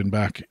he's been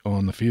back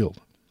on the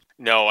field.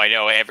 No, I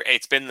know.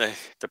 It's been the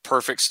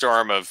perfect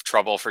storm of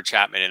trouble for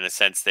Chapman in the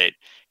sense that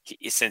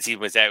since he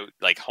was out,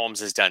 like Holmes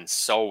has done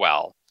so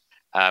well.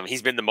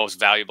 He's been the most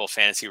valuable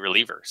fantasy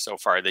reliever so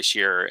far this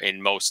year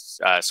in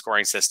most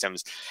scoring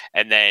systems.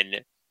 And then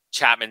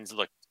Chapman's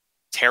looked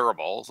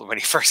terrible when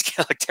he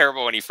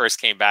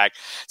first came back.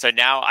 So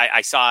now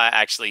I saw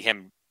actually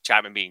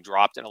Chapman being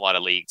dropped in a lot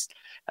of leagues,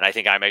 and I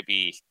think I might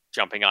be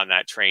jumping on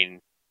that train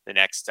the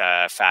next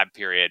fab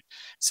period.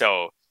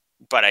 So,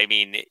 but I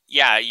mean,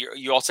 yeah,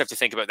 you also have to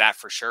think about that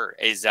for sure.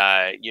 Is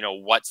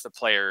what's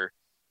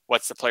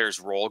the player's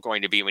role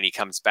going to be when he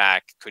comes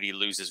back? Could he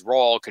lose his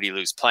role? Could he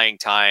lose playing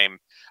time,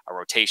 a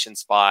rotation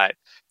spot,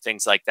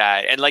 things like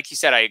that? And like you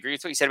said, I agree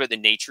with what you said about the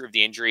nature of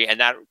the injury, and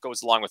that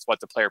goes along with what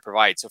the player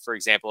provides. So, for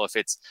example, if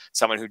it's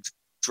someone who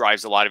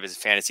drives a lot of his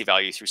fantasy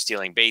value through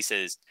stealing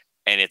bases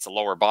and it's a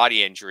lower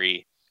body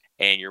injury,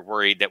 and you're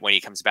worried that when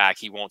he comes back,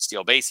 he won't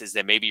steal bases,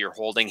 then maybe you're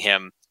holding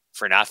him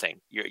for nothing.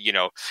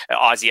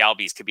 Ozzie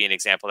Albies could be an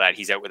example of that.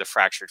 He's out with a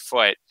fractured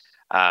foot.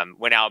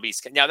 When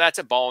Albies now that's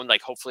a bone,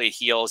 like hopefully it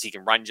heals, he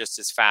can run just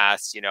as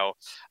fast,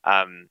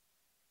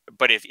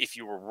 but if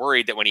you were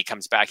worried that when he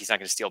comes back, he's not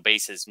going to steal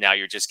bases, now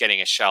you're just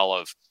getting a shell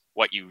of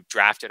what you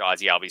drafted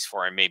Ozzie Albies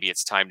for, and maybe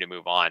it's time to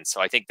move on.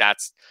 So I think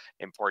that's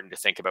important to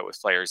think about with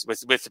players,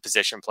 with the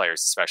position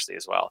players, especially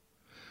as well.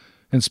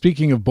 And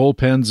speaking of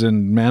bullpens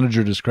and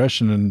manager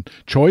discretion and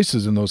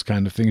choices and those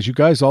kind of things, you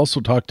guys also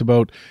talked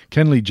about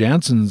Kenley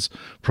Jansen's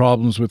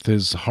problems with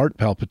his heart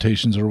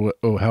palpitations or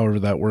however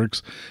that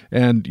works.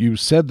 And you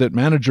said that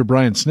manager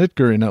Brian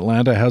Snitker in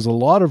Atlanta has a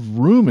lot of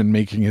room in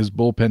making his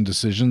bullpen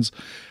decisions.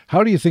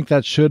 How do you think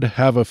that should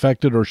have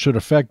affected or should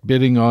affect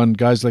bidding on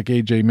guys like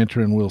A.J. Minter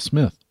and Will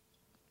Smith?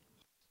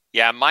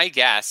 Yeah, my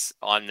guess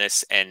on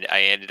this, and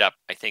I ended up,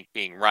 I think,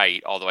 being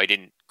right, although I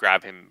didn't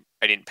grab him,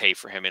 I didn't pay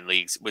for him in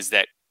leagues, was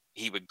that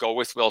he would go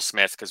with Will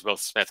Smith because Will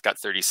Smith got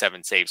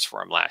 37 saves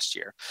for him last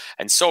year.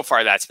 And so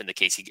far, that's been the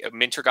case.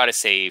 Minter got a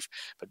save,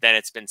 but then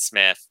it's been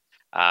Smith.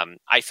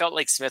 I felt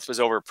like Smith was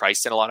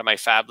overpriced in a lot of my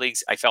fab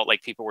leagues. I felt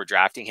like people were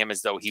drafting him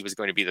as though he was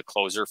going to be the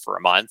closer for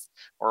a month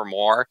or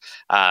more.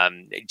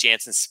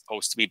 Jansen's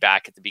supposed to be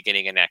back at the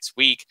beginning of next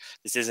week.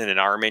 This isn't an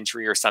arm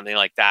injury or something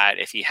like that.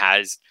 If he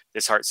has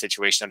this heart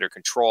situation under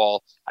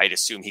control, I'd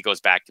assume he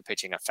goes back to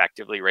pitching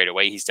effectively right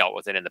away. He's dealt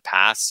with it in the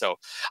past. So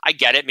I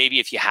get it. Maybe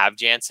if you have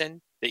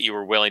Jansen, that you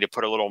were willing to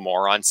put a little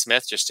more on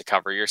Smith just to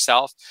cover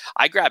yourself.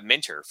 I grabbed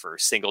Minter for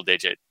single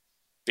digit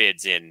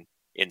bids in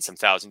some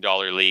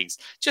 $1,000 leagues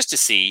just to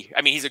see.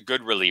 I mean, he's a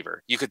good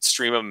reliever. You could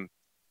stream him.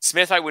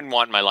 Smith, I wouldn't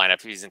want in my lineup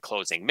if he's in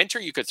closing. Minter,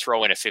 you could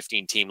throw in a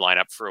 15-team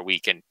lineup for a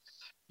week and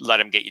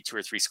let him get you 2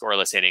 or 3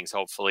 scoreless innings,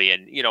 hopefully.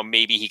 And,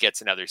 maybe he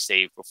gets another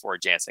save before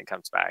Jansen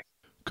comes back.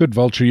 Could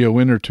vulture you a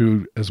win or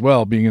two as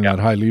well, being in that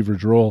high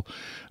leverage role.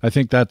 I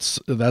think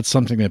that's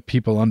something that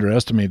people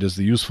underestimate is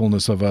the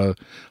usefulness of a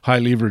high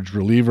leverage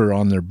reliever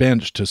on their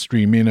bench to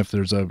stream in if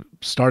there's a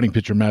starting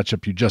pitcher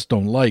matchup you just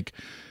don't like.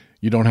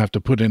 You don't have to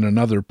put in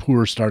another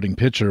poor starting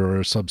pitcher or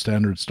a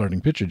substandard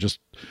starting pitcher. Just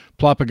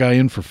plop a guy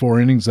in for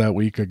 4 innings that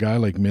week, a guy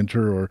like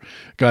Minter or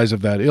guys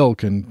of that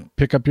ilk, and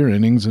pick up your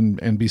innings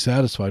and be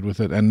satisfied with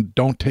it. And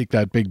don't take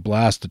that big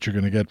blast that you're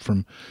going to get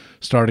from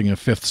starting a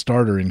 5th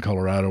starter in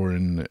Colorado or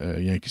in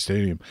Yankee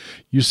Stadium.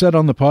 You said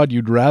on the pod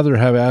you'd rather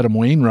have Adam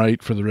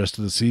Wainwright for the rest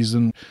of the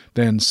season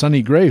than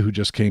Sonny Gray, who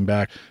just came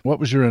back.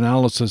 What was your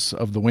analysis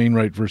of the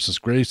Wainwright versus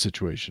Gray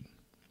situation?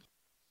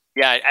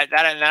 Yeah,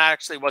 that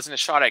actually wasn't a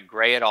shot at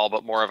Gray at all,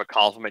 but more of a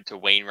compliment to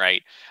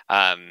Wainwright.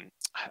 I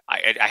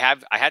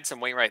had some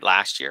Wainwright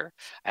last year.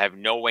 I have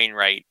no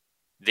Wainwright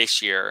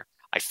this year.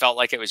 I felt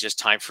like it was just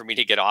time for me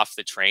to get off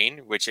the train,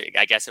 which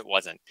I guess it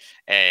wasn't.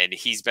 And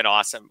he's been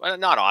awesome. Well,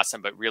 not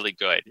awesome, but really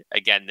good.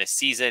 Again, this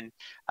season,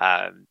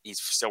 he's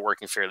still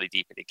working fairly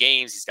deep into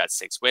games. He's got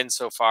 6 wins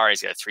so far.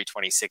 He's got a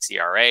 3.26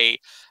 ERA.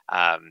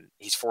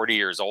 He's 40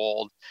 years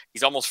old.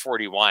 He's almost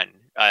 41.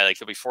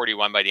 He'll be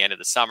 41 by the end of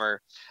the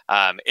summer.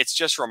 It's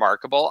just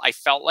remarkable. I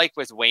felt like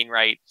with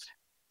Wainwright,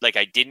 like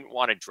I didn't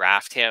want to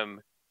draft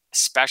him,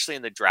 especially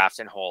in the draft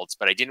and holds,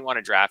 but I didn't want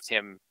to draft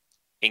him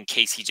in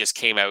case he just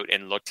came out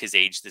and looked his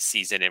age this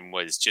season and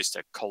was just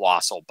a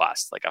colossal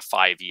bust, like a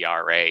 5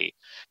 ERA,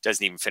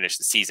 doesn't even finish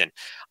the season.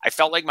 I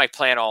felt like my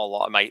plan all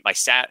along,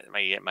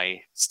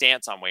 my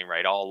stance on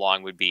Wainwright all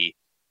along would be,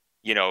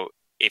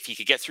 if he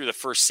could get through the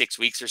first 6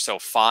 weeks or so,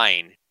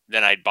 fine,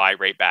 then I'd buy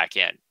right back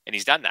in. And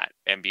he's done that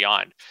and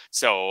beyond.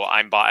 So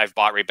I've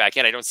bought right back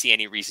in. I don't see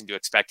any reason to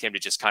expect him to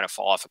just kind of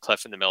fall off a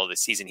cliff in the middle of the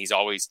season. He's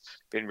always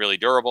been really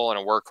durable and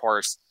a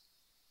workhorse.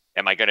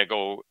 Am I going to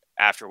go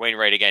after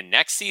Wainwright again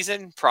next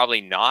season?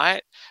 Probably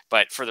not.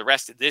 But for the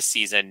rest of this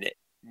season,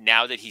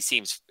 now that he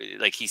seems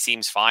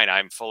fine,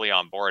 I'm fully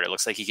on board. It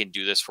looks like he can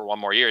do this for one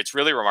more year. It's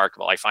really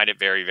remarkable. I find it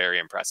very, very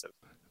impressive.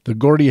 The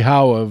Gordie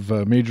Howe of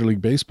Major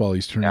League Baseball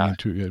he's turning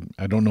into.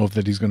 I don't know if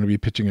that he's going to be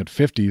pitching at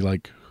 50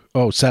 like,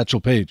 Satchel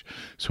Paige.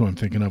 So I'm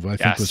thinking of, I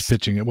think was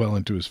pitching it well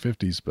into his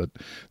 50s, but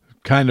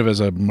kind of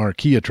as a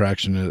marquee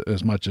attraction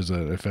as much as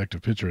an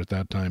effective pitcher at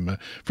that time.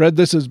 Fred,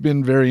 this has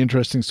been very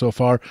interesting so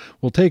far.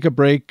 We'll take a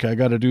break. I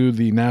got to do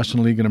the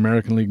National League and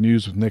American League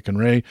news with Nick and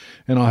Ray,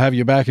 and I'll have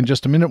you back in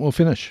just a minute. We'll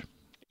finish.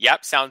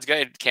 Yep, sounds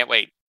good. Can't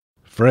wait.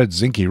 Fred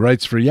Zinke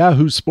writes for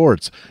Yahoo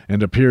Sports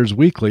and appears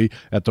weekly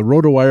at the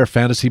RotoWire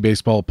Fantasy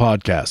Baseball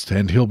podcast,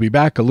 and he'll be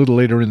back a little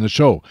later in the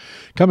show.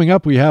 Coming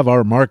up, we have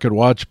our Market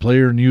Watch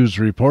player news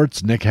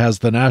reports. Nick has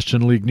the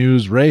National League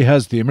news. Ray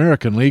has the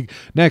American League,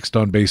 next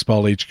on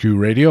Baseball HQ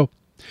Radio.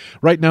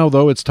 Right now,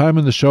 though, it's time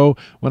in the show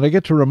when I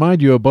get to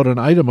remind you about an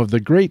item of the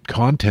great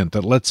content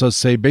that lets us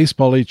say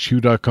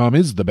BaseballHQ.com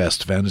is the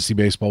best fantasy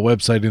baseball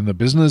website in the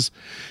business.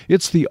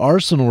 It's the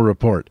Arsenal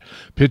Report.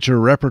 Pitcher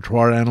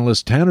repertoire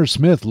analyst Tanner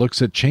Smith looks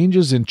at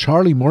changes in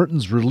Charlie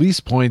Morton's release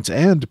points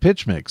and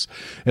pitch mix,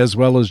 as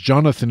well as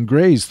Jonathan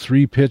Gray's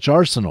three-pitch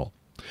arsenal.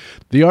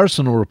 The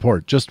Arsenal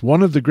Report, just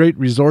one of the great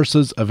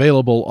resources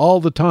available all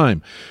the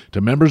time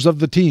to members of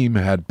the team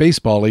at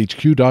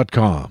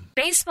BaseballHQ.com.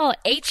 Baseball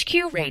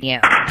HQ Radio.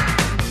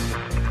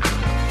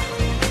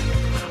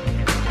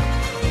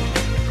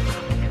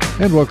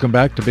 And welcome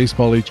back to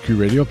Baseball HQ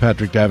Radio.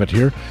 Patrick Davitt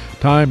here.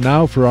 Time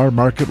now for our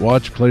Market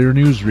Watch player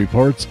news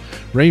reports.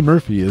 Ray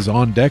Murphy is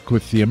on deck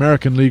with the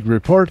American League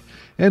Report.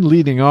 And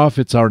leading off,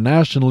 it's our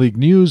National League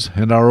news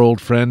and our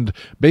old friend,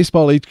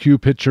 Baseball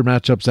HQ pitcher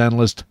matchups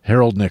analyst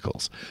Harold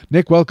Nichols.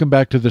 Nick, welcome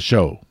back to the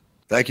show.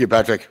 Thank you,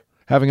 Patrick.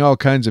 Having all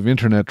kinds of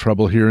internet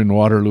trouble here in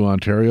Waterloo,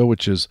 Ontario,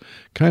 which is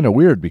kind of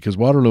weird because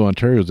Waterloo,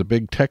 Ontario is a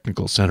big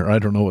technical center. I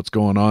don't know what's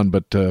going on,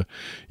 but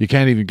you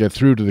can't even get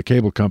through to the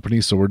cable company.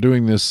 So we're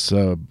doing this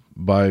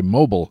by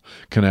mobile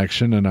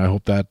connection, and I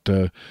hope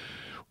that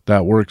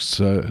that works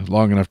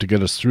long enough to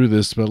get us through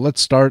this. But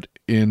let's start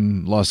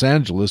in Los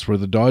Angeles, where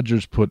the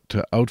Dodgers put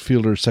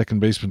outfielder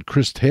second baseman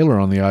Chris Taylor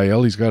on the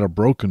IL. He's got a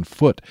broken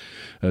foot.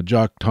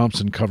 Jock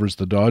Thompson covers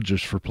the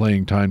Dodgers for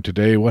playing time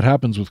today. What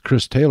happens with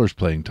Chris Taylor's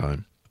playing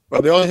time?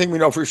 Well, the only thing we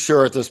know for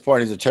sure at this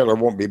point is that Taylor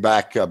won't be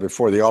back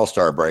before the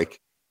All-Star break.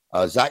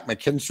 Zach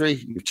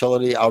McKinstry,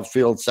 utility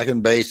outfield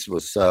second base,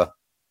 was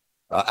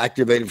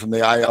activated from the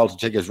IL to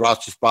take his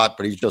roster spot,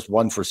 but he's just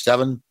 1 for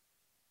 7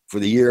 for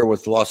the year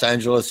with Los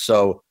Angeles.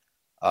 So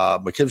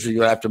McKinstry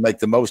going to have to make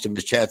the most of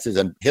his chances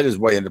and hit his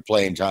way into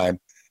playing time.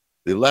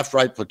 The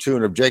left-right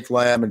platoon of Jake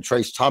Lamb and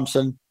Trace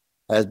Thompson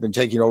has been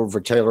taking over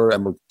for Taylor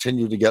and will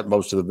continue to get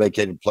most of the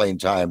vacated playing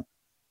time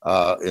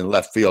in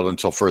left field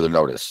until further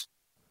notice.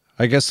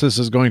 I guess this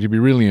is going to be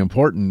really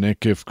important,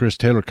 Nick. If Chris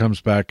Taylor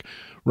comes back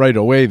right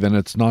away, then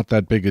it's not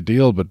that big a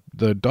deal. But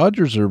the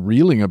Dodgers are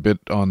reeling a bit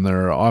on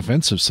their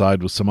offensive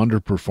side with some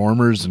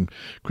underperformers. And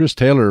Chris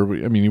Taylor,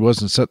 I mean, he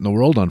wasn't setting the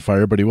world on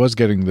fire, but he was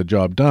getting the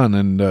job done.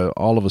 And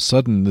all of a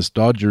sudden, this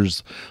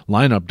Dodgers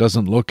lineup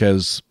doesn't look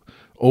as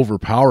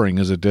overpowering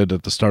as it did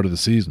at the start of the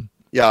season.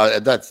 Yeah,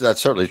 that's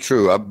certainly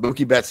true.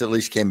 Mookie Betts at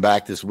least came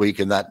back this week,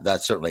 and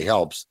that certainly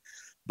helps.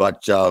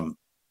 But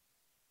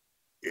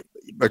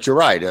you're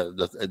right.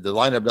 The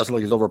lineup doesn't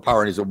look as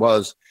overpowering as it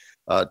was.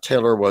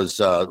 Taylor was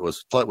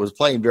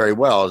playing very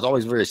well. He's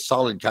always a very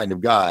solid kind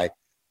of guy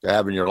to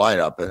have in your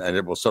lineup, and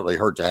it will certainly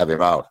hurt to have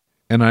him out.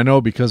 And I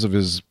know because of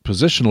his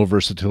positional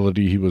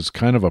versatility, he was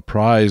kind of a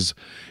prize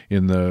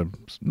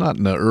not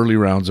in the early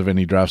rounds of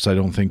any drafts, I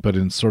don't think, but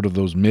in sort of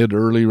those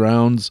mid-early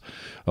rounds.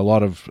 A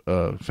lot of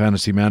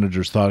fantasy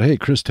managers thought, hey,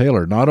 Chris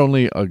Taylor, not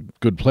only a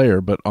good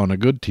player, but on a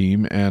good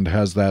team and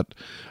has that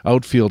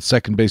outfield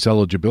second base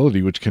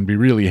eligibility, which can be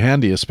really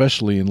handy,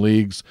 especially in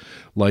leagues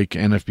like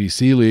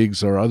NFBC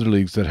leagues or other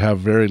leagues that have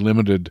very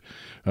limited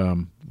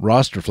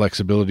roster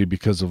flexibility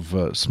because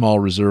of small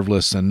reserve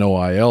lists and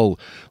no IL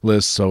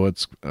lists. So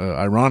it's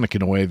ironic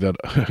in a way that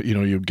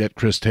you get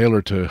Chris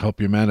Taylor to help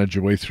you manage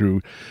your way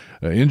through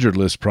injured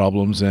list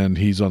problems, and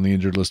he's on the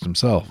injured list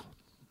himself.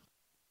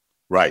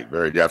 Right,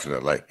 very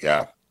definitely,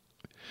 yeah.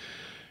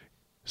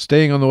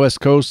 Staying on the West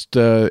Coast,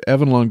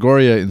 Evan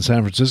Longoria in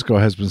San Francisco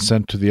has been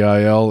sent to the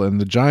IL,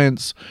 and the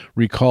Giants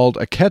recalled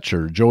a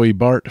catcher, Joey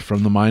Bart,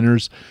 from the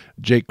minors.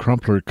 Jake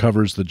Crumpler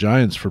covers the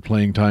Giants for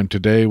playing time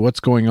today. What's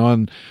going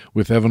on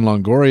with Evan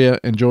Longoria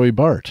and Joey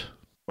Bart?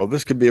 Well,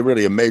 this could be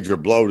really a major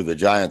blow to the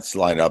Giants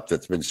lineup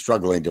that's been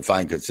struggling to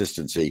find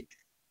consistency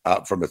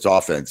from its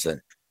offense. And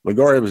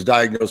Longoria was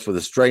diagnosed with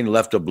a strained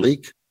left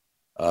oblique,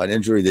 an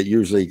injury that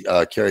usually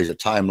carries a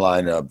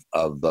timeline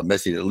of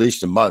missing at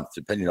least a month,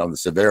 depending on the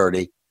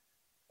severity.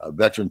 A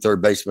veteran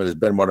third baseman has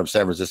been one of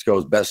San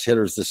Francisco's best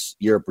hitters this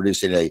year,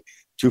 producing a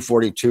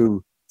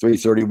 242,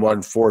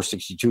 331,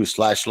 462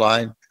 slash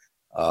line.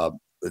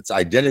 It's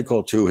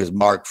identical to his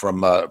mark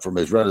from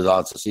his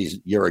Renaissance a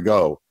year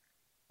ago.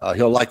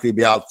 He'll likely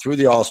be out through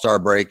the All-Star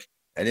break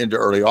and into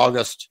early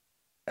August,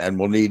 and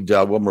we'll need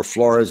Wilmer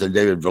Flores and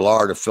David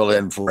Villar to fill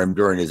in for him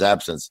during his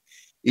absence.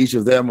 Each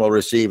of them will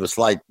receive a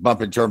slight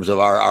bump in terms of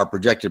our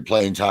projected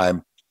playing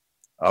time,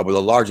 with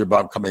a larger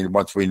bump coming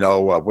once we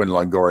know when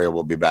Longoria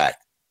will be back.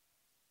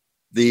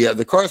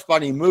 The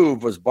corresponding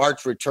move was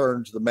Bart's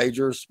return to the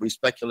majors. We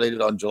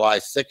speculated on July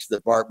 6th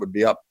that Bart would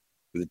be up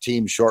with the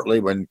team shortly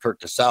when Curt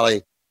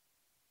Casali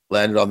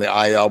landed on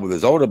the IL with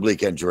his own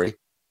oblique injury,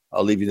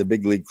 leaving the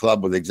big league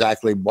club with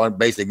basically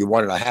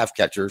one and a half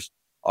catchers.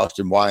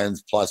 Austin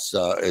Wyans plus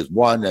is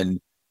one, and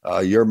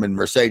Yerman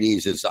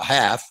Mercedes is a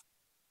half.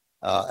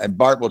 And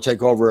Bart will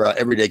take over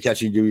everyday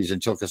catching duties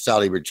until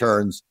Casali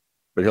returns,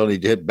 but he'll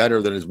need to hit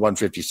better than his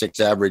 156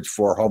 average,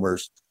 4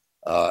 homers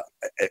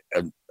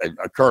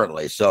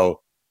currently.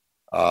 So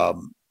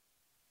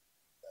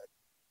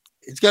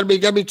it's going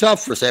to be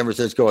tough for San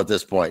Francisco at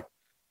this point.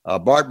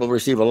 Bart will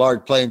receive a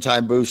large playing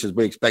time boost as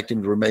we expect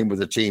him to remain with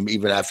the team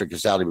even after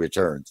Casali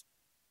returns.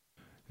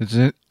 It's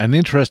an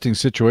interesting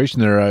situation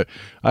there.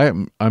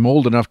 I'm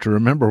old enough to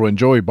remember when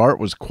Joey Bart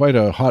was quite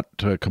a hot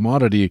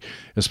commodity,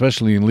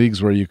 especially in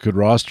leagues where you could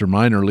roster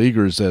minor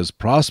leaguers as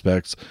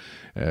prospects.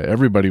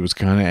 Everybody was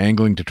kind of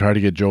angling to try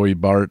to get Joey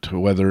Bart,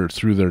 whether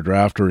through their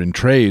draft or in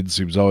trades.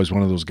 He was always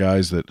one of those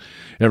guys that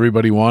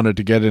everybody wanted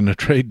to get in a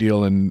trade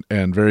deal, and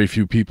very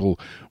few people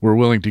were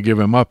willing to give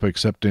him up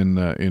except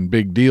in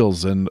big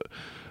deals. And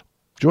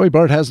Joey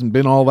Bart hasn't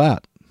been all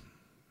that.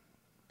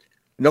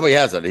 No, he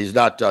hasn't. He's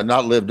not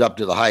lived up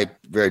to the hype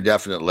very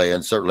definitely.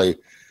 And certainly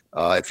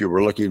if you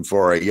were looking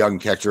for a young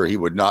catcher, he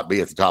would not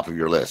be at the top of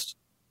your list.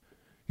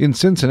 In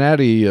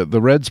Cincinnati,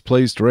 the Reds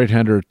placed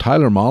right-hander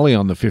Tyler Mahle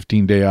on the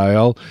 15-day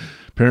IL.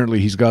 Apparently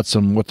he's got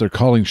some what they're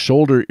calling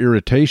shoulder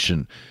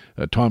irritation.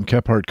 Tom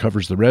Kephart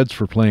covers the Reds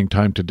for Playing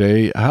Time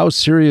Today. How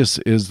serious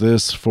is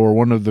this for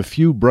one of the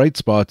few bright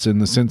spots in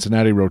the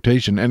Cincinnati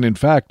rotation, and in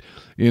fact,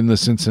 in the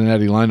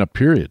Cincinnati lineup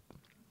period?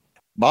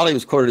 Mahle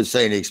was quoted as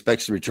saying he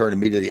expects to return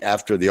immediately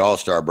after the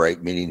All-Star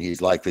break, meaning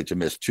he's likely to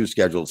miss 2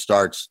 scheduled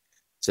starts.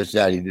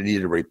 Cincinnati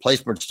needed a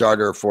replacement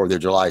starter for their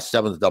July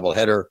 7th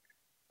doubleheader.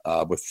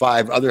 With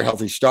 5 other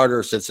healthy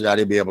starters,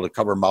 Cincinnati will be able to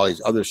cover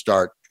Mahle's other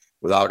start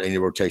without any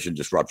rotation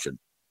disruption.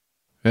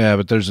 Yeah,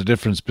 but there's a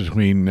difference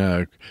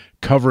between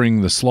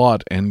covering the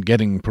slot and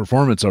getting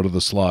performance out of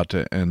the slot,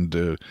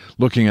 and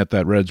looking at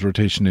that Reds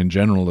rotation in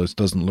general, this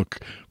doesn't look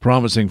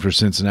promising for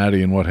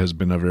Cincinnati in what has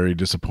been a very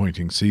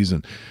disappointing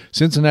season.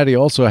 Cincinnati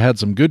also had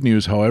some good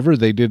news, however.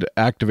 They did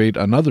activate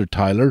another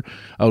Tyler.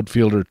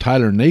 Outfielder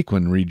Tyler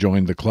Naquin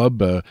rejoined the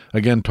club.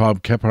 Again, Tom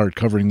Kephart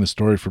covering the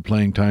story for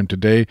Playing Time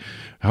Today.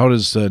 How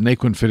does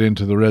Naquin fit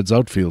into the Reds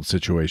outfield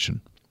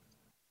situation?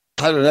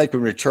 Tyler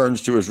Naquin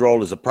returns to his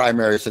role as a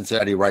primary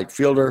Cincinnati right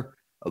fielder,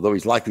 although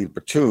he's likely to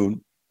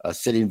platoon,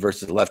 sitting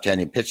versus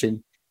left-handed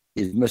pitching.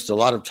 He's missed a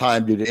lot of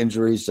time due to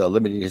injuries,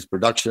 limiting his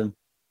production,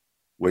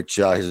 which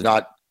has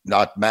not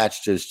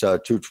matched his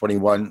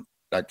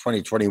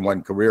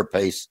 2021 career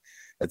pace.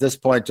 At this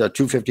point,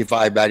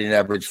 255 batting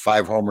average,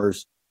 5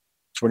 homers,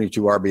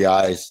 22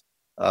 RBIs.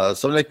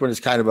 So Naquin is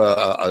kind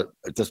of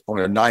at this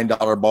point, a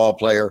 $9 ball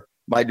player.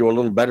 Might do a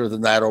little better than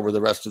that over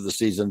the rest of the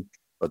season,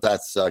 but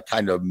that's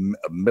kind of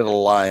a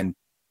middle line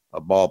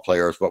ball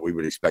player is what we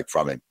would expect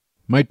from him.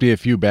 Might be a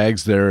few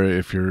bags there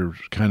if you're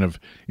kind of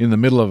in the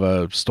middle of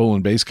a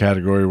stolen base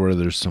category where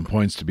there's some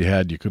points to be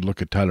had. You could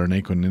look at Tyler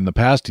Naquin. In the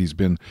past, he's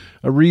been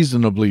a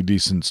reasonably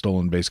decent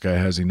stolen base guy,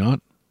 has he not?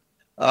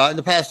 In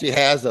the past, he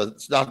has.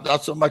 It's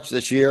not so much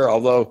this year,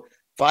 although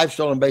 5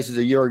 stolen bases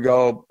a year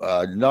ago,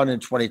 none in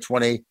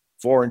 2020,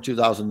 4 in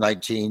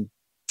 2019,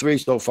 3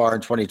 so far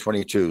in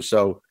 2022.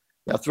 So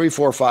 3,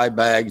 4, 5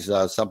 bags,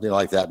 something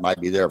like that might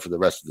be there for the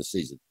rest of the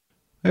season.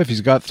 If he's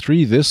got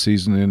 3 this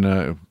season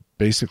in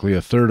basically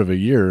a third of a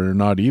year, or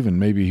not even,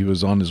 maybe he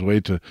was on his way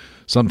to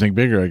something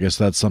bigger. I guess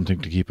that's something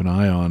to keep an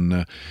eye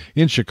on.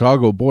 In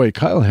Chicago, boy,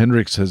 Kyle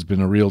Hendricks has been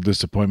a real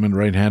disappointment.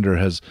 Right-hander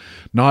has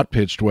not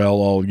pitched well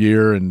all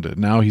year, and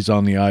now he's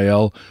on the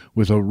IL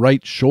with a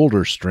right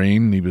shoulder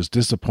strain. He was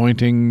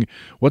disappointing.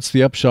 What's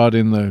the upshot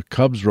in the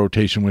Cubs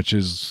rotation, which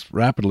is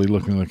rapidly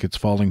looking like it's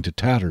falling to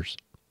tatters?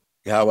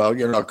 Yeah,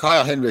 well,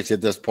 Kyle Hendricks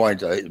at this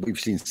point, we've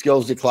seen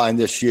skills decline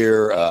this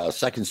year, a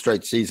second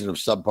straight season of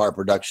subpar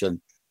production,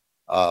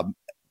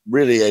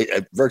 really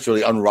a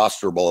virtually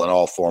unrosterable in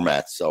all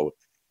formats. So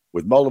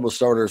with multiple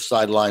starters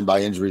sidelined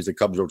by injuries, the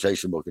Cubs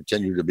rotation will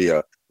continue to be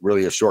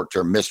a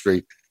short-term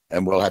mystery,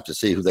 and we'll have to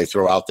see who they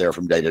throw out there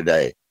from day to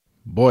day.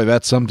 Boy,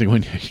 that's something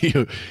when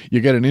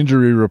you get an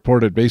injury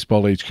report at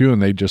Baseball HQ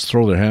and they just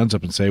throw their hands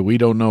up and say, we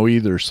don't know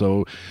either.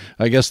 So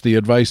I guess the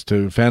advice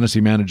to fantasy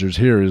managers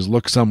here is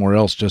look somewhere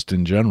else just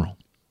in general.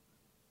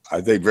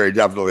 I think very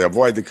definitely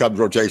avoid the Cubs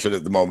rotation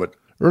at the moment.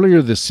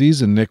 Earlier this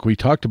season, Nick, we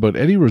talked about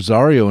Eddie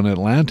Rosario in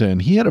Atlanta,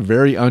 and he had a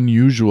very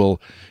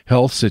unusual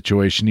health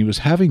situation. He was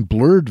having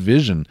blurred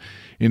vision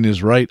in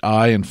his right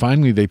eye, and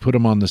finally they put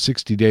him on the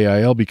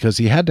 60-day IL because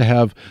he had to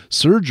have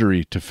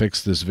surgery to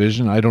fix this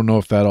vision. I don't know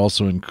if that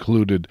also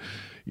included,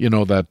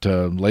 that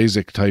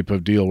LASIK type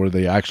of deal where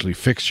they actually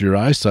fix your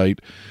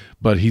eyesight,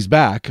 but he's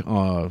back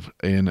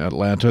in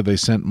Atlanta. They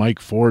sent Mike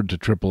Ford to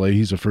AAA.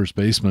 He's a first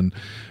baseman.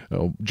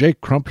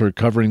 Jake Crumpler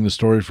covering the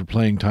story for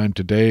Playing Time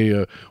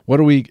Today. What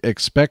do we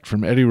expect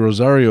from Eddie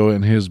Rosario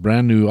and his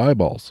brand new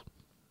eyeballs?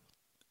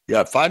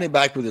 Yeah, finally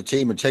back with the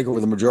team and take over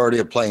the majority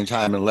of playing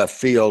time in left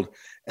field.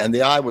 And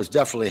the eye was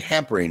definitely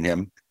hampering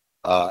him.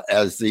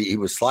 he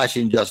was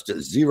slashing just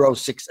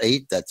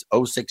 0.68. That's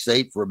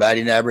 0.68 for a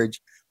batting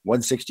average,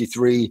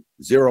 163,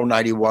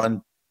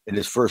 0.91 in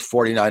his first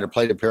 49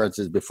 plate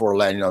appearances before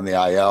landing on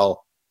the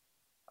IL.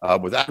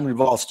 With Adam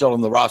Duvall still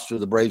on the roster,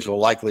 the Braves will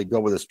likely go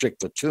with a strict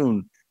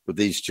platoon with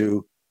these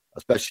two,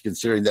 especially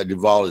considering that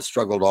Duvall has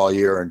struggled all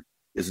year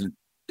and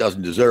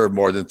doesn't deserve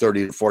more than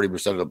 30 to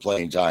 40% of the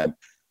playing time.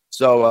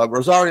 So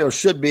Rosario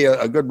should be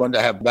a good one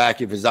to have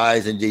back if his eye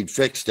is indeed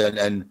fixed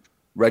and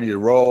ready to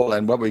roll.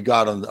 And what we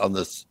got on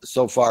this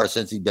so far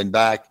since he's been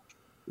back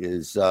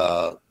is,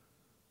 I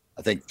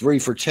think, 3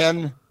 for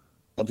 10,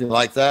 something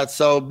like that.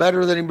 So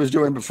better than he was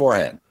doing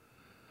beforehand.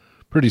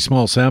 Pretty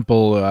small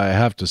sample, I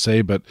have to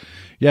say, but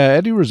yeah,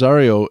 Eddie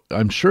Rosario,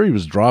 I'm sure he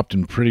was dropped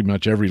in pretty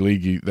much every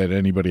league that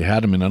anybody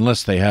had him in,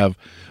 unless they have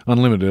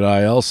unlimited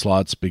IL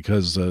slots,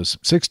 because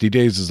 60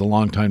 days is a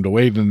long time to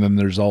wait, and then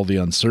there's all the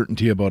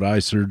uncertainty about eye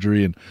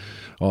surgery and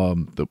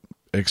the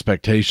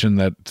expectation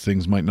that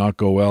things might not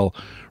go well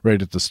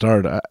right at the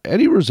start.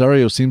 Eddie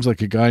Rosario seems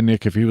like a guy,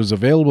 Nick, if he was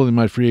available in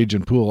my free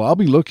agent pool, I'll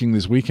be looking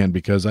this weekend,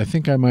 because I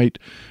think I might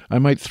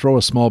throw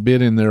a small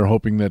bid in there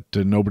hoping that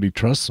nobody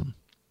trusts him.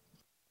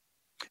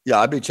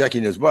 Yeah, I'd be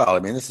checking as well. I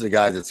mean, this is a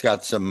guy that's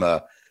got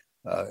a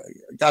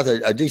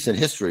decent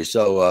history.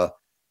 So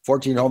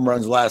 14 home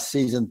runs last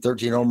season,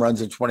 13 home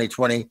runs in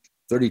 2020,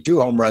 32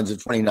 home runs in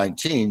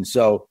 2019.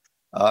 So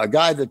a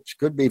guy that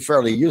could be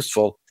fairly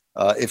useful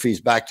if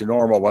he's back to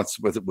normal once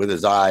with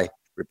his eye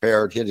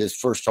repaired. Hit his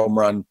first home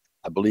run,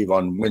 I believe,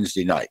 on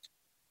Wednesday night.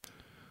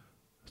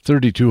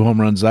 32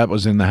 home runs, that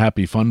was in the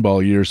Happy Fun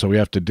Ball year, so we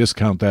have to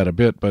discount that a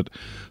bit. But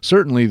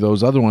certainly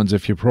those other ones,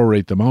 if you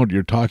prorate them out,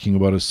 you're talking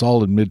about a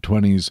solid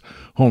mid-20s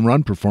home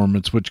run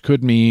performance, which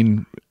could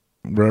mean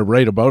we're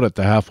right about at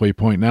the halfway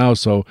point now.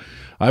 So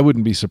I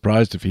wouldn't be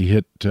surprised if he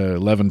hit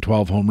 11,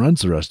 12 home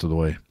runs the rest of the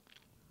way.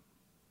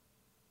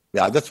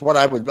 Yeah, that's what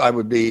I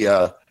would be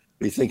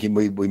thinking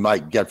we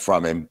might get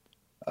from him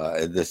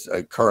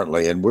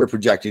currently. And we're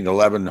projecting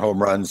 11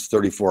 home runs,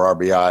 34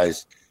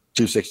 RBIs,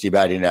 260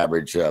 batting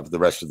average for the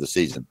rest of the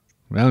season.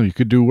 Well, you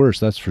could do worse,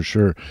 that's for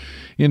sure.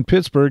 In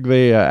Pittsburgh,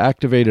 they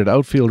activated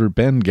outfielder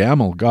Ben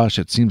Gamel. Gosh,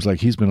 it seems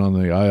like he's been on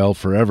the IL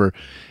forever.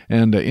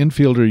 And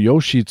infielder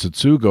Yoshi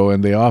Tsutsugo,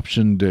 and they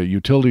optioned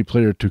utility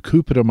player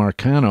Tucupita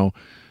Marcano.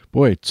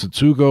 Boy,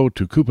 Tsutsugo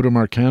to Tucupita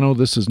Marcano,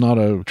 this is not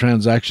a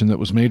transaction that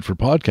was made for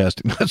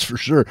podcasting, that's for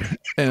sure.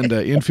 And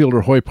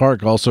infielder Hoy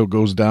Park also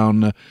goes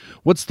down.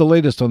 What's the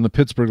latest on the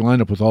Pittsburgh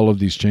lineup with all of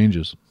these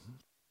changes?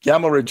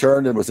 Gamel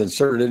returned and was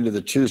inserted into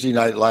the Tuesday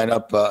night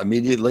lineup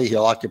immediately.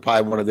 He'll occupy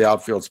one of the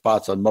outfield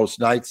spots on most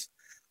nights,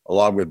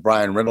 along with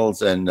Brian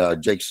Reynolds and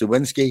Jake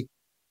Suwinski.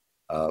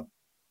 The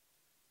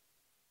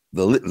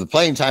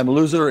playing time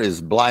loser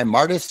is Bly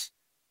Martis.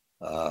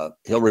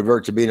 He'll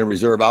revert to being a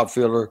reserve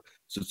outfielder.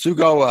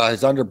 Tsutsugo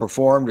has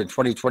underperformed in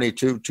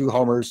 2022, 2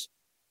 homers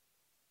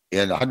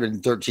in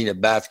 113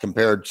 at-bats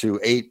compared to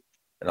 8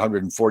 and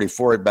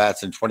 144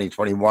 at-bats in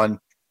 2021.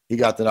 He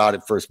got the nod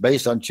at first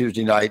base on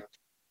Tuesday night,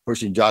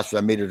 pushing Josh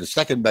Van Meter to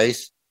second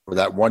base for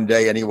that one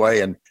day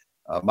anyway, and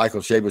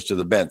Michael Chavis to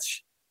the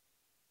bench.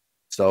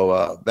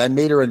 So Van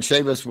Meter and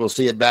Chavis will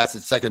see at-bats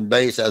at second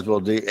base, as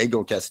will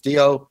Diego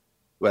Castillo,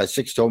 who has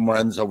 6 home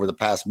runs over the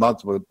past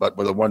month, but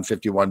with a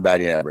 151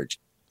 batting average.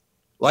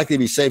 Likely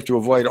be safe to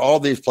avoid all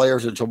these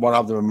players until one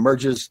of them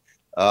emerges,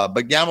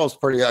 but Gamel's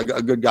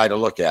a good guy to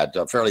look at.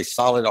 A fairly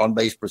solid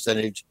on-base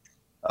percentage,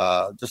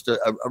 just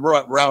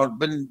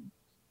been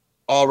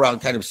all-around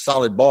kind of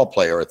solid ball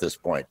player at this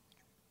point.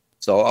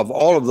 So of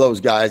all of those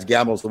guys,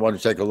 Gamel's the one to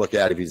take a look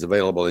at if he's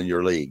available in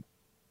your league.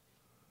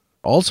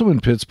 Also in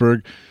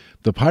Pittsburgh,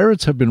 the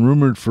Pirates have been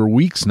rumored for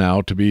weeks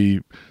now to be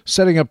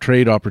setting up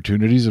trade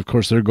opportunities. Of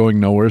course, they're going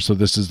nowhere, so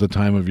this is the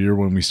time of year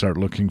when we start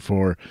looking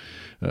for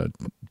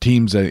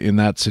teams in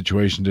that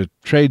situation to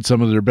trade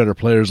some of their better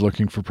players,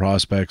 looking for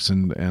prospects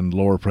and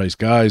lower-priced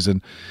guys.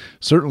 And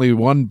certainly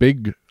one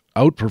big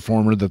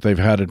outperformer that they've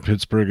had in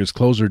Pittsburgh is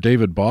closer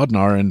David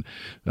Bodnar,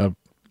 and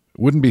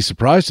wouldn't be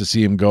surprised to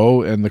see him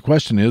go, and the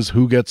question is,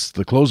 who gets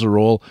the closer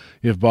role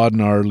if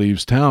Bodnar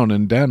leaves town?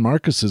 And Dan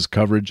Marcus's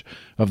coverage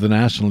of the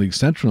National League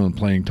Central in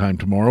playing time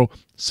tomorrow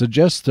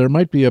suggests there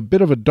might be a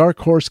bit of a dark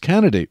horse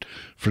candidate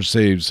for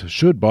saves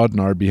should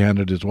Bodnar be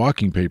handed his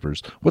walking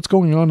papers. What's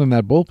going on in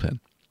that bullpen?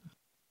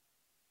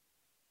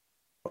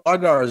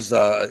 Bodnar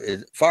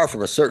is far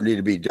from a certainty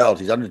to be dealt.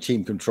 He's under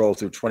team control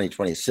through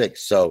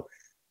 2026, so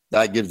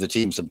that gives the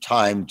team some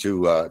time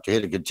to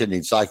hit a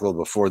continuing cycle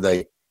before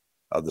the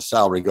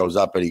salary goes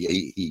up and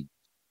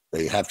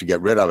they have to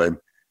get rid of him.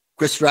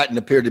 Chris Stratton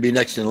appeared to be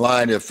next in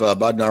line if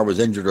Bodnar was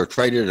injured or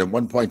traded. At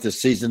one point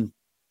this season,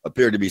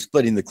 appeared to be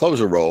splitting the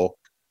closer role,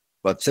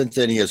 but since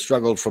then he has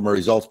struggled from a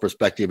results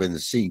perspective and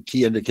has seen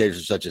key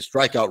indicators such as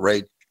strikeout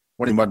rate,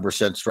 21%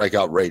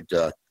 strikeout rate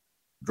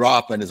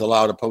drop, and has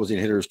allowed opposing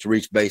hitters to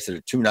reach base at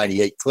a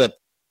 298 clip.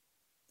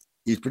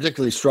 He's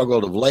particularly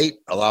struggled of late,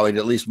 allowing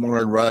at least 1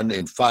 earned run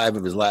in 5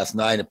 of his last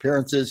 9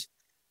 appearances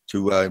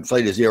to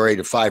inflate his ERA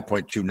to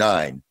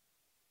 5.29.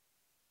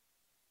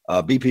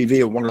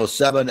 BPV of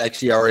 107,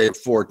 xERA of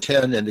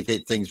 4.10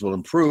 indicate things will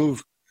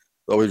improve,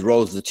 though his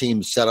role as the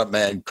team's setup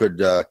man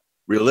could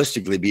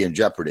realistically be in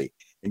jeopardy.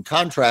 In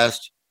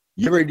contrast,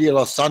 Yuri De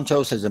Los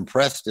Santos has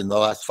impressed in the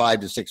last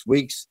 5 to 6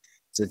 weeks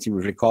since he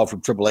was recalled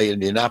from AAA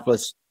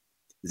Indianapolis.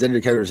 His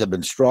indicators have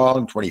been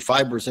strong: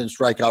 25%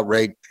 strikeout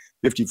rate,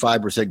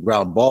 55%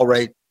 ground ball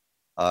rate.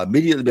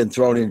 Immediately been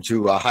thrown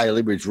into high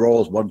leverage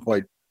roles,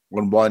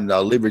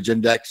 1.11 leverage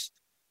index.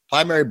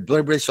 Primary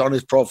leverage on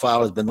his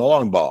profile has been the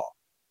long ball: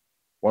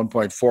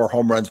 1.4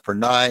 home runs per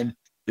 9,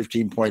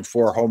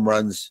 15.4 home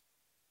runs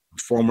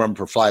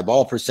per fly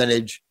ball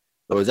percentage,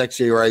 though his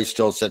xERA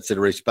still sits at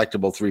a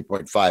respectable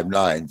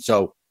 3.59.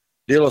 So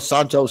De Los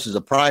Santos is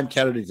a prime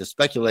candidate to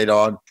speculate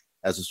on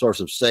as a source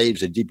of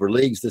saves in deeper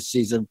leagues this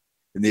season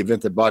in the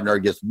event that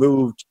Bodnar gets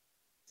moved.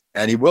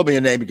 And he will be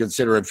a name to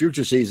consider in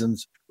future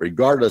seasons,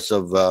 regardless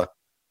of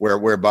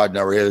where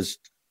Bodnar is.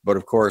 But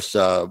of course,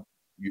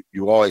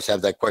 you always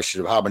have that question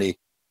of how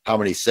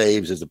many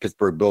saves is the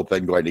Pittsburgh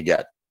bullpen going to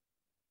get.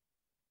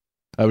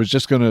 I was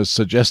just going to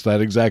suggest that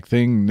exact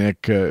thing,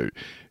 Nick.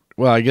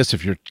 Well, I guess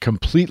if you're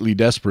completely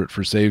desperate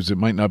for saves, it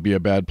might not be a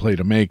bad play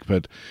to make,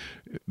 but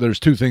there's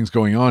two things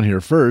going on here.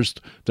 First,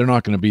 they're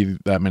not going to be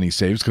that many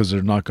saves because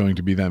there's not going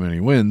to be that many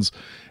wins.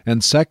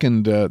 And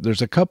second,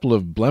 there's a couple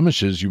of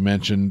blemishes you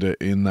mentioned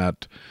in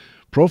that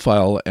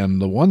profile,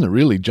 and the one that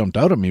really jumped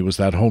out at me was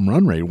that home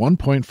run rate.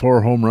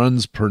 1.4 home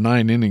runs per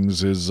 9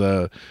 innings is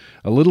a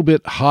little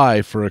bit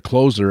high for a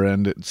closer,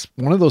 and it's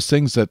one of those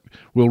things that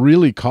will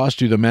really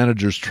cost you the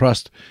manager's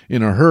trust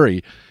in a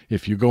hurry.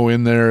 If you go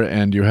in there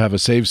and you have a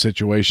save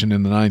situation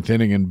in the 9th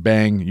inning and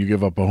bang, you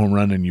give up a home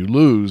run and you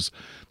lose,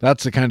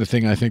 that's the kind of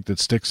thing I think that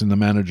sticks in the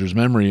manager's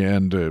memory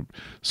and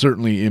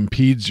certainly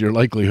impedes your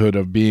likelihood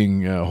of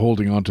being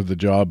holding on to the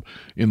job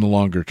in the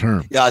longer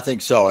term. Yeah, I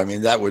think so. I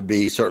mean, that would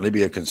certainly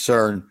be a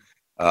concern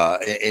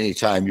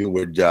anytime you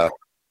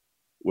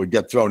would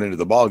get thrown into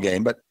the ball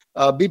game. But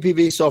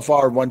BPV so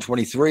far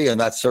 123,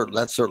 and that's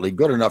certainly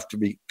good enough to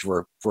be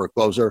for a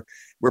closer.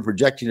 We're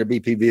projecting a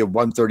BPV of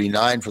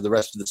 139 for the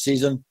rest of the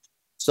season.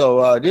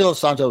 So De Los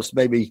Santos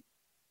may be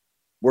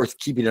worth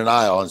keeping an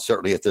eye on,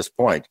 certainly at this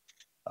point.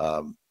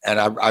 And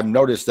I've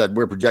noticed that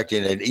we're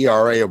projecting an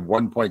ERA of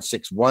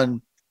 1.61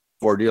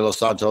 for De Los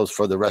Santos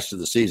for the rest of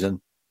the season.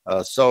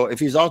 So if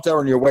he's out there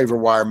on your waiver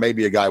wire,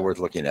 maybe a guy worth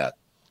looking at.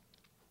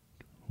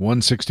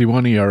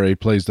 161 ERA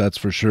plays, that's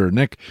for sure.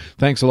 Nick,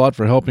 thanks a lot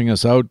for helping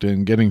us out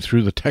and getting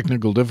through the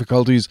technical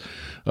difficulties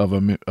of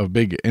a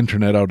big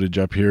internet outage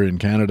up here in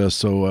Canada.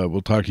 So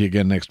we'll talk to you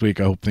again next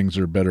week. I hope things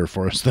are better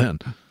for us then.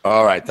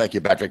 All right. Thank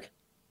you, Patrick.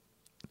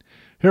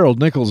 Harold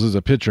Nichols is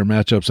a pitcher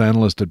matchups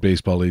analyst at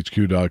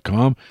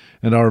BaseballHQ.com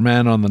and our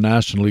man on the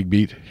National League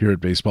beat here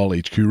at Baseball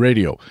HQ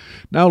Radio.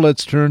 Now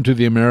let's turn to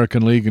the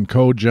American League and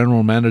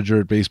co-general manager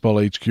at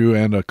Baseball HQ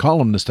and a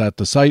columnist at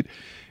the site.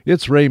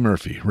 It's Ray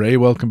Murphy. Ray,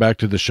 welcome back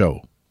to the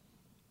show.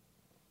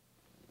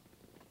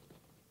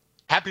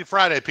 Happy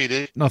Friday,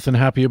 PD. Nothing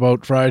happy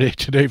about Friday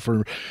today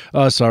for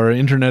us. Our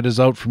internet is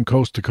out from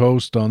coast to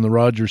coast on the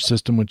Rogers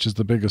system, which is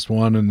the biggest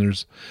one, and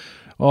there's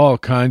all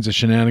kinds of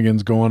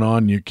shenanigans going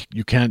on. You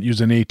can't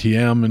use an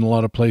ATM in a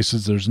lot of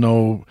places. There's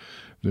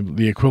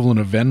the equivalent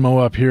of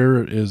Venmo up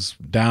here is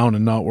down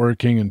and not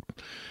working, and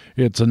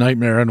it's a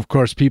nightmare. And of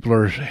course, people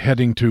are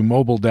heading to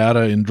mobile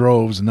data in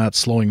droves, and that's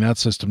slowing that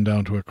system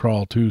down to a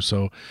crawl too.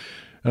 So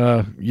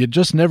you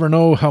just never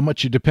know how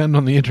much you depend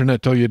on the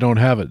internet till you don't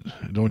have it,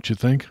 don't you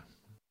think?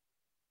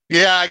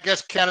 Yeah, I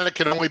guess Canada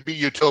can only be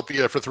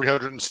utopia for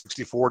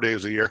 364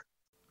 days a year.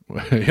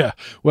 Yeah,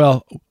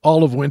 well,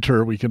 all of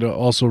winter we could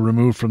also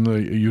remove from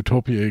the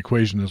utopia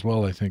equation as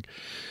well, I think.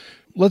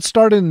 Let's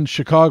start in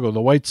Chicago.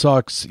 The White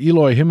Sox,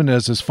 Eloy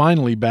Jimenez is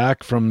finally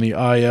back from the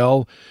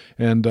IL,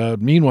 and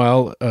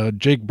meanwhile,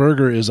 Jake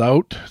Burger is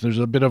out. There's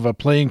a bit of a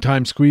playing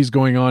time squeeze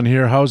going on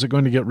here. How is it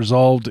going to get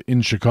resolved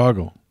in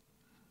Chicago?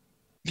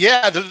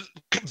 Yeah,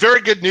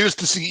 very good news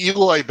to see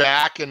Eloy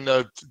back, and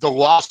the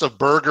loss of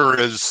Burger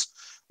is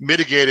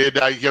mitigated.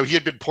 He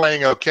had been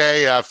playing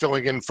okay,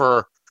 filling in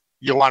for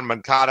Yoan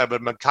Moncada,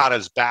 but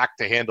Moncada's back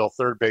to handle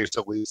third base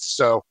at least.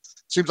 So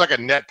seems like a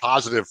net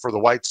positive for the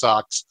White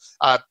Sox.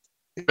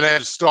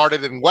 Jimenez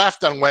started and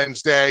left on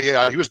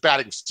Wednesday. He was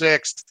batting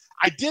sixth.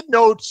 I did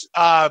note,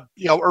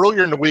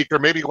 earlier in the week or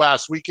maybe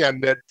last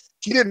weekend that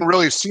he didn't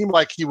really seem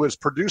like he was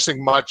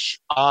producing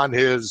much on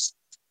his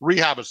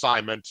rehab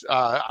assignment.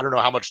 I don't know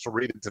how much to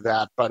read into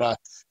that, but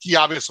he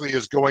obviously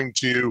is going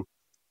to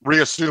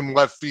reassume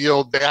left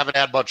field. They haven't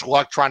had much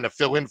luck trying to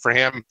fill in for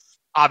him.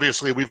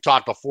 Obviously, we've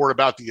talked before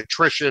about the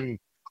attrition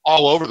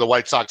all over the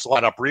White Sox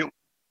lineup,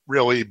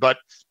 really. But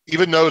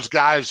even those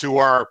guys who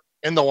are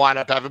in the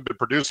lineup haven't been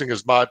producing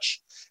as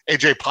much.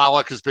 A.J.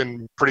 Pollock has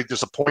been pretty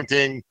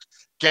disappointing.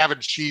 Gavin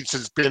Sheets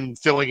has been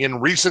filling in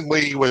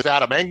recently with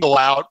Adam Engel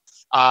out.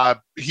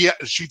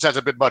 Sheets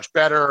hasn't been much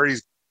better.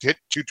 He's hit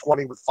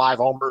 220 with 5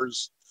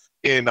 homers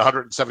in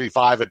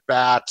 175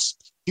 at-bats.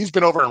 He's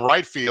been over in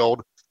right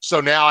field.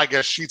 So now I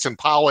guess Sheets and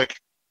Pollock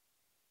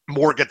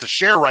more get to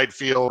share right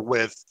field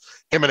with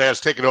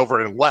Jimenez taking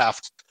over in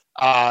left.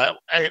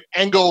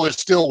 Engel is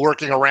still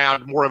working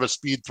around more of a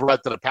speed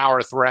threat than a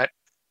power threat.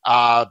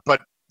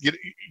 But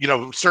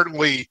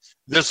certainly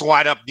this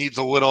lineup needs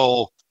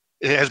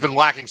it has been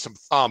lacking some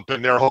thump,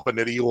 and they're hoping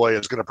that Eloy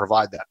is going to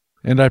provide that.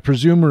 And I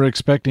presume we're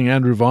expecting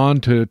Andrew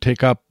Vaughn to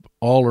take up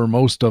all or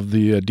most of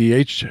the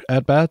DH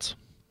at-bats?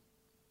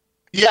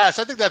 Yes,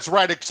 I think that's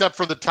right, except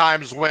for the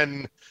times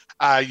when,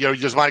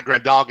 Yasmani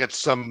Grandal gets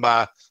some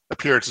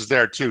appearances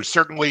there too.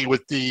 Certainly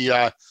with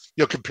the,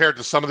 compared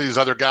to some of these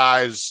other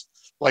guys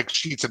like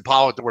Sheets and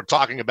Pollock that we're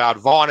talking about,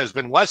 Vaughn has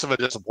been less of a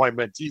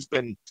disappointment. He's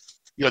been,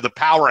 the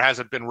power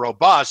hasn't been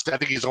robust. I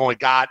think he's only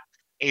got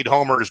 8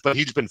 homers, but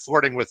he's been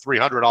flirting with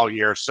 300 all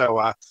year.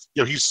 So,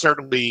 he's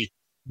certainly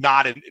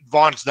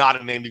Vaughn's not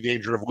in any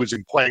danger of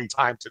losing playing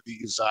time to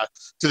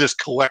this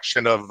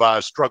collection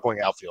of struggling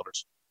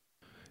outfielders.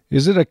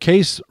 Is it a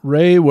case,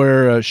 Ray,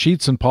 where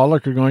Sheets and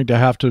Pollock are going to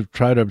have to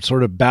try to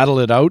sort of battle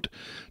it out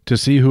to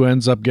see who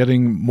ends up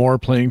getting more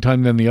playing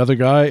time than the other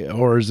guy?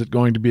 Or is it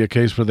going to be a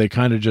case where they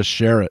kind of just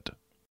share it?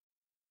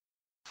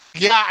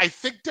 Yeah, I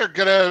think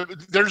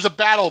there's a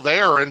battle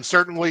there. And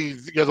certainly,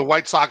 the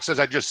White Sox, as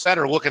I just said,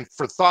 are looking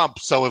for thump.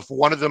 So if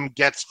one of them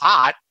gets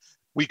hot,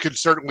 we could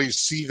certainly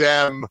see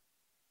them,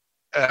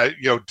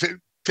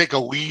 take a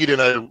lead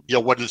in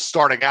what is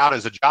starting out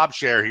as a job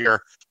share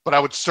here. But I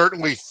would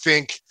certainly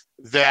think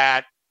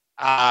that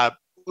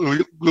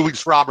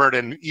Luis Robert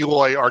and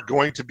Eloy are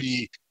going to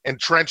be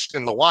entrenched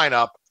in the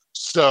lineup.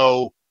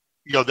 So,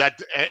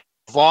 that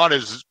Vaughn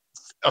is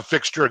a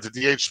fixture at the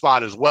DH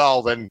spot as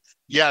well, then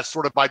yes,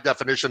 sort of by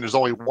definition, there's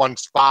only one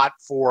spot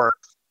for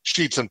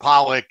Sheets and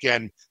Pollock,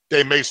 and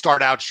they may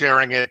start out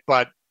sharing it,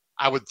 but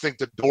I would think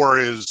the door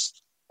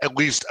is at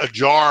least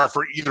ajar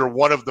for either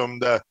one of them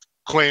to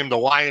claim the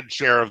lion's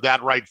share of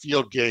that right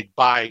field gig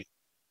by,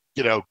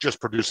 just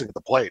producing at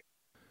the plate.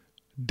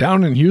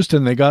 Down in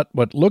Houston, they got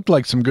what looked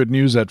like some good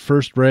news at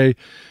first, Ray.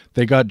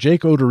 They got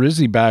Jake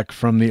Odorizzi back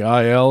from the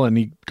IL, and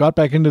he got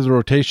back into the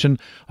rotation.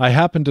 I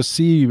happened to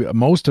see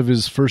most of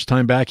his first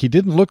time back. He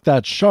didn't look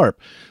that sharp.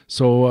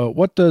 So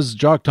what does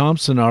Jock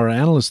Thompson, our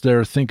analyst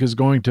there, think is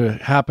going to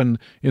happen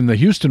in the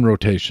Houston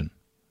rotation?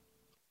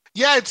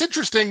 Yeah, it's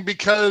interesting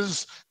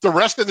because the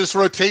rest of this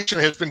rotation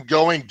has been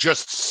going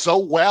just so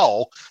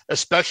well,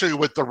 especially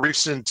with the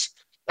recent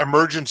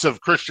emergence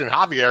of Christian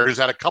Javier, who's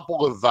had a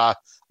couple of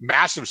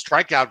massive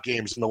strikeout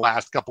games in the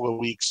last couple of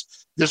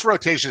weeks. This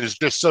rotation is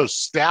just so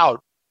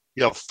stout.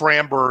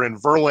 Framber and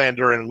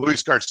Verlander and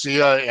Luis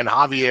Garcia and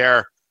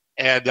Javier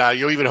and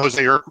even Jose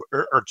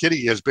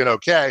Urquidy has been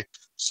okay.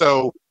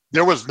 So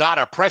there was not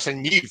a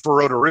pressing need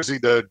for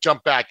Odorizzi to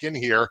jump back in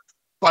here,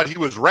 but he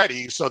was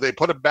ready, so they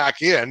put him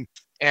back in.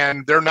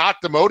 And they're not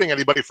demoting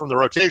anybody from the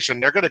rotation.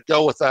 They're going to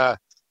go with a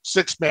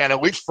 6-man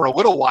at least for a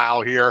little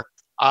while here.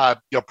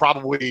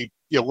 Probably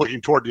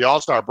looking toward the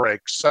All-Star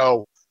break.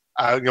 So.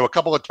 A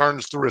couple of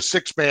turns through a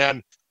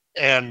 6-man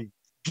and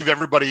give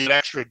everybody an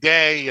extra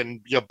day and,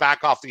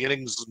 back off the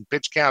innings and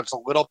pitch counts a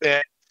little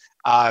bit.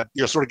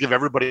 Sort of give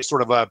everybody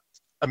sort of a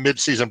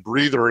midseason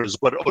breather is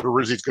what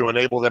Odorizzi is going to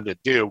enable them to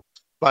do.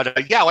 But,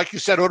 like you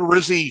said,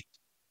 Odorizzi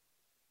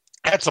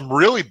had some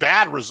really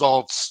bad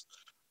results,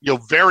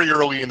 very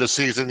early in the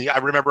season. I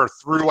remember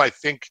through, I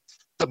think,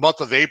 the month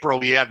of April,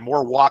 he had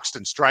more walks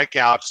than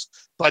strikeouts,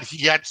 but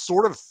he had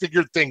sort of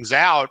figured things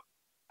out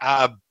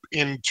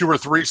in 2 or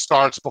 3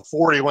 starts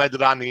before he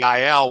landed on the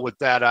IL with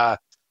that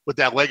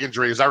leg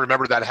injury. As I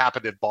remember, that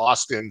happened in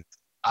Boston,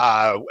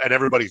 and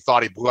everybody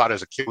thought he blew out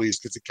his Achilles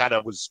because he kind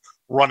of was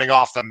running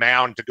off the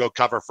mound to go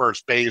cover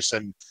first base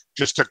and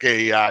just took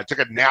a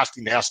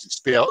nasty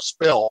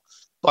spill.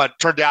 But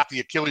turned out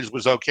the Achilles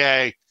was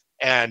okay,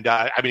 and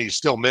he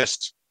still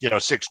missed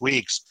 6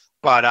 weeks,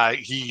 but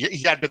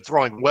he had been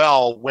throwing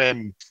well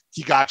when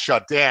he got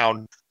shut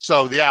down.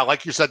 So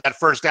like you said, that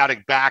first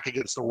outing back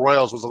against the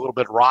Royals was a little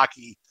bit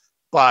rocky.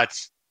 But,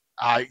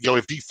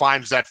 if he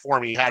finds that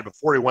form he had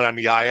before he went on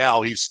the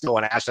IL, he's still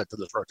an asset to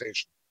this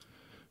rotation.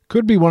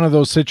 Could be one of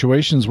those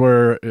situations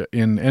where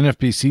in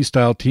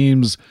NFBC-style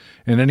teams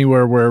and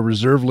anywhere where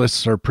reserve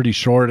lists are pretty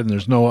short and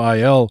there's no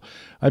IL,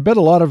 I bet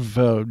a lot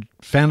of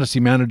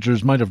fantasy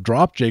managers might have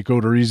dropped Jake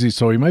Odorizzi,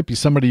 so he might be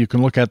somebody you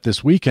can look at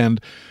this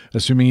weekend,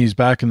 assuming he's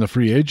back in the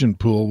free agent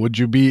pool. Would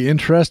you be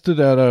interested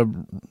at a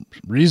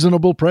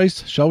reasonable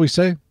price, shall we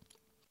say?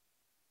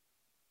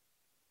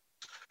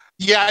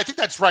 Yeah, I think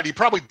that's right. He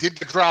probably did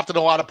get dropped in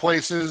a lot of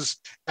places,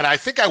 and I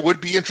think I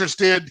would be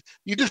interested.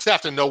 You just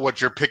have to know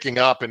what you're picking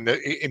up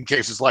in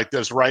cases like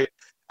this, right?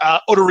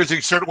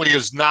 Odorizzi certainly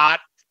is not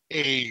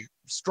a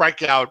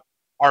strikeout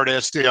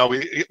artist.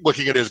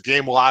 Looking at his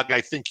game log,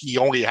 I think he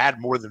only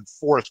had more than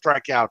 4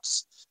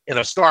 strikeouts in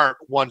a start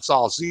once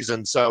all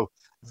season, so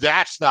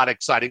that's not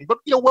exciting. But,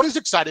 what is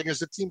exciting is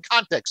the team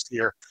context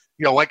here.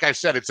 Like I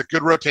said, it's a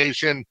good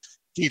rotation.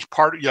 Each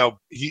part,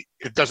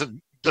 it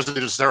doesn't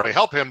necessarily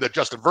help him that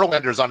Justin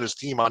Verlander's on his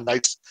team on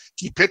nights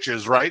he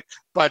pitches, right?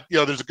 But,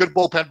 there's a good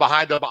bullpen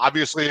behind him,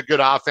 obviously a good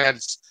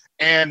offense,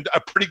 and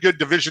a pretty good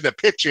division to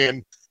pitch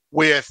in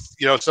with,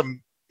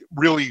 some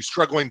really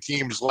struggling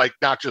teams like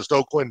not just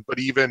Oakland, but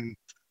even,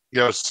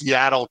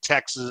 Seattle,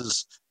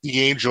 Texas, the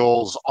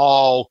Angels,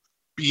 all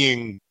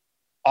being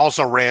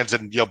also Rans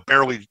and,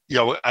 barely,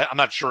 I'm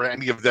not sure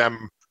any of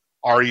them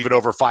are even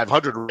over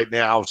 500 right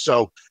now.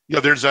 So,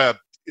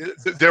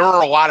 there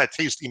are a lot of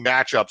tasty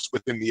matchups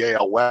within the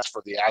AL West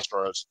for the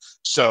Astros.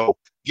 So,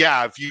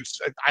 yeah,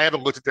 I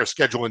haven't looked at their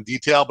schedule in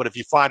detail, but if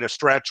you find a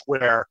stretch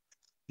where,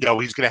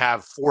 he's going to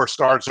have 4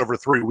 starts over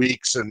 3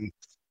 weeks and a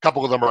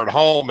couple of them are at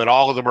home and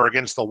all of them are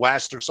against the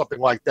West or something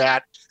like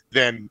that,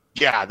 then,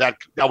 yeah, that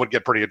would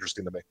get pretty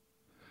interesting to me.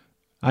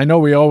 I know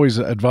we always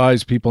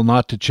advise people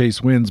not to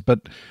chase wins,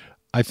 but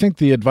I think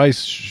the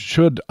advice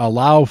should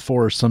allow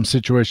for some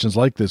situations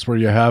like this where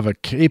you have a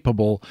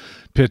capable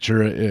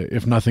pitcher,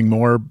 if nothing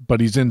more, but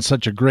he's in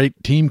such a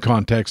great team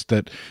context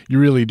that you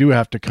really do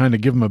have to kind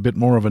of give him a bit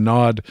more of a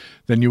nod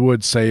than you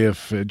would, say,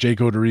 if Jake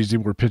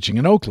Odorizzi were pitching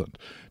in Oakland.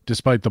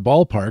 Despite the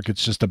ballpark,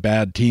 it's just a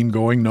bad team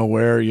going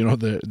nowhere.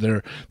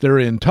 They're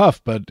in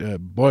tough, but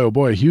boy, oh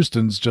boy,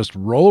 Houston's just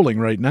rolling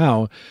right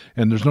now,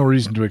 and there's no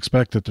reason to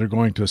expect that they're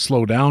going to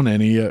slow down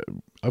any.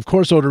 Of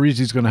course,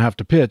 Odorizzi's going to have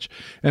to pitch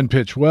and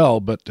pitch well,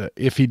 but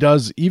if he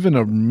does even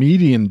a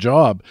median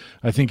job,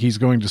 I think he's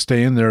going to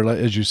stay in there,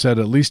 as you said,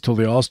 at least till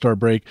the All-Star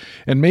break,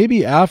 and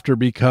maybe after,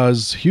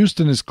 because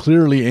Houston is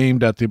clearly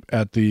aimed at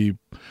the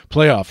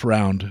playoff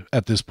round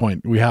at this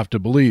point, we have to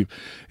believe.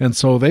 And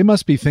so they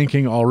must be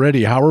thinking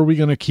already, how are we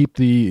going to keep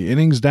the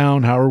innings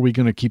down? How are we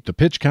going to keep the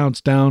pitch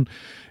counts down?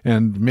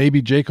 And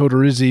maybe Jake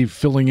Odorizzi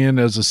filling in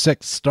as a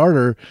 6th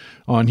starter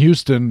on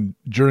Houston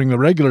during the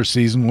regular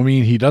season will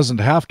mean he doesn't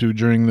have to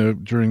during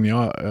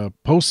the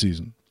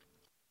postseason.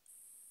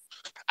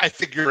 I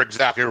think you're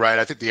exactly right.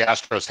 I think the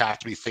Astros have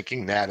to be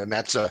thinking that, and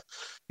that's a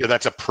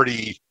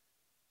pretty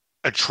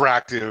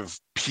attractive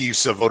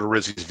piece of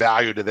Odorizzi's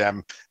value to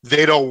them.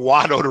 They don't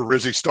want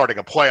Odorizzi starting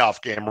a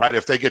playoff game, right?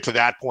 If they get to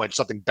that point,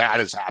 something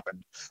bad has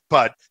happened.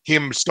 But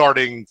him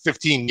starting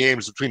 15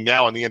 games between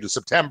now and the end of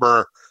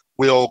September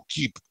will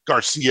keep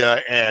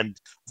Garcia and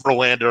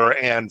Verlander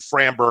and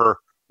Framber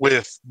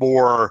with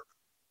more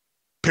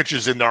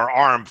pitches in their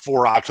arm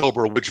for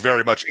October, which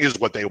very much is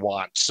what they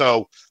want.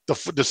 So the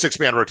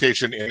 6-man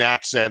rotation in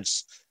that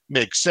sense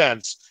makes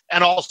sense.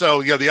 And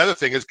also, the other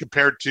thing is,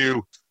 compared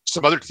to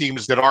some other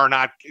teams that are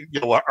not,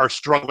 are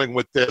struggling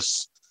with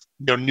this,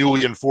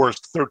 newly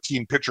enforced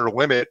 13 pitcher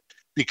limit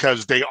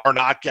because they are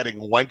not getting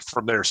length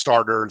from their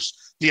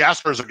starters. The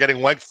Astros are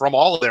getting length from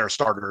all of their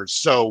starters.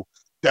 So,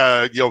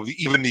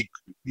 even the,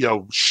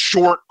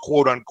 short,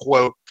 quote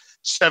unquote,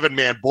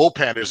 7-man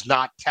bullpen is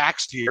not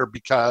taxed here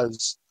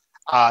because,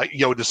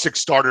 the 6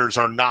 starters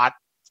are not,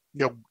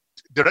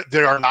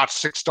 there are not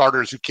 6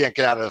 starters who can't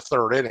get out of the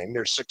 3rd inning.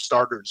 There's 6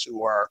 starters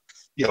who are,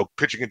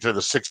 pitching into the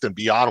 6th and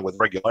beyond with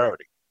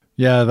regularity.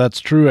 Yeah, that's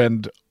true.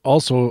 And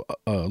also,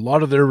 a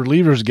lot of their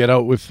relievers get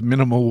out with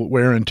minimal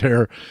wear and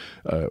tear,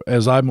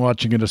 as I'm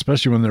watching it,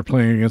 especially when they're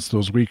playing against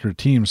those weaker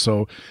teams.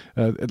 So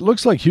it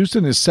looks like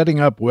Houston is setting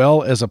up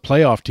well as a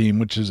playoff team,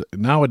 which is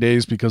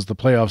nowadays, because the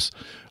playoffs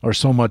are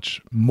so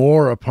much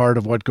more a part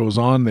of what goes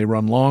on. They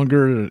run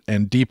longer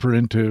and deeper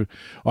into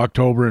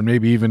October and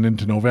maybe even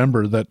into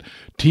November, that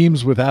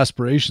teams with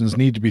aspirations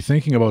need to be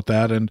thinking about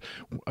that. And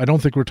I don't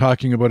think we're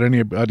talking about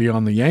anybody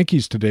on the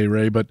Yankees today,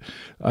 Ray, but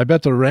I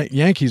bet the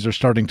Yankees are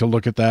starting to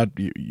look at that.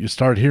 You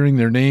start hearing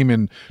their name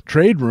in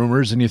trade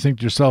rumors and you think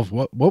to yourself,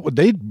 what would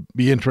they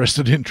be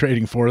interested in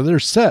trading for? They're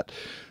set.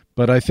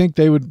 But I think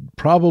they would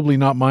probably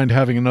not mind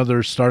having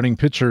another starting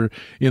pitcher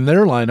in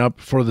their lineup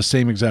for the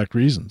same exact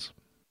reasons.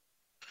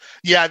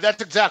 Yeah,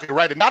 that's exactly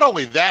right. And not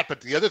only that,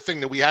 but the other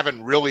thing that we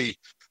haven't really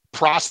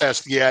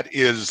processed yet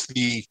is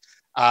the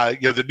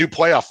new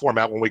playoff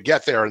format when we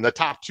get there, and the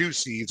top 2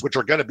 seeds, which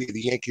are going to be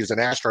the Yankees and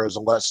Astros,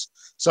 unless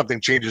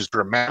something changes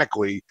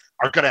dramatically,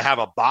 are going to have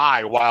a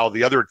bye, while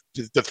the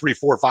 3,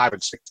 4, 5,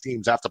 and 6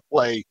 teams have to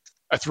play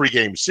a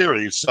 3-game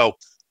series. So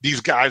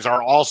these guys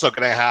are also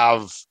going to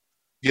have,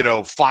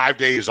 5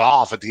 days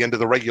off at the end of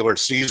the regular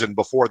season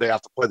before they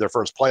have to play their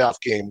first playoff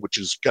game, which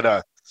is going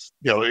to,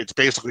 it's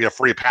basically a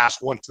free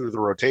pass once through the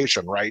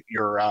rotation, right?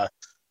 Your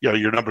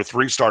number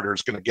 3 starter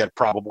is going to get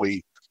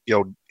probably,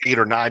 8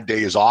 or 9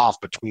 days off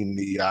between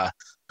the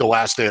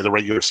last day of the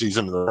regular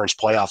season and the first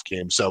playoff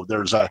game. So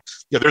there's a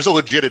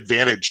legit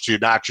advantage to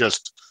not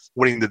just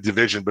winning the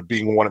division, but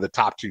being one of the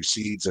top 2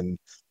 seeds. And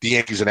the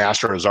Yankees and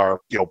Astros are,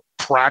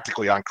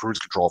 practically on cruise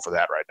control for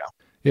that right now.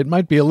 It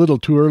might be a little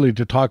too early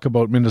to talk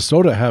about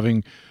Minnesota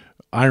having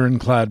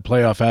ironclad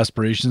playoff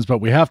aspirations, but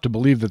we have to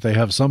believe that they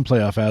have some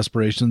playoff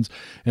aspirations,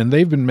 and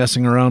they've been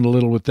messing around a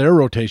little with their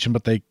rotation,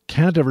 but they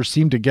can't ever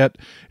seem to get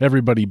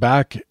everybody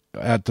back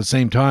at the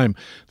same time.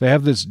 They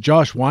have this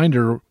Josh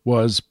Winder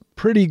was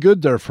pretty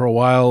good there for a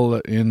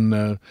while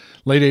in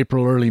late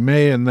April, early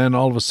May, and then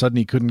all of a sudden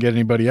he couldn't get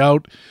anybody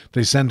out.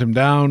 They sent him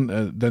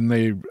down. Then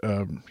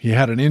he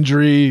had an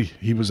injury.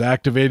 He was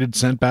activated,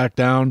 sent back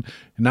down,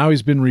 and now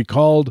he's been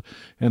recalled.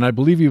 And I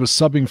believe he was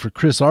subbing for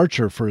Chris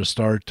Archer for a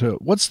start.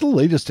 What's the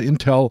latest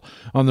intel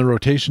on the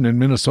rotation in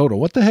Minnesota?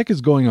 What the heck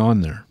is going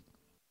on there?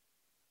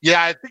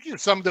 Yeah, I think you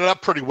summed it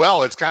up pretty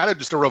well. It's kind of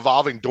just a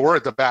revolving door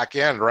at the back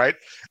end, right?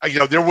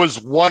 There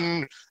was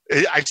one,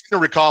 I seem to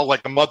recall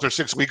like a month or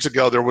 6 weeks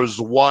ago, there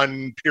was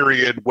one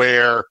period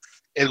where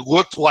it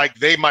looked like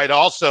they might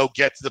also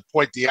get to the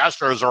point the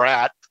Astros are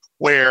at,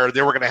 where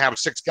they were going to have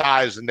 6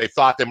 guys and they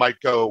thought they might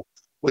go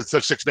with the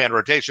 6-man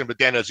rotation. But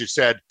then, as you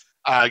said,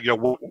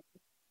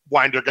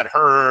 Winder got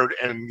hurt,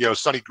 and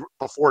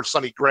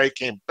Sonny Gray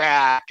came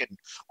back, and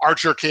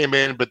Archer came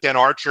in. But then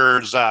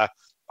Archer's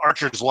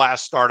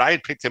last start, I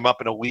had picked him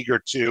up in a league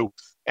or two,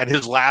 and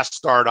his last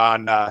start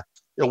on a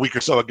week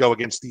or so ago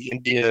against the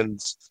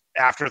Indians,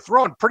 after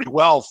throwing pretty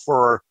well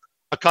for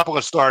a couple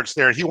of starts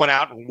there, he went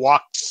out and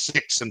walked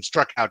 6 and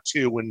struck out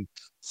 2 in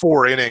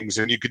 4 innings,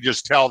 and you could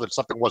just tell that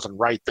something wasn't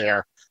right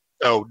there.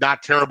 So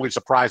not terribly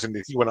surprising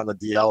that he went on the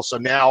DL. So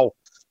now,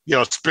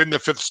 spin the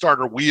 5th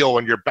starter wheel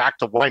and you're back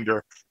to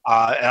Winder.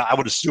 I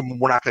would assume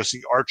we're not going to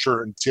see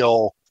Archer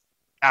until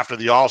after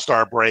the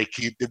All-Star break.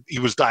 He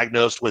was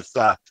diagnosed with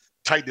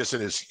tightness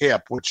in his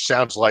hip, which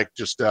sounds like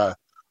just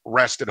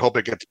rest and hope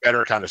it gets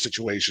better kind of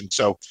situation.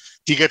 So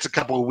he gets a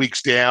couple of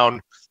weeks down.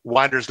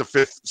 Winder's the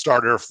 5th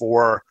starter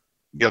for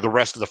the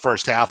rest of the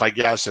first half, I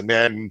guess, and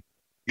then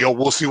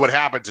we'll see what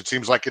happens. It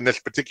seems like in this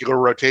particular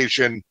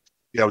rotation,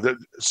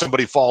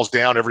 somebody falls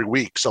down every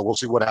week, so we'll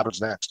see what happens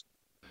next.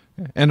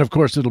 And of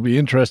course, it'll be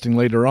interesting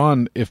later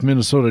on if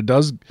Minnesota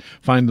does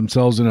find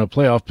themselves in a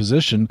playoff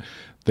position.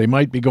 They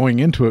might be going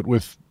into it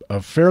with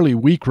a fairly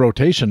weak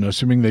rotation,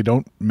 assuming they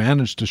don't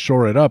manage to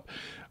shore it up.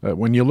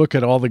 When you look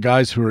at all the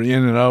guys who are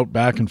in and out,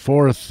 back and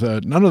forth,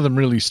 none of them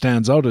really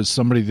stands out as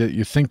somebody that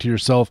you think to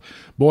yourself,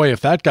 boy,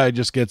 if that guy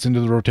just gets into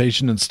the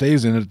rotation and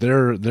stays in it,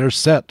 they're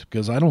set,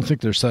 because I don't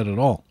think they're set at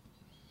all.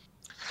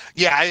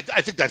 Yeah,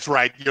 I think that's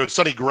right.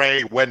 Sonny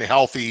Gray, when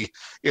healthy,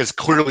 is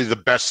clearly the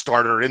best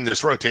starter in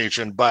this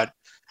rotation, but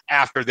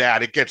after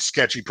that, it gets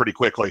sketchy pretty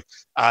quickly.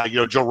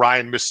 Joe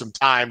Ryan missed some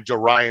time. Joe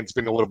Ryan's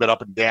been a little bit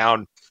up and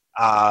down.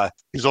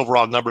 His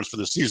overall numbers for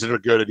the season are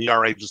good, and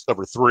ERA just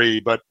over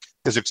 3, but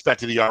his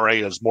expected ERA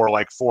is more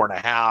like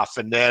 4.5.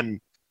 And then,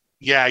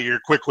 you're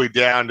quickly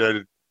down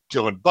to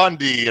Dylan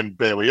Bundy and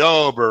Bailey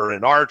Ober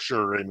and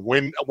Archer and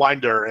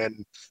Winder,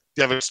 and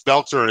Devin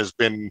Smeltzer has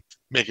been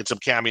making some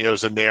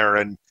cameos in there.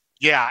 And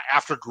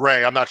after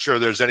Gray, I'm not sure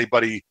there's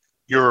anybody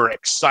you're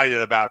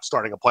excited about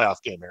starting a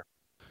playoff game here.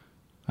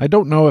 I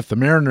don't know if the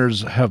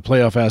Mariners have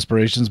playoff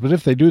aspirations, but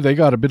if they do, they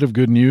got a bit of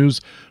good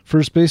news.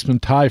 First baseman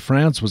Ty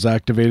France was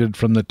activated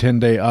from the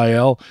 10-day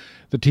IL.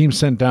 The team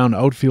sent down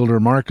outfielder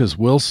Marcus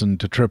Wilson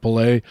to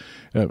AAA.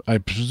 I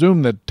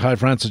presume that Ty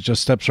France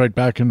just steps right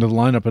back into the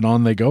lineup and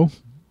on they go?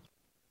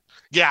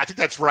 Yeah, I think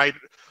that's right.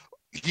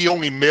 He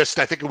only missed,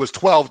 I think it was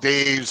 12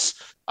 days,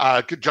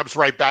 jumps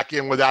right back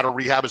in without a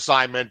rehab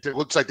assignment. It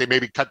looks like they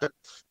maybe cut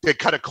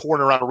a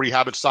corner on a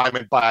rehab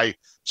assignment by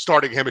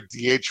starting him at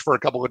DH for a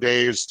couple of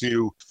days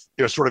to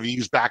sort of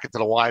ease back into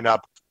the lineup.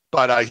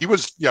 But he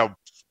was,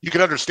 you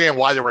can understand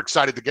why they were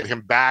excited to get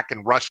him back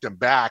and rushed him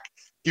back.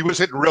 He was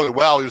hitting really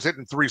well. He was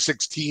hitting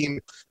 .316,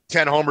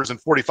 10 homers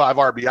and 45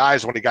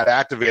 RBIs when he got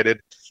activated.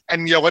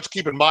 And, let's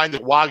keep in mind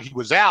that while he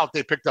was out,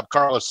 they picked up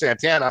Carlos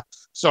Santana.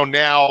 So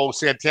now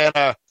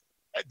Santana,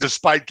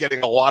 despite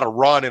getting a lot of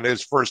run in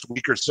his first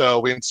week or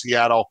so in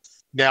Seattle,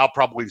 now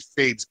probably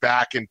fades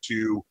back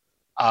into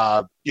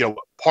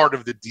part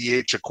of the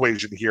DH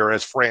equation here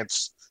as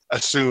France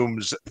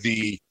reassumes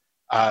the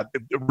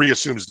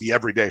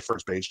everyday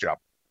first base job.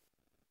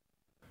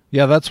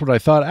 Yeah, that's what I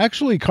thought.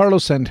 Actually,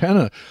 Carlos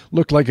Santana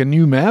looked like a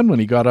new man when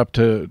he got up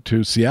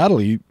to Seattle.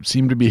 He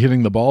seemed to be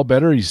hitting the ball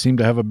better. He seemed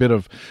to have a bit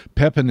of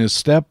pep in his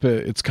step.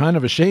 It's kind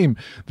of a shame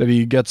that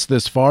he gets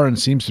this far and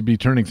seems to be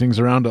turning things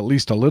around at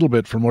least a little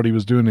bit from what he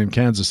was doing in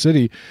Kansas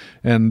City.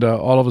 And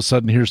all of a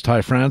sudden, here's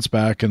Ty France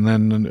back, and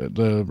then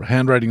the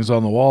handwriting is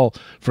on the wall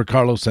for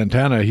Carlos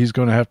Santana. He's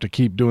going to have to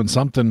keep doing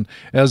something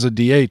as a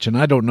DH, and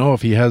I don't know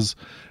if he has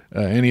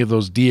any of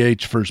those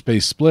DH first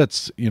base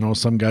splits.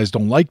 Some guys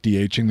don't like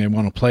DHing. They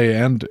want to play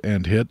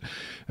and hit,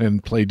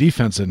 and play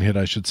defense and hit,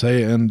 I should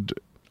say. And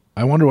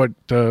I wonder what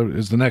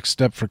is the next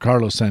step for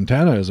Carlos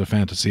Santana as a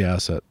fantasy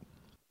asset.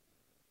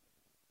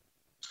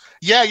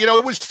 Yeah,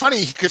 it was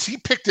funny because he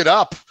picked it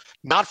up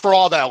not for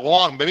all that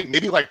long,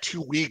 maybe like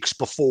 2 weeks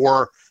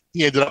before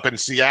he ended up in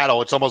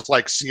Seattle. It's almost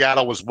like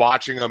Seattle was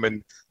watching him,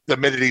 and the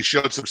minute he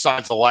showed some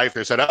signs of life,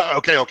 they said,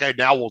 okay,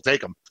 now we'll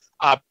take him.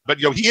 But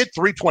he hit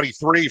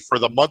 .323 for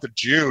the month of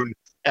June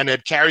and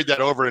had carried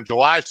that over in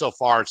July so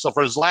far. So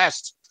for his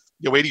last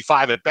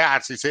 85 at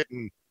bats, he's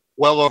hitting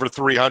well over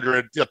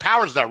 300. The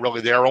power's not really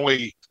there,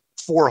 only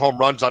 4 home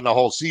runs on the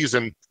whole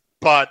season.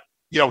 But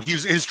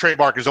his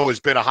trademark has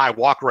always been a high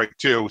walk rate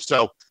too.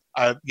 So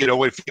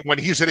when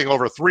he's hitting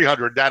over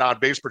 300, that on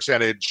base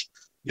percentage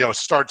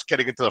starts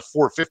getting into the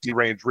 450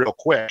 range real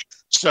quick.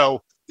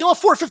 So a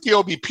 450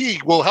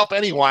 OBP will help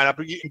any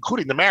lineup,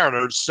 including the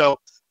Mariners. So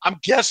I'm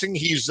guessing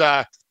he's,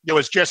 as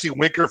Jesse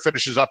Winker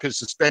finishes up his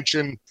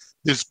suspension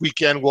this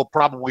weekend, we'll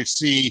probably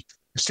see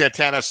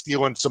Santana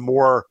stealing some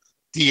more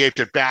DH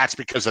at bats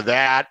because of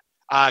that.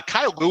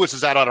 Kyle Lewis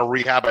is out on a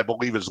rehab, I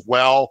believe, as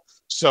well.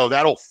 So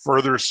that'll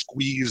further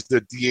squeeze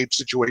the DH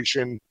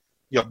situation,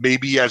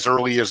 maybe as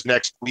early as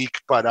next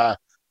week. But,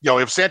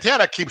 if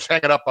Santana keeps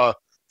hanging up a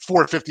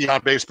 450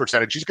 on base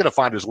percentage, he's going to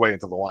find his way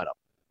into the lineup.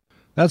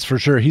 That's for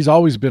sure. He's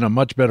always been a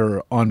much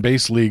better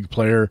on-base league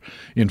player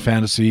in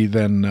fantasy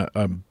than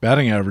a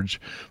batting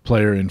average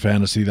player in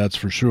fantasy, that's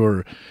for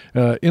sure.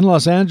 In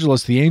Los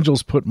Angeles, the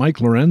Angels put Mike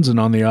Lorenzen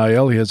on the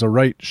IL. He has a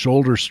right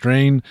shoulder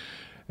strain,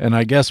 and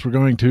I guess we're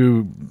going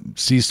to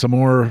see some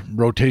more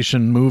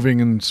rotation moving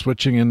and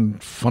switching and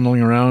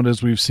funneling around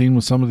as we've seen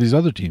with some of these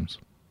other teams.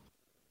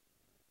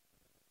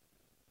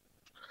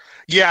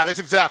 Yeah, that's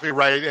exactly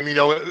right.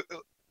 And,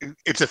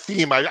 it's a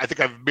theme I think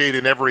I've made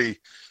in every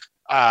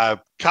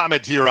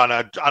comment here on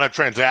a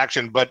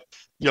transaction, but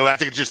I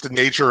think it's just the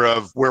nature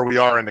of where we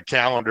are in the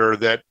calendar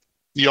that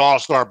the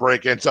All-Star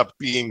break ends up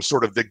being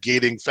sort of the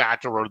gating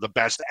factor or the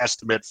best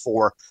estimate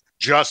for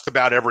just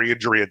about every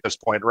injury at this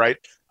point, right?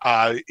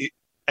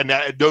 And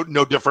that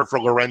no different for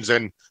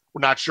Lorenzen. We're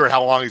not sure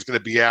how long he's going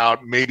to be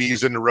out. Maybe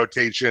he's in the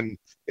rotation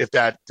if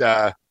that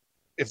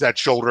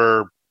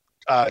shoulder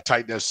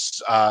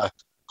tightness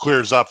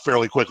clears up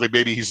fairly quickly.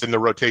 Maybe he's in the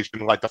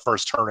rotation like the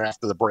first turn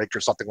after the break or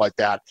something like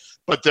that.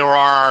 But there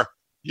are,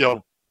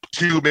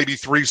 2, maybe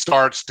 3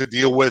 starts to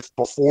deal with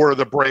before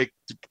the break,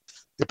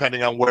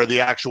 depending on where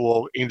the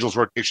actual Angels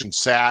rotation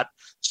sat.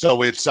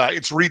 So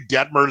it's Reed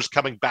Detmers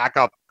coming back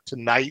up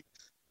tonight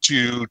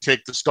to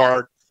take the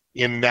start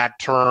in that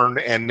turn.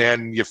 And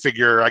then you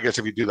figure, I guess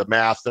if you do the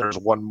math, there's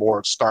one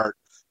more start,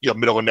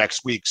 middle of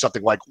next week,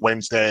 something like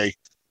Wednesday,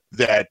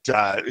 that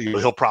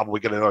he'll probably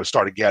get another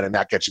start again, and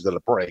that gets you to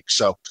the break.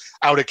 So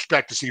I would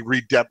expect to see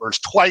Reed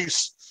Detmers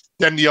twice,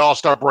 then the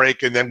All-Star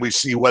break, and then we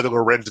see whether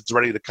Lorenzen's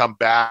ready to come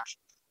back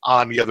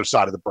on the other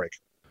side of the break.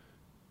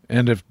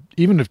 And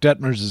even if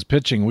Detmers is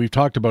pitching, we've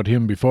talked about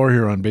him before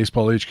here on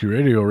Baseball HQ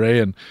Radio, Ray,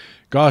 and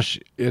gosh,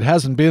 it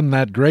hasn't been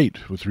that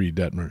great with Reed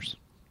Detmers.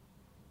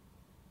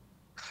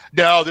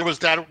 No, there was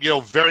that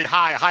very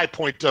high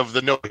point of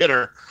the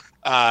no-hitter.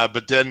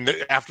 But then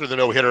after the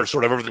no-hitter,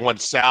 sort of everything went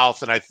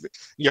south, and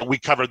we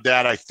covered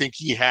that. I think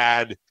he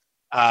had,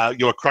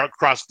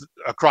 across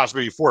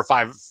maybe 4 or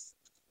 5,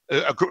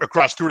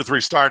 across 2 or 3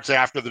 starts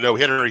after the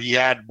no-hitter, he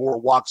had more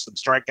walks than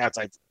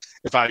strikeouts,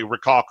 if I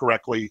recall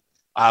correctly,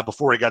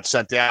 before he got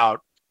sent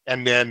out.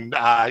 And then,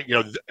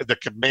 the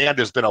command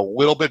has been a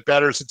little bit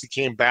better since he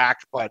came back,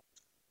 but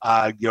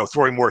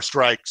throwing more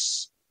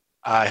strikes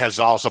has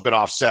also been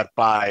offset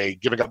by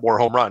giving up more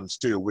home runs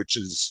too, which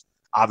is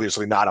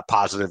obviously not a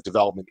positive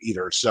development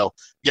either. So,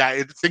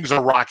 yeah, things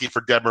are rocky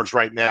for Detmers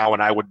right now,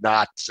 and I would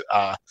not,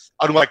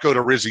 unlike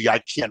Odorizzi, I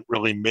can't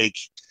really make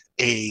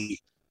a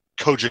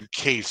cogent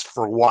case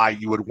for why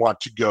you would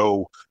want to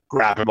go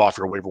grab him off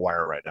your waiver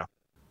wire right now.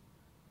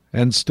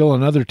 And still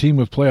another team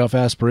with playoff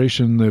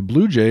aspiration, the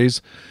Blue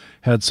Jays,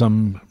 had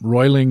some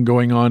roiling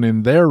going on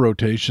in their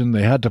rotation.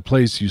 They had to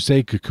place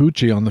Yusei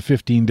Kikuchi on the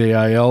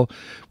 15-day IL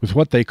with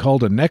what they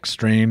called a neck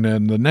strain,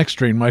 and the neck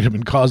strain might have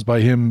been caused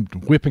by him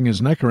whipping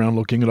his neck around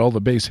looking at all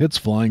the base hits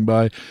flying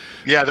by.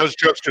 Yeah, those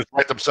jokes just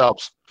write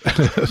themselves.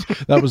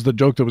 That was the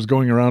joke that was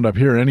going around up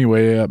here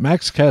anyway.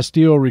 Max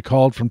Castillo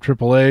recalled from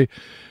AAA.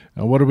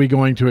 What are we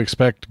going to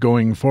expect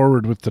going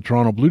forward with the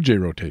Toronto Blue Jay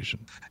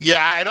rotation?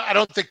 Yeah, I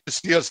don't think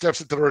Castillo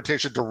steps into the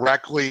rotation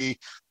directly,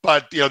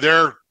 but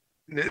they're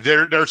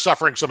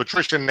suffering some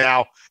attrition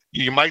now.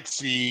 You might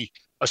see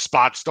a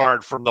spot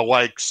start from the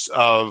likes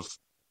of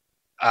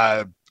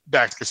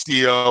Max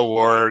Castillo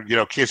or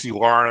Casey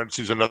Lawrence,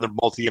 who's another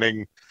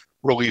multi-inning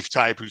relief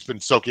type who's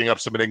been soaking up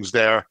some innings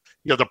there.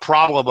 The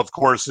problem, of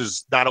course,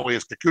 is not only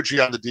is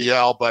Kikuchi on the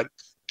DL, but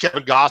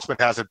Kevin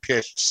Gausman hasn't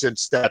pitched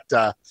since that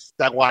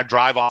line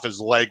drive off his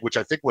leg, which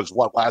I think was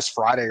last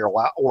Friday or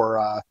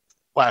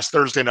last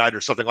Thursday night or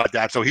something like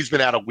that. So he's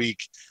been out a week.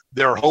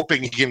 They're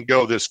hoping he can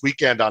go this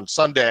weekend on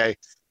Sunday,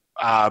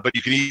 but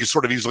you can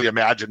sort of easily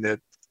imagine that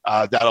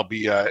that'll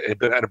be an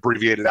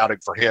abbreviated outing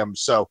for him.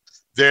 So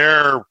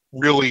they're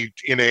really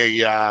in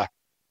a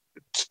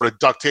sort of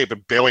duct tape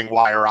and baling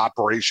wire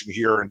operation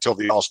here until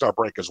the All-Star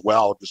break as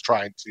well, just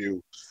trying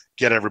to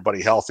get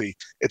everybody healthy.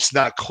 It's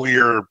not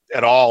clear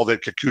at all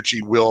that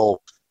Kikuchi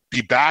will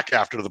be back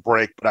after the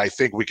break, but I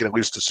think we can at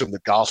least assume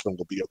that Gausman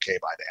will be okay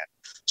by then.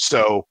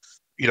 So,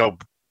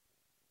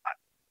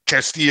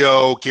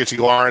 Castillo, Casey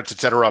Lawrence, et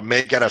cetera,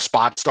 may get a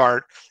spot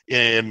start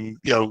in,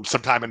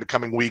 sometime in the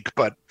coming week,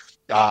 but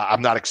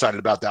I'm not excited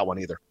about that one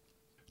either.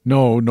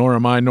 No, nor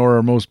am I, nor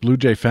are most Blue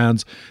Jay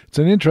fans. It's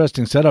an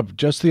interesting setup.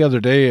 Just the other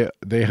day,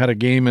 they had a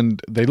game,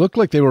 and they looked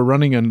like they were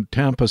running a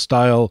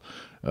Tampa-style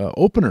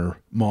opener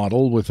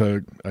model with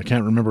I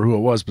can't remember who it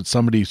was, but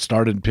somebody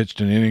started and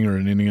pitched an inning or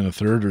an inning and a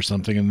third or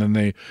something, and then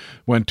they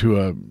went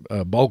to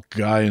a bulk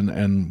guy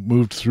and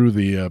moved through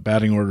the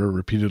batting order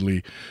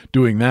repeatedly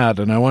doing that.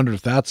 And I wonder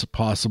if that's a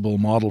possible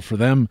model for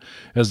them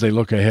as they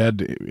look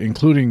ahead,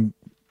 including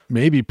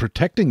maybe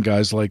protecting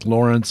guys like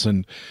Lawrence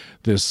and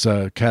this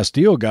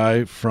Castillo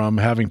guy from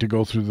having to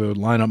go through the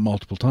lineup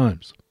multiple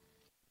times.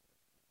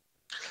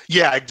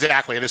 Yeah,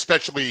 exactly. And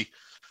especially,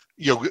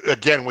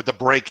 again, with the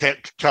break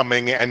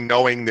coming and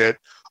knowing that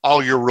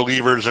all your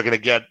relievers are going to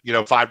get,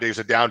 5 days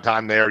of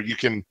downtime there, you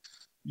can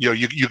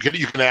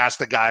ask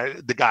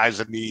the guys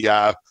in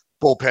the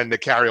bullpen to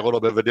carry a little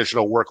bit of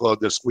additional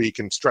workload this week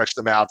and stretch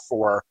them out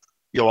for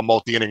a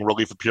multi-inning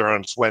relief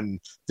appearance when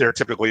they're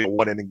typically a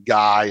one-inning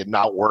guy and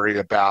not worry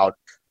about,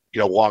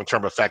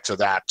 long-term effects of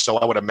that. So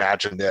I would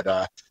imagine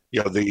that,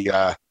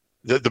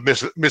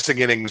 the missing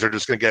innings are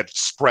just going to get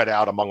spread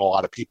out among a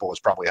lot of people is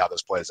probably how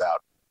this plays out.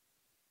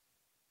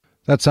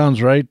 That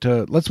sounds right.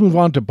 Let's move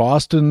on to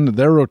Boston.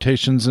 Their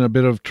rotation's in a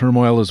bit of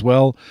turmoil as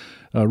well.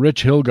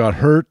 Rich Hill got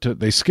hurt.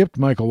 They skipped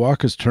Michael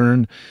Wacha's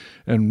turn,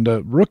 and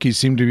rookies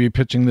seem to be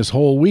pitching this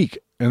whole week.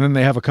 And then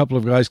they have a couple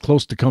of guys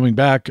close to coming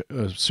back,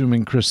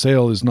 assuming Chris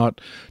Sale is not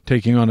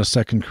taking on a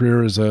second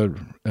career as a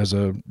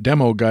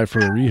demo guy for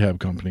a rehab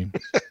company.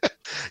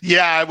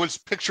 Yeah, I was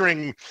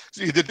picturing,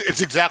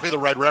 it's exactly the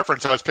right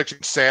reference. I was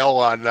picturing Sale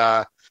on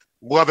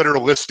Love It or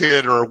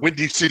Listed or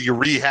Windy City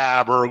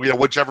Rehab or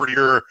whichever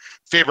your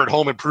favorite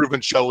home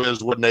improvement show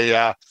is when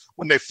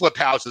they flip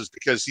houses,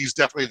 because he's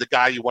definitely the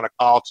guy you want to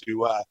call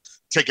to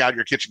take out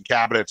your kitchen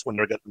cabinets when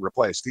they're getting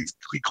replaced.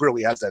 He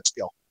clearly has that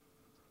skill.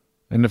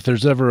 And if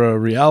there's ever a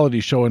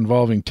reality show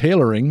involving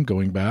tailoring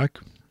going back.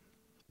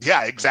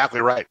 Yeah, exactly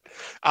right.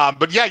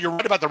 But yeah, you're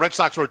right about the Red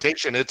Sox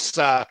rotation. It's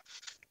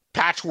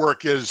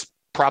patchwork is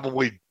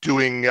probably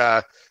doing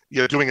a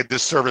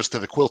disservice to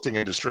the quilting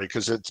industry,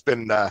 because it's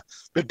been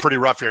pretty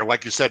rough here.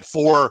 Like you said,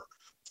 4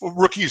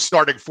 rookies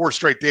starting 4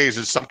 straight days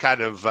is some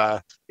kind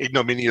of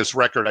ignominious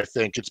record. I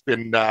think it's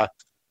been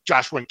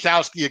Josh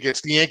Winkowski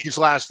against the Yankees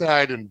last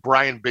night, and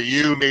Brian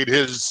Bayou made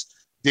his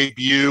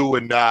debut,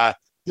 and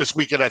this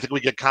weekend I think we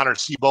get Connor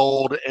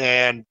Seabold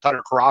and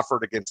Tucker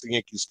Crawford against the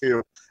Yankees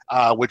too,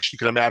 which you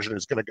can imagine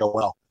is going to go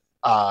well.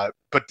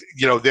 But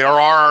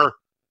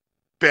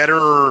there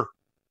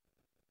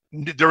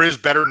is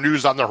better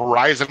news on the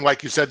horizon.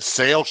 Like you said,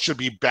 Sale should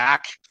be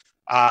back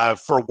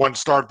for one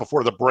start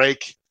before the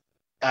break.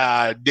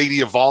 Nate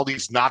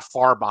Eovaldi's not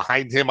far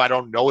behind him. I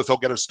don't know if he'll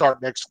get a start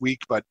next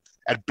week, but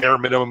at bare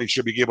minimum, he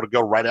should be able to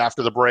go right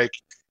after the break.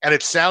 And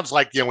it sounds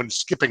like, when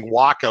skipping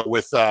Wacha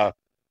with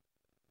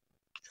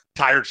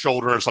tired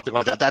shoulder or something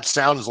like that, that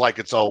sounds like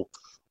it's a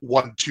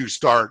 1-2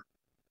 start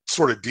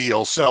sort of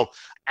deal. So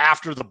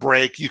after the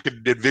break, you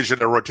could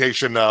envision a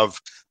rotation of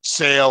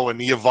Sale and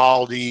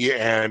Eovaldi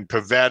and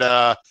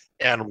Pivetta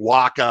and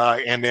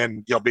Wacha, and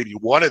then maybe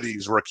one of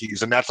these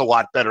rookies, and that's a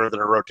lot better than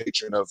a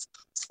rotation of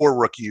 4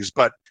 rookies.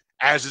 But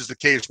as is the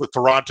case with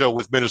Toronto,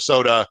 with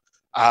Minnesota,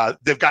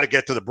 they've got to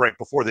get to the break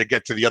before they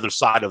get to the other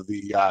side of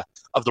the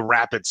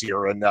Rapids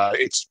here, and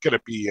it's going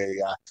to be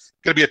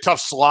a tough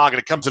slog, and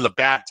it comes at a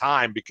bad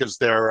time because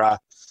they're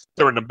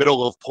in the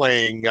middle of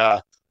playing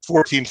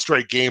 14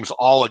 straight games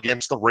all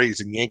against the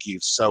Rays and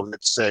Yankees. So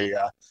it's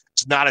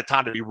not a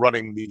time to be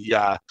running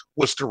the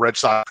Worcester Red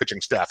Sox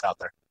pitching staff out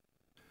there.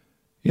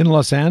 In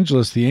Los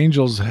Angeles, the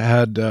Angels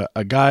had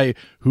a guy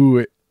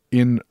who,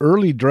 in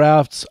early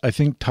drafts, I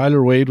think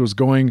Tyler Wade was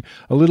going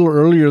a little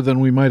earlier than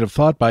we might have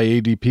thought by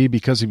ADP,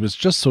 because he was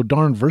just so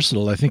darn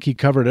versatile. I think he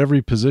covered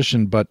every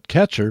position but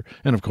catcher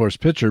and, of course,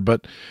 pitcher.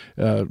 But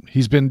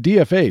he's been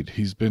DFA'd.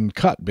 He's been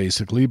cut,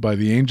 basically, by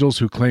the Angels,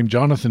 who claimed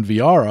Jonathan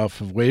Villar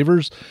off of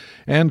waivers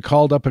and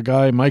called up a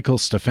guy, Michael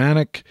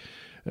Stefanik.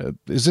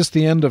 Is this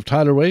the end of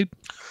Tyler Wade?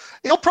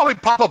 He'll probably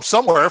pop up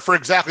somewhere for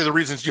exactly the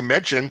reasons you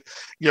mentioned.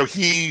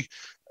 The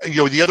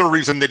other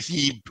reason that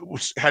he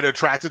had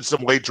attracted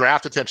some late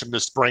draft attention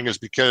this spring is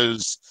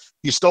because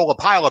he stole a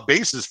pile of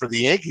bases for the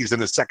Yankees in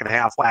the second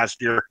half last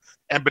year.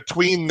 And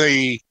between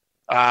the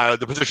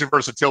position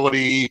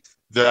versatility,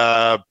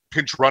 the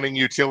pinch running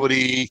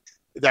utility,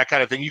 that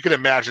kind of thing, you can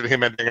imagine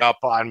him ending up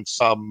on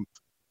some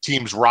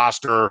team's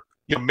roster,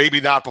 maybe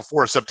not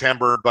before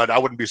September, but I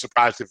wouldn't be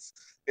surprised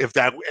if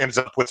that ends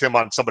up with him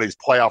on somebody's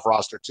playoff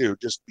roster too,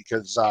 just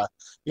because,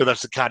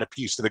 that's the kind of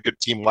piece that a good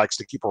team likes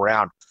to keep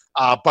around.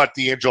 But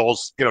the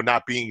Angels,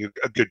 not being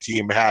a good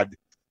team, had,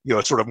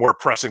 sort of more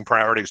pressing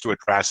priorities to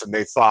address. And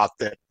they thought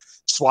that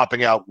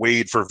swapping out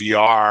Wade for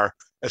VR,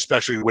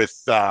 especially with,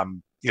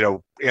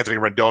 Anthony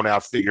Rendon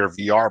out the year,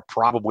 VR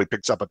probably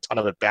picks up a ton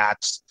of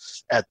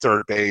at-bats at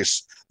third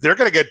base. They're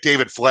going to get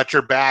David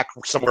Fletcher back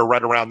somewhere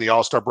right around the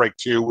All-Star break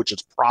too, which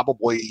is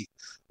probably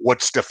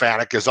what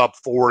Stefanik is up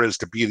for, is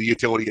to be the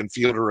utility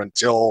infielder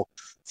until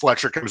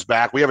Fletcher comes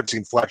back. We haven't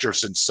seen Fletcher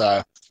since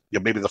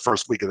maybe the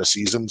first week of the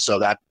season, so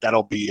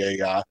that'll be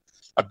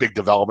a big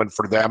development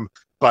for them.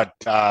 But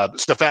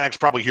Stefanik's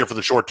probably here for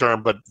the short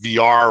term, but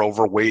VR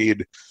over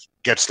Wade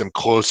gets them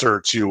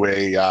closer to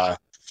a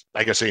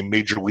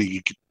major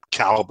league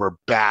caliber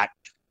bat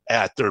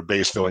at third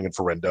base, filling in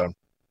for Rendon.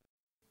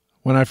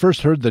 When I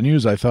first heard the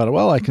news, I thought,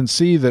 well, I can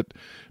see that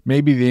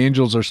maybe the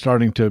Angels are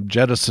starting to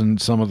jettison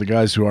some of the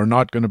guys who are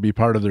not going to be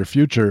part of their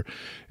future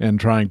and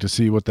trying to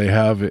see what they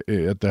have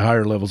at the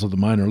higher levels of the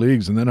minor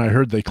leagues. And then I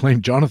heard they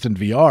claimed Jonathan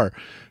Villar,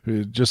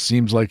 who just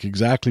seems like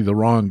exactly the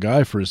wrong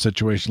guy for a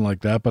situation like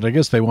that. But I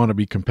guess they want to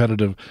be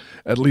competitive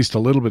at least a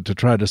little bit to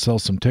try to sell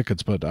some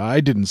tickets. But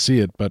I didn't see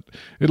it. But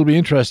it'll be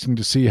interesting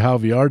to see how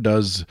Villar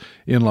does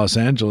in Los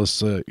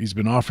Angeles. He's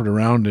been offered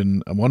around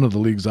in one of the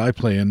leagues I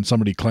play in.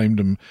 Somebody claimed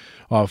him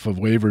off of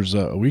waivers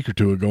a week or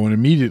two ago and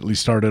immediately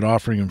started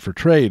offering him for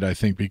trade, I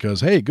think,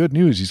 because, hey, good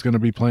news, he's going to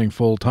be playing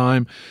full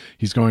time.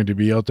 He's going to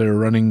be out there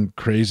running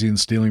crazy and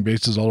stealing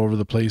bases all over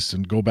the place,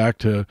 and go back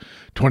to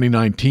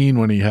 2019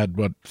 when he had,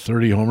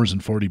 30 homers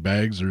and 40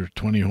 bags, or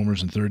 20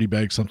 homers and 30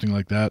 bags, something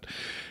like that.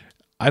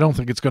 I don't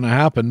think it's going to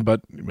happen,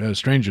 but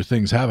stranger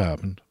things have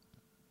happened.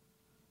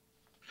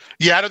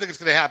 Yeah, I don't think it's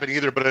going to happen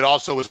either, but it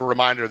also is a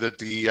reminder that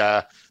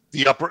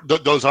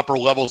those upper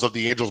levels of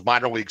the Angels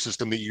minor league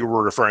system that you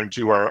were referring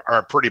to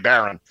are pretty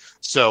barren.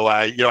 So,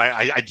 I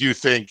do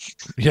think,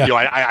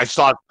 I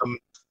saw some,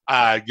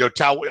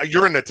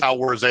 you're in the Tal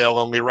Warzale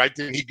only, right?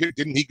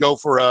 Didn't he go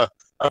for a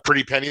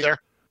pretty penny there?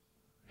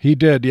 He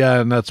did,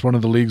 yeah, and that's one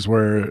of the leagues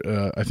where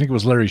I think it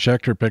was Larry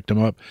Schechter picked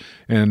him up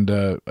and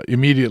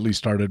immediately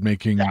started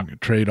making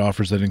trade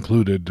offers that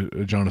included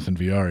Jonathan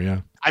Villar,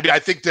 yeah. I mean, I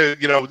think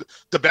the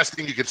best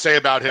thing you could say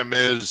about him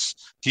is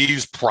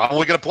he's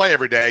probably going to play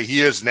every day. He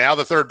is now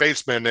the third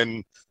baseman,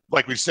 and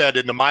like we said,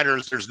 in the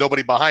minors, there's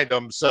nobody behind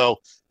him. So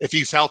if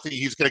he's healthy,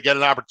 he's going to get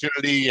an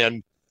opportunity.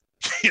 And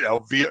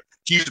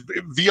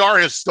Villar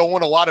has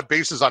stolen a lot of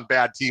bases on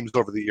bad teams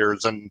over the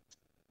years, and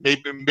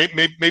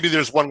maybe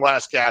there's one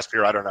last gasp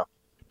here. I don't know.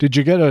 Did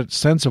you get a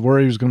sense of where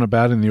he was going to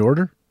bat in the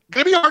order?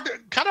 Going to be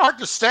kind of hard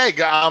to say.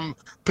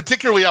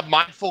 Particularly, I'm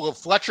mindful of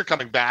Fletcher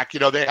coming back.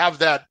 They have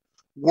that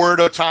Ward,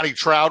 Ohtani,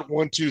 Trout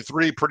 1, 2,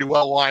 3 pretty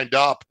well lined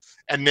up,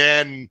 and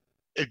then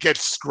it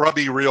gets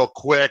scrubby real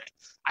quick.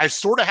 I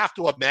sort of have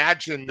to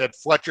imagine that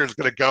Fletcher is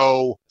going to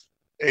go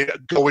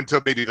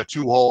into maybe the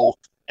 2-hole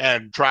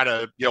and try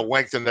to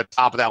lengthen the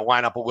top of that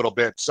lineup a little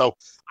bit. So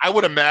I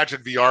would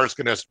imagine Villar is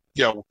going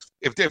to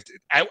if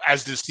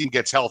as this team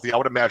gets healthy, I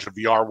would imagine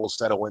Villar will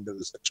settle into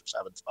the 6 or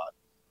 7 spot.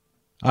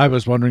 I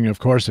was wondering, of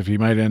course, if he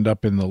might end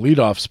up in the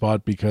leadoff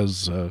spot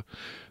because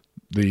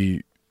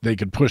they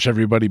could push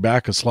everybody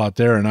back a slot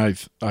there, and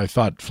I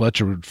thought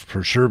Fletcher would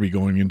for sure be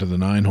going into the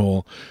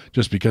 9-hole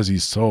just because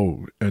he's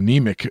so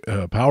anemic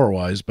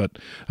power-wise, but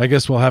I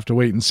guess we'll have to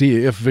wait and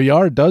see. If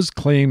Villar does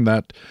claim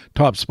that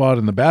top spot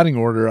in the batting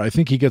order, I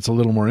think he gets a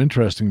little more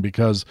interesting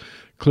because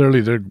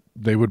clearly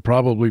they would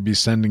probably be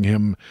sending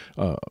him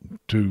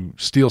to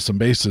steal some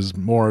bases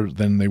more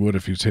than they would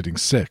if he was hitting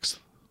 6th.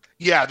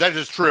 Yeah, that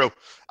is true.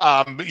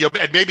 And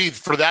maybe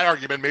for that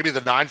argument, maybe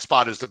the 9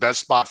 spot is the best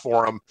spot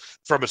for him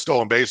from a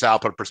stolen base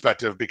output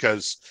perspective,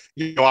 because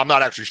I'm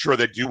not actually sure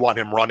they do want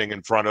him running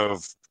in front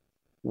of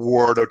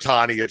Ward,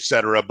 Ohtani, et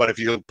cetera. But if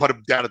you put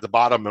him down at the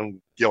bottom and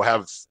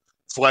have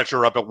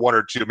Fletcher up at 1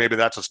 or 2, maybe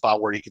that's a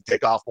spot where he can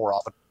take off more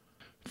often.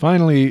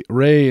 Finally,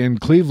 Ray, in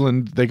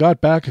Cleveland, they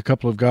got back a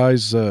couple of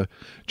guys,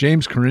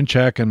 James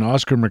Karinchak and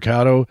Oscar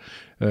Mercado.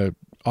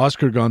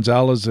 Oscar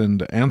Gonzalez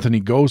and Anthony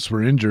Gose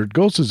were injured.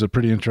 Gose is a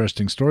pretty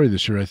interesting story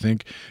this year, I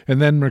think.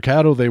 And then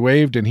Mercado, they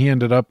waived, and he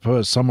ended up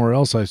somewhere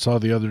else I saw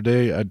the other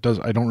day. I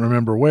don't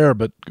remember where,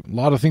 but a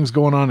lot of things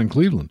going on in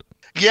Cleveland.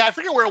 Yeah, I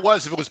forget where it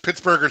was, if it was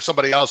Pittsburgh or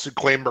somebody else who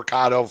claimed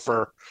Mercado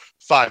for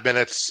 5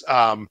 minutes.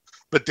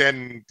 But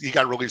then he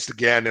got released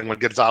again, and when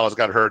Gonzalez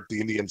got hurt,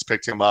 the Indians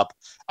picked him up.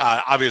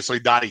 Obviously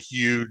not a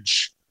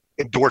huge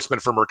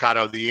endorsement for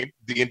Mercado. The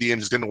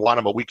Indians didn't want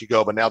him a week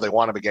ago, but now they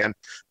want him again.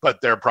 But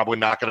they're probably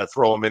not going to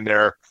throw him in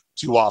there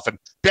too often.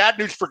 Bad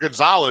news for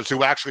Gonzalez,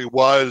 who actually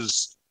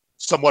was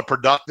somewhat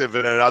productive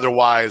in an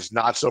otherwise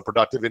not so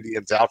productive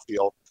Indians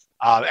outfield.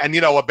 And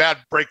a bad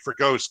break for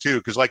Gose too,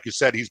 because like you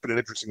said, he's been an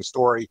interesting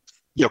story.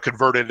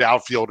 Converted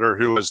outfielder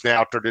who has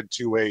now turned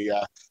into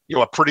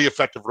a pretty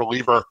effective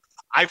reliever.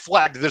 I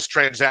flagged this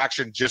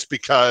transaction just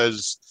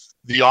because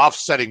the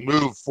offsetting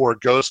move for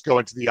Gose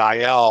going to the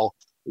IL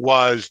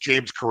was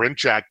James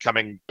Karinchak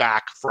coming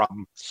back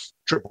from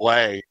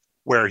AAA,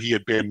 where he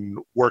had been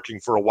working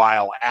for a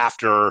while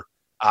after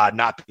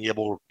not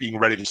being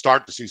ready to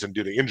start the season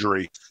due to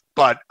injury.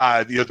 But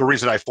the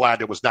reason I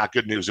flagged it was not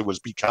good news. It was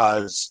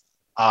because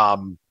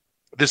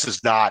this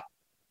is not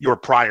your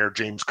prior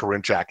James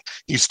Karinchak.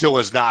 He still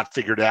has not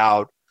figured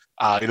out,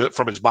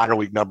 from his minor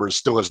league numbers,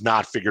 still has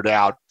not figured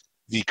out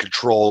the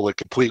control. It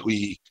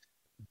completely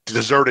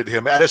deserted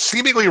him at a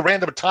seemingly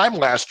random time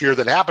last year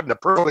that happened to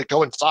perfectly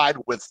coincide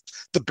with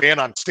the ban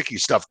on sticky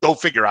stuff. Go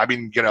figure. I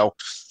mean,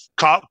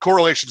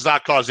 correlation's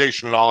not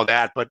causation and all of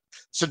that, but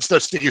since the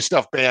sticky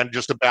stuff ban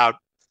just about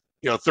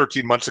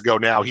 13 months ago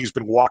now, he's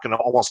been walking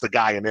almost a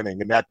guy an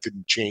inning, and that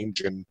didn't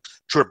change in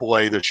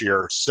AAA this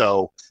year.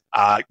 So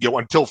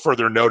until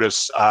further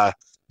notice,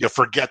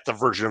 forget the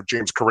version of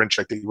James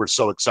Karinchak that you were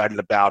so excited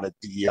about at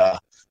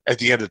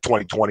the end of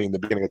 2020 and the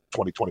beginning of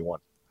 2021.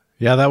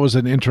 Yeah, that was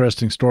an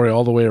interesting story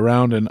all the way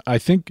around. And I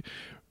think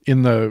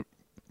in the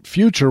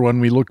future, when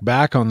we look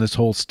back on this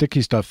whole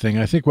sticky stuff thing,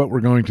 I think what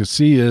we're going to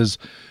see is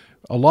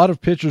a lot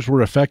of pitchers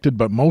were affected,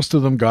 but most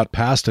of them got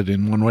past it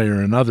in one way or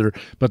another.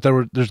 But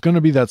there's going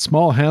to be that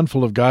small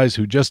handful of guys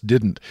who just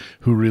didn't,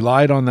 who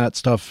relied on that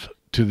stuff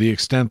to the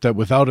extent that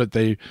without it,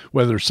 they,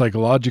 whether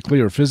psychologically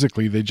or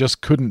physically, they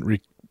just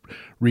couldn't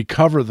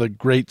recover the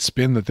great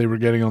spin that they were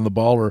getting on the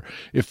ball. Or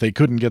if they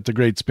couldn't get the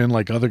great spin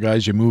like other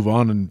guys, you move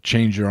on and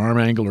change your arm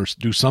angle or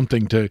do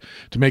something to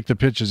make the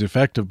pitches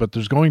effective. But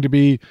there's going to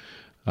be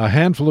a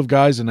handful of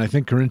guys, and I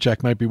think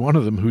Karinchak might be one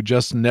of them, who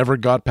just never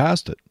got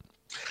past it.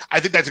 I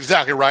think that's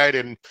exactly right.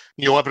 And,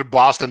 up in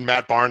Boston,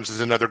 Matt Barnes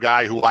is another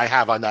guy who I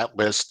have on that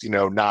list,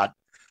 not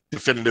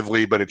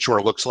definitively, but it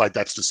sure looks like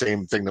that's the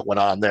same thing that went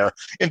on there.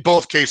 In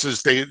both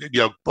cases, they,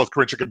 both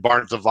Karinchak and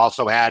Barnes have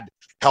also had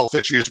health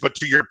issues. But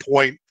to your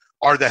point,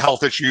 are the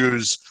health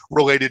issues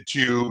related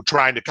to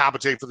trying to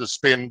compensate for the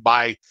spin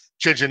by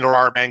changing their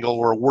arm angle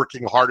or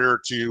working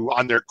harder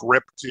on their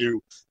grip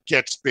to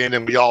get spin?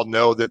 And we all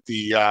know that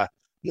the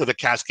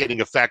cascading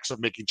effects of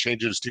making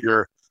changes to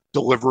your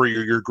delivery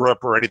or your grip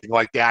or anything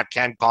like that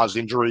can cause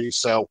injuries.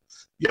 So,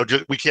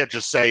 we can't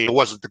just say it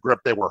wasn't the grip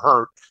they were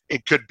hurt.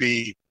 It could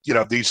be,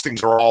 these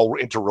things are all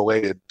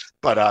interrelated.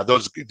 But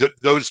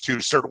those two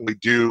certainly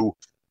do,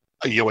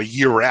 a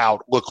year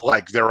out, look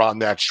like they're on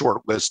that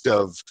short list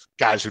of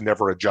guys who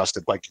never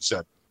adjusted, like you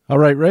said. All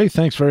right, Ray,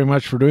 thanks very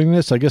much for doing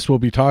this. I guess we'll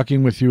be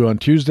talking with you on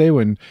Tuesday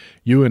when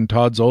you and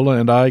Todd Zola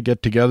and I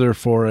get together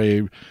for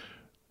a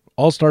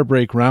All-Star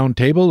break round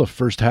table, a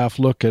first half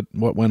look at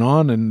what went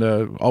on, and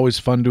always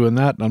fun doing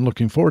that, and I'm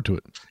looking forward to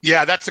it.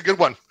 Yeah, that's a good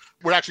one.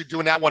 We're actually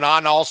doing that one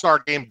on All-Star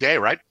Game Day,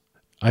 right?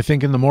 I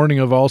think in the morning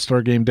of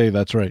All-Star Game Day,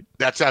 that's right.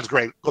 That sounds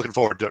great. Looking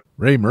forward to it.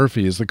 Ray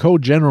Murphy is the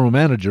co-general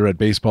manager at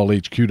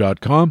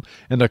BaseballHQ.com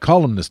and a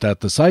columnist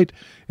at the site,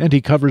 and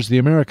he covers the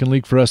American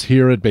League for us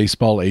here at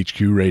Baseball HQ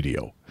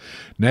Radio.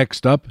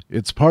 Next up,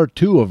 it's part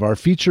 2 of our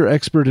feature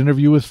expert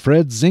interview with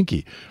Fred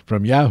Zinkie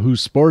from Yahoo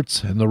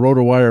Sports and the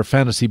RotoWire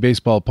Fantasy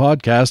Baseball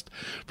podcast.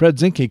 Fred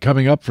Zinkie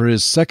coming up for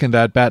his second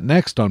at-bat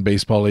next on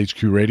Baseball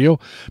HQ Radio.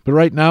 But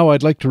right now,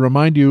 I'd like to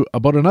remind you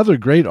about another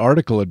great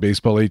article at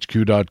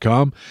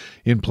BaseballHQ.com.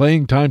 In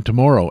Playing Time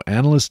Tomorrow,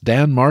 analyst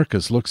Dan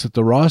Marcus looks at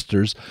the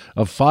rosters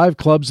of 5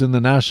 clubs in the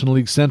National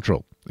League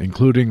Central,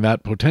 including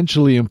that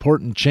potentially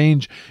important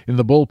change in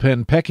the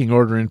bullpen pecking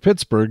order in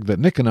Pittsburgh that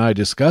Nick and I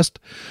discussed,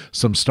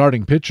 some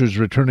starting pitchers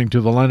returning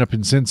to the lineup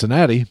in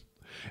Cincinnati,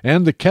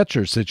 and the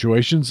catcher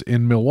situations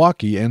in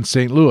Milwaukee and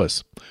St.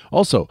 Louis.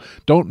 Also,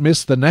 don't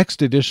miss the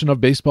next edition of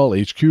Baseball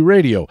HQ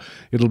Radio.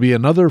 It'll be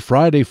another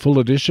Friday full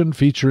edition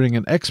featuring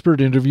an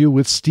expert interview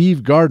with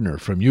Steve Gardner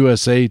from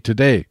USA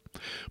Today.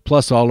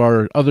 Plus all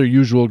our other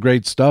usual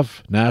great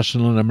stuff,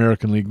 National and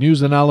American League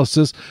news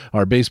analysis,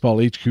 our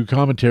Baseball HQ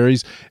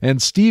commentaries,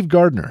 and Steve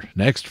Gardner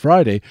next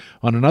Friday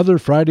on another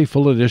Friday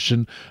full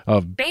edition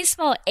of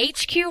Baseball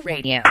HQ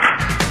Radio.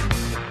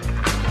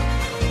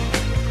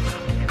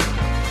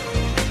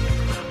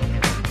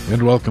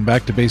 And welcome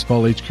back to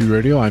Baseball HQ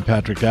Radio. I'm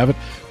Patrick Davitt.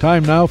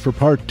 Time now for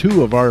part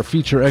 2 of our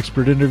feature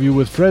expert interview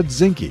with Fred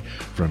Zinkie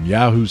from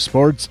Yahoo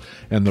Sports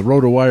and the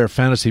RotoWire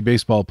Fantasy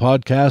Baseball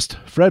podcast.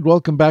 Fred,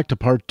 welcome back to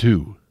part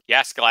 2.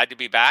 Yes, glad to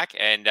be back.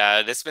 And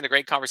this has been a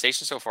great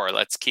conversation so far.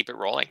 Let's keep it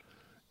rolling.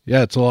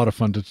 Yeah, it's a lot of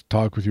fun to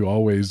talk with you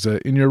always.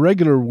 In your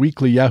regular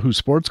weekly Yahoo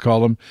Sports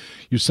column,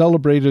 you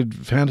celebrated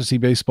fantasy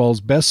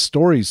baseball's best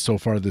stories so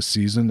far this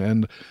season,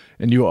 and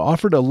you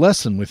offered a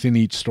lesson within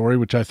each story,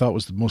 which I thought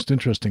was the most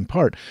interesting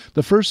part.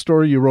 The first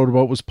story you wrote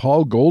about was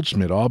Paul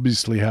Goldschmidt,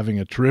 obviously having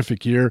a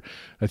terrific year.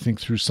 I think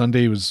through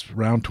Sunday he was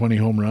around 20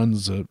 home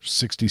runs,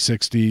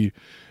 60-60,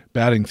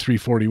 batting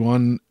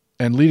 .341,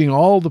 and leading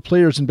all the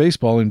players in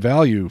baseball in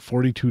value,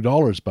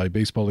 $42 by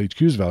Baseball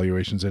HQ's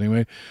valuations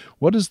anyway.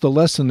 What is the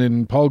lesson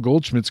in Paul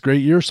Goldschmidt's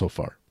great year so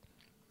far?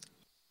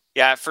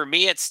 Yeah, for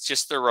me, it's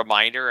just the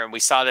reminder, and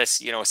we saw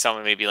this,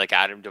 someone maybe like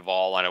Adam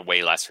Duvall on a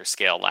way lesser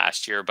scale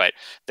last year, but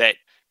that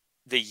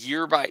the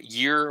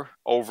year-over-year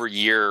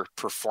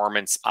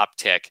performance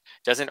uptick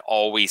doesn't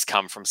always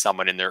come from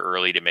someone in their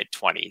early to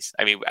mid-20s.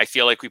 I mean, I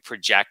feel like we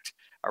project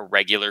a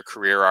regular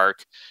career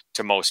arc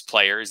to most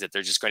players that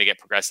they're just going to get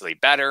progressively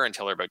better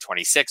until they're about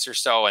 26 or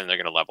so, and they're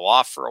going to level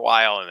off for a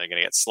while, and they're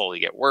going to slowly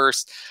get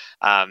worse.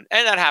 And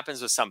that happens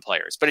with some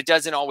players, but it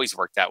doesn't always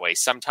work that way.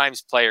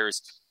 Sometimes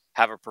players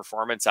have a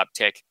performance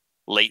uptick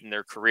late in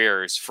their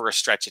careers for a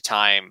stretch of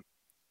time,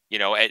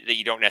 that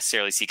you don't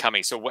necessarily see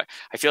coming. So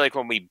I feel like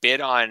when we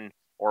bid on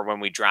or when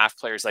we draft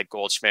players like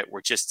Goldschmidt, we're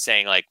just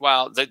saying like,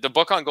 well, the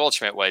book on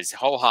Goldschmidt was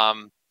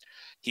ho-hum.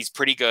 He's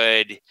pretty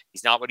good.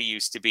 He's not what he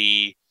used to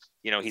be.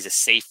 He's a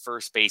safe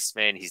first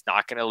baseman. He's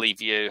not going to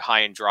leave you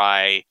high and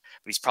dry,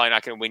 but he's probably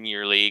not going to win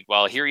your league.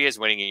 Well, here he is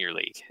winning in your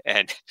league.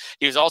 And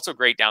he was also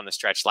great down the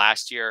stretch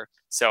last year.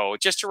 So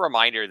just a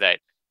reminder that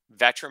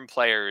veteran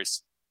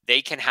players,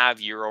 they can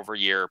have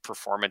year-over-year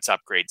performance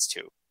upgrades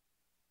too.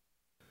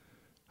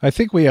 I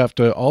think we have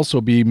to also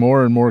be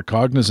more and more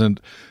cognizant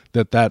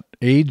that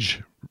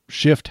age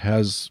shift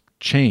has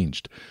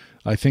changed.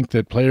 I think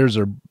that players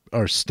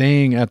are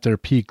staying at their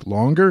peak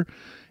longer,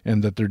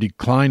 and that their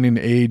decline in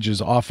age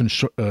is often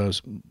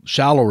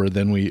shallower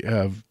than we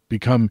have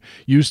become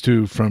used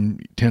to from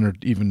 10 or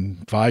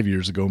even 5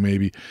 years ago,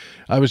 maybe.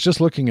 I was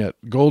just looking at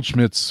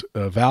Goldschmidt's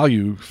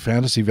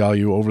fantasy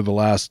value over the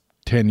last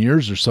 10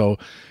 years or so.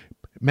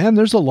 Man,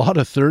 there's a lot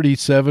of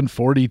 $37,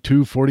 $42,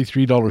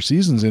 $43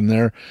 seasons in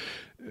there,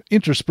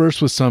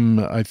 interspersed with some,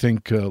 I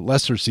think,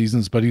 lesser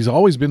seasons, but he's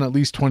always been at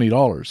least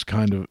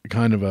 $20,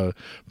 kind of a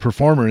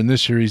performer. And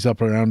this year he's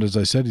up around, as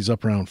I said, he's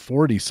up around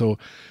 40. So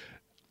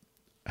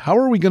how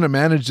are we going to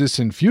manage this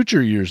in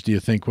future years, do you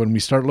think, when we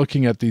start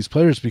looking at these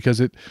players?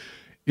 Because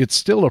it's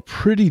still a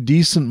pretty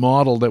decent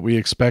model that we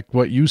expect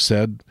what you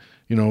said,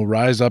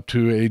 rise up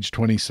to age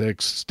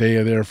 26,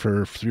 stay there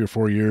for 3 or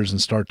 4 years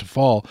and start to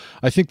fall.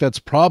 I think that's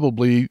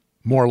probably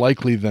more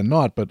likely than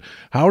not, but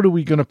how are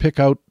we going to pick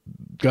out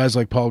guys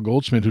like Paul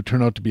Goldschmidt who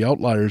turn out to be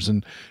outliers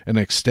and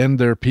extend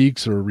their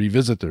peaks or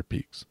revisit their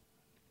peaks?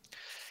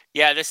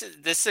 Yeah, this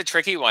is a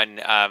tricky one.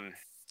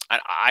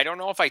 I don't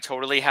know if I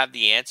totally have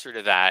the answer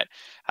to that.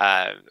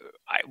 I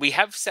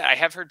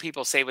have heard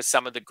people say with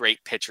some of the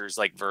great pitchers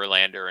like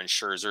Verlander and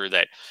Scherzer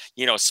that,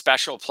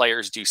 special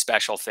players do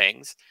special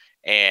things.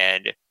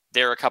 And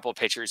there are a couple of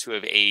pitchers who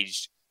have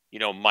aged,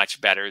 much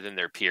better than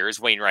their peers,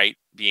 Wainwright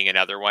being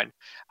another one.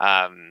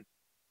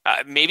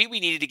 Maybe we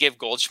needed to give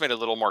Goldschmidt a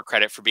little more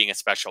credit for being a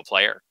special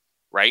player,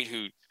 right?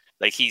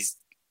 He's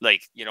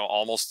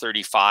almost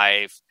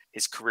 35.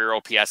 His career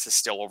OPS is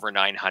still over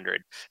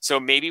 900. So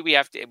maybe we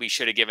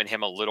should have given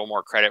him a little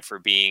more credit for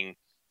being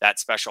that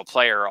special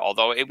player.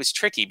 Although it was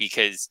tricky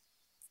because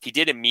he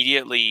did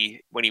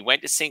immediately, when he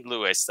went to St.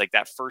 Louis, like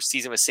that first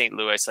season with St.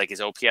 Louis, like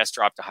his OPS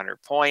dropped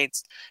 100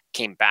 points,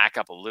 came back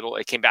up a little.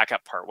 It came back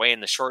up partway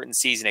in the shortened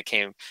season.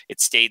 It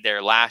stayed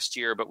there last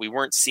year, but we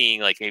weren't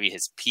seeing like maybe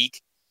his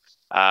peak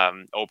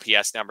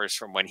OPS numbers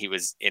from when he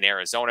was in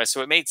Arizona.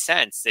 So it made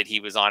sense that he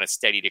was on a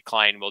steady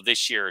decline. Well,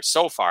 this year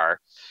so far,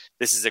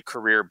 this is a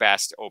career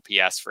best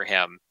OPS for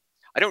him.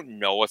 I don't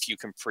know if you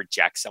can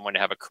project someone to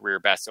have a career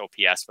best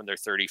OPS when they're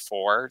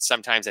 34.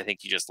 Sometimes I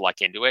think you just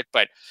luck into it,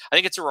 but I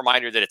think it's a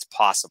reminder that it's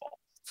possible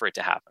for it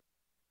to happen.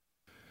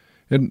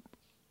 And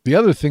the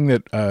other thing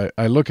that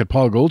I look at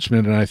Paul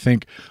Goldschmidt and I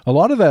think a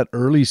lot of that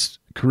early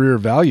career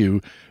value,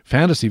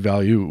 fantasy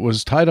value,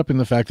 was tied up in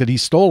the fact that he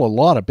stole a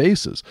lot of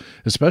bases,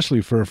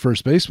 especially for a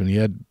first baseman. He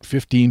had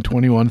 15,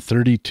 21,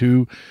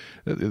 32.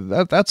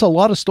 That's a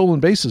lot of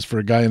stolen bases for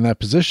a guy in that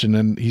position,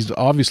 and he's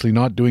obviously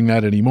not doing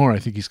that anymore. I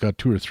think he's got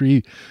 2 or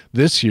 3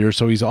 this year,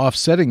 so he's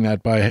offsetting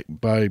that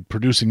by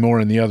producing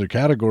more in the other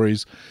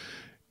categories.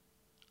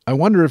 I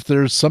wonder if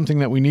there's something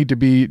that we need to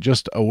be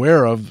just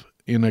aware of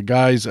in a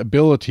guy's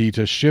ability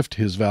to shift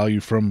his value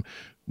from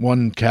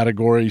one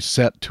category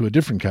set to a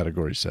different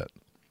category set.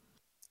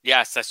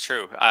 Yes, that's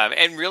true.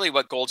 And really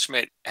what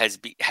Goldschmidt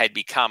had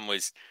become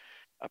was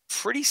a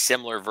pretty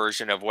similar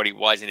version of what he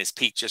was in his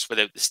peak, just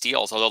without the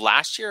steals. Although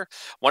last year,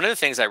 one of the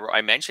things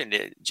I mentioned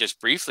it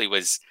just briefly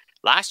was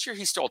last year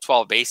he stole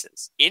 12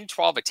 bases in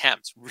 12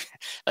 attempts.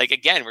 Like,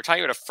 again, we're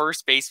talking about a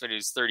first baseman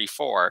who's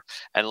 34,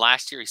 and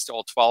last year he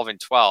stole 12 and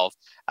 12.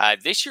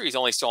 This year he's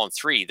only stolen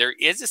 3. There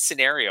is a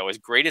scenario, as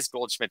great as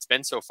Goldschmidt's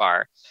been so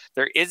far,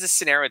 there is a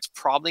scenario, it's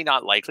probably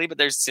not likely, but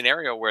there's a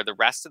scenario where the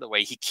rest of the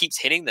way he keeps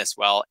hitting this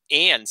well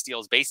and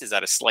steals bases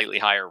at a slightly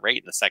higher rate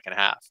in the second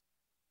half.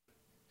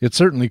 It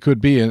certainly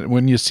could be. And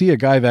when you see a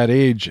guy that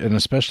age, and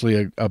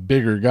especially a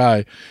bigger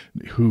guy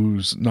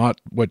who's not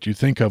what you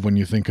think of when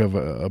you think of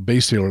a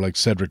base stealer like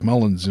Cedric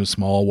Mullins,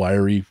 small,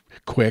 wiry,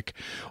 quick,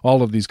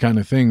 all of these kind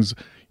of things,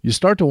 you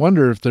start to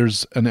wonder if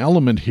there's an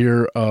element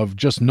here of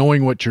just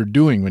knowing what you're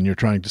doing when you're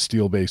trying to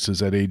steal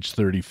bases at age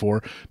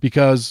 34,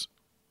 because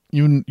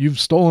you've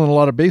stolen a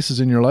lot of bases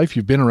in your life.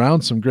 You've been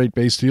around some great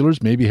base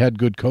stealers, maybe had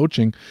good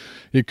coaching.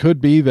 It could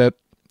be that,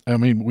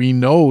 we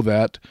know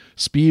that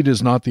speed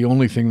is not the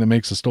only thing that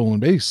makes a stolen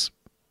base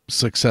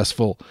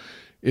successful.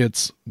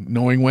 It's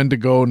knowing when to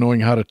go, knowing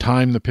how to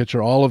time the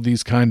pitcher, all of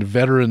these kind of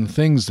veteran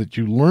things that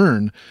you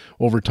learn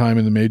over time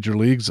in the major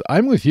leagues.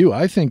 I'm with you.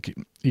 I think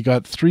he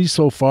got 3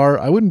 so far.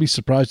 I wouldn't be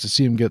surprised to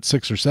see him get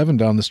 6 or 7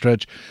 down the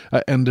stretch.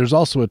 And there's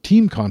also a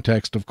team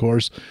context, of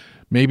course.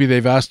 Maybe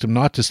they've asked him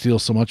not to steal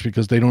so much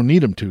because they don't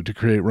need him to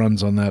create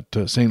runs on that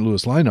St.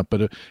 Louis lineup.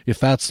 But if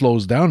that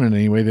slows down in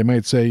any way, they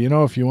might say,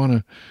 if you want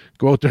to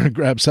go out there and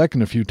grab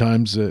second a few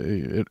times,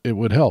 it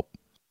would help.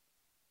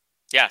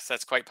 Yes,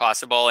 that's quite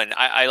possible. And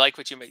I like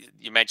what you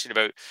mentioned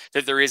about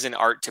that there is an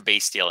art to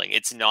base stealing.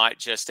 It's not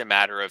just a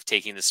matter of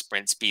taking the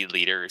sprint speed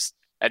leaders,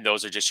 and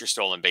those are just your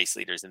stolen base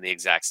leaders in the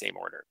exact same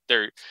order.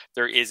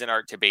 There is an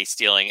art to base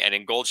stealing. And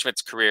in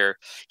Goldschmidt's career,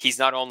 he's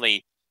not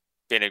only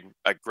been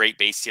a great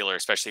base stealer,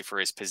 especially for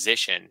his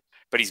position,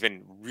 but he's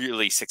been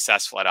really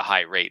successful at a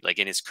high rate. Like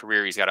in his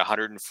career, he's got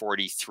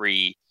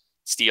 143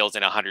 steals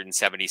in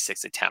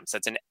 176 attempts.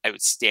 That's an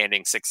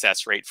outstanding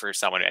success rate for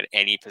someone at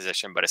any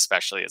position, but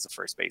especially as a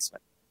first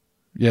baseman.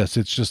 Yes,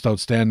 it's just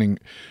outstanding.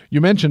 You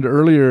mentioned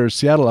earlier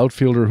Seattle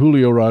outfielder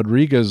Julio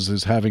Rodriguez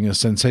is having a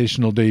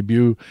sensational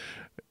debut.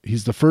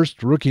 He's the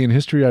first rookie in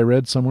history, I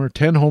read somewhere,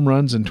 10 home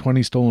runs and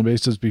 20 stolen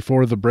bases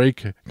before the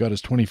break. Got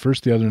his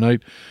 21st the other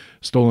night,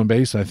 stolen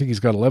base. I think he's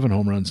got 11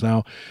 home runs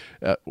now.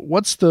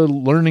 What's the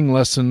learning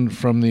lesson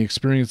from the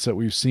experience that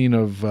we've seen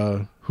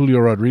of Julio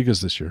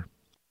Rodriguez this year?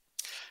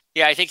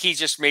 Yeah, I think he's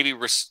just maybe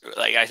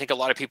I think a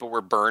lot of people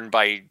were burned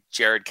by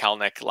Jared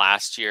Kelenic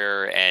last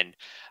year, and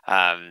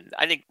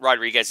I think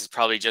Rodriguez is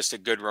probably just a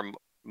good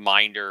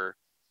reminder.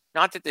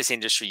 Not that this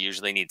industry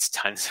usually needs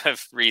tons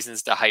of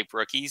reasons to hype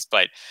rookies,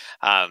 but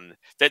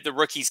that the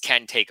rookies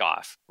can take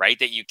off, right?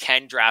 That you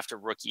can draft a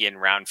rookie in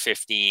round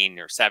 15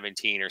 or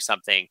 17 or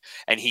something,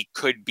 and he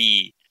could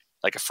be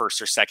like a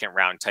first or second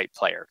round type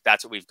player.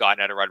 That's what we've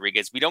gotten out of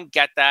Rodriguez. We don't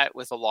get that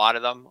with a lot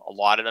of them. A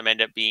lot of them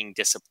end up being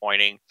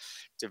disappointing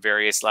to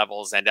various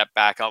levels, end up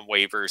back on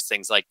waivers,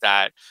 things like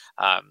that.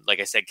 Like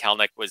I said,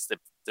 Kelenic was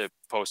the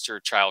poster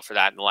child for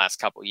that in the last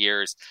couple of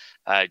years.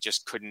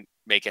 Just couldn't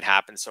make it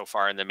happen so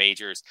far in the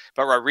majors.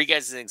 But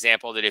Rodriguez is an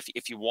example that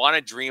if you want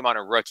to dream on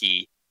a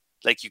rookie,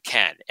 like, you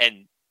can.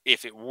 And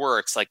if it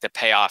works, like, the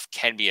payoff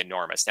can be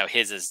enormous. Now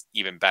his is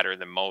even better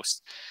than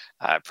most,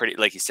 pretty,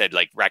 like you said,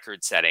 like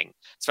record setting,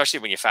 especially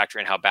when you factor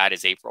in how bad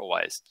his April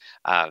was.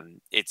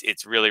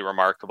 It's really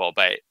remarkable.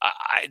 But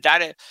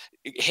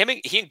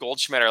he and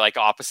Goldschmidt are like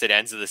opposite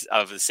ends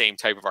of the same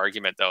type of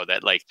argument, though,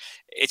 that like,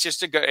 it's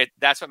just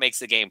that's what makes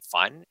the game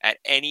fun. At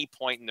any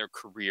point in their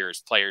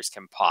careers, players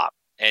can pop.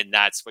 And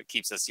that's what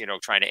keeps us,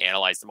 trying to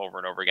analyze them over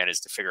and over again, is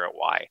to figure out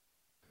why.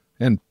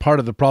 And part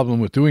of the problem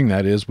with doing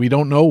that is we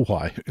don't know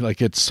why.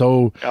 Like, it's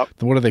so, Yep.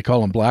 What do they call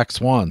them? Black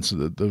swans.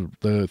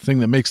 The thing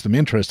that makes them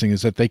interesting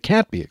is that they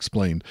can't be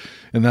explained.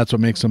 And that's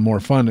what makes them more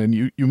fun. And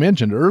you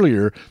mentioned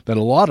earlier that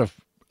a lot of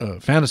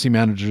fantasy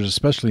managers,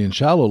 especially in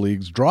shallow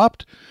leagues,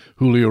 dropped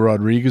Julio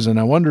Rodriguez. And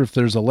I wonder if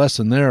there's a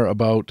lesson there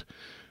about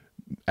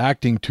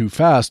acting too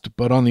fast.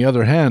 But on the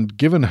other hand,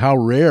 given how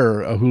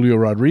rare Julio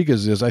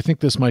Rodriguez is, I think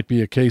this might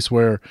be a case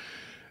where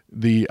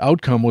the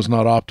outcome was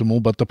not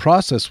optimal, but the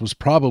process was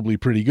probably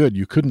pretty good.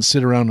 You couldn't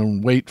sit around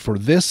and wait for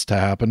this to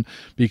happen,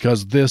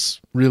 because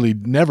this really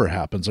never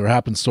happens, or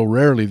happens so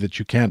rarely that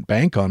you can't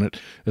bank on it,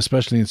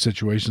 especially in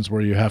situations where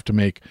you have to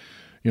make,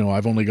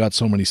 I've only got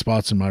so many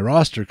spots in my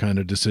roster kind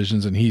of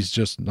decisions, and he's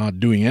just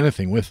not doing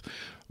anything with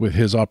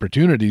his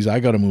opportunities. I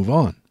got to move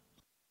on.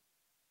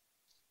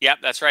 Yeah,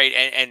 that's right.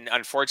 And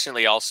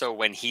unfortunately, also,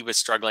 when he was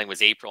struggling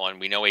was April, and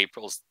we know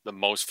April's the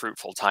most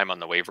fruitful time on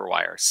the waiver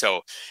wire.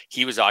 So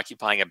he was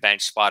occupying a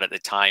bench spot at the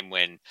time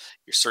when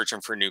you're searching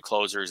for new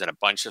closers, and a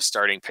bunch of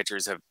starting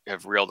pitchers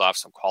have reeled off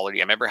some quality.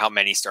 I remember how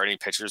many starting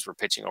pitchers were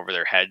pitching over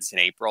their heads in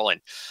April,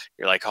 and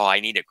you're like, oh, I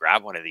need to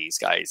grab one of these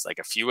guys, like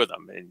a few of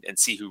them, and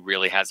see who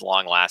really has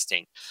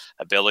long-lasting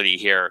ability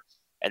here.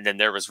 And then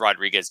there was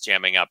Rodriguez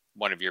jamming up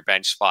one of your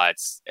bench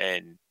spots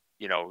and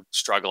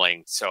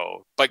struggling.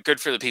 So, but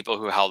good for the people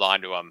who held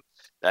on to him.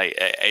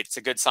 It's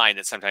a good sign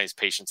that sometimes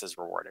patience is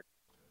rewarded.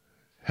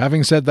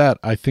 Having said that,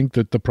 I think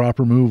that the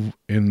proper move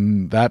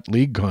in that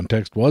league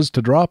context was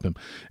to drop him.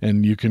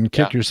 And you can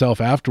kick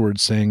yourself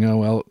afterwards saying, oh,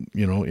 well,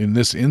 in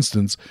this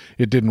instance,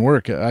 it didn't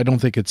work. I don't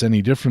think it's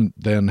any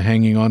different than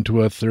hanging on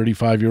to a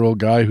 35-year-old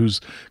guy who's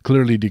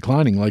clearly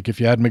declining. Like if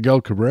you had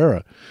Miguel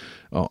Cabrera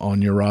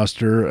on your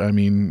roster, I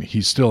mean,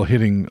 he's still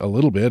hitting a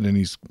little bit and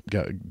he's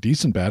got a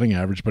decent batting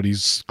average, but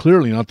he's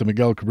clearly not the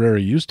Miguel Cabrera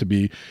he used to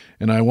be.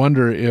 And I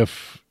wonder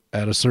if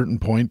at a certain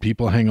point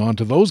people hang on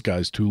to those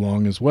guys too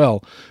long as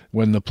well,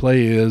 when the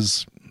play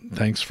is,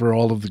 thanks for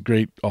all of the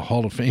great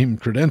Hall of Fame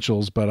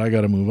credentials, but I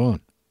got to move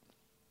on.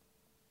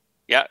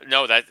 Yeah,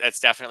 no, that's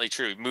definitely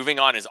true. Moving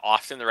on is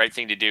often the right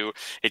thing to do.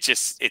 It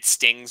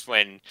stings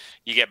when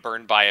you get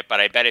burned by it. But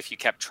I bet if you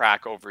kept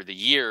track over the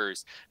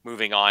years,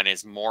 moving on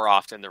is more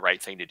often the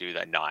right thing to do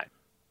than not.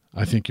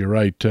 I think you're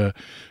right.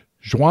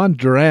 Juan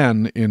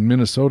Duran in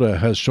Minnesota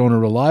has shown a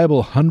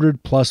reliable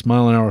 100-plus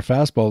mile-an-hour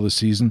fastball this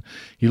season.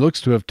 He looks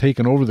to have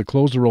taken over the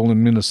closer role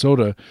in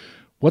Minnesota.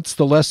 What's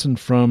the lesson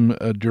from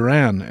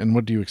Duran, and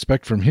what do you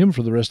expect from him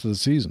for the rest of the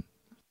season?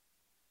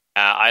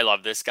 I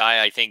love this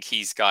guy. I think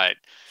he's got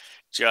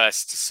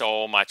just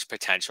so much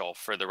potential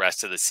for the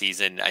rest of the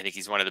season. I think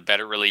he's one of the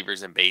better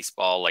relievers in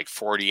baseball, like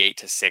 48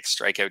 to 6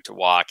 strikeout to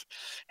walk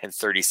in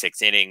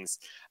 36 innings.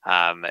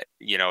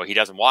 He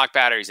doesn't walk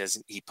batters.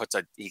 He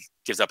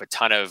gives up a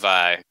ton of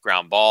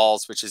ground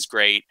balls, which is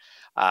great.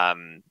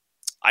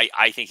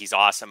 I think he's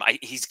awesome.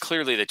 He's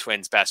clearly the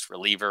Twins' best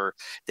reliever.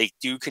 They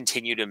do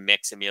continue to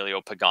mix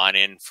Emilio Pagan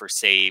in for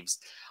saves.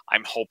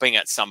 I'm hoping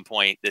at some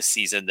point this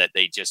season that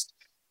they just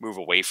move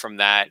away from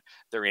that.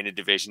 They're in a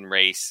division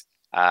race.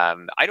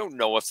 I don't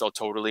know if they'll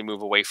totally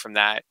move away from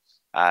that,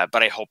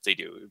 but I hope they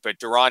do. But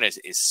Duran is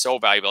so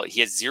valuable.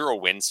 He has 0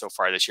 wins so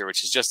far this year,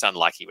 which is just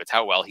unlucky with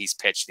how well he's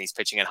pitched, and he's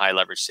pitching in high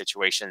leverage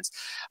situations.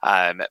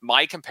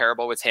 My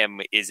comparable with him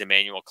is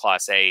Emmanuel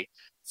Clase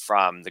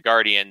from the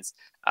Guardians.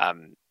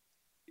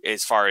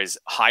 As far as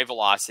high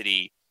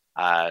velocity,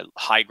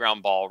 high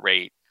ground ball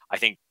rate, I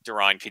think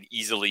Duran could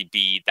easily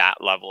be that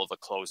level of a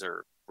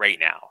closer right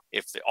now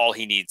if all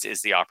he needs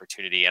is the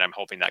opportunity, and I'm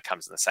hoping that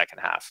comes in the second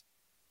half.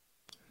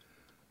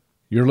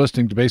 You're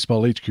listening to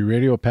Baseball HQ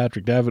Radio.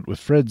 Patrick Davitt with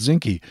Fred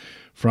Zinke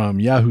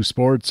from Yahoo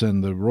Sports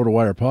and the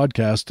RotoWire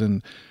podcast.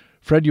 And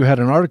Fred, you had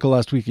an article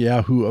last week at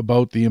Yahoo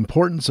about the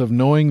importance of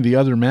knowing the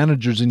other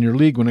managers in your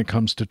league when it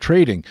comes to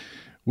trading.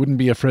 Wouldn't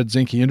be a Fred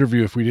Zinke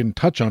interview if we didn't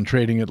touch on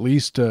trading at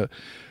least.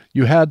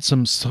 You had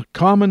some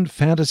common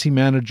fantasy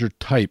manager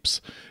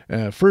types.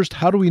 First,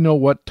 how do we know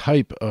what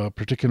type a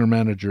particular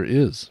manager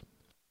is?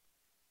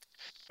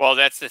 Well,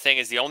 that's the thing,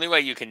 is the only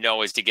way you can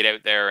know is to get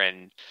out there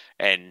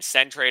and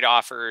send trade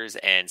offers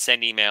and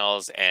send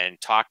emails and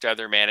talk to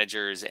other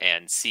managers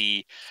and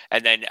see.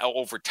 And then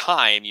over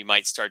time, you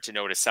might start to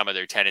notice some of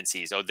their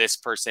tendencies. Oh, this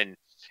person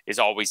is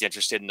always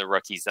interested in the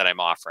rookies that I'm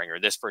offering, or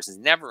this person's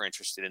never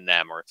interested in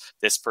them, or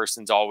this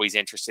person's always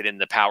interested in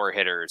the power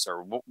hitters,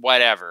 or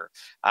whatever.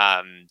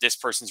 This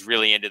person's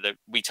really into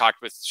we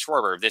talked with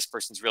Schwarber, this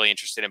person's really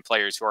interested in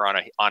players who are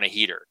on a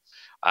heater.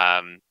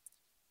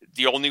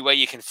 The only way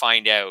you can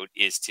find out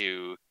is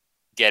to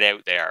get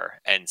out there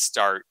and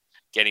start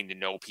getting to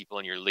know people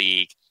in your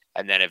league.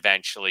 And then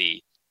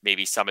eventually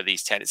maybe some of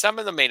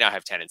them may not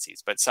have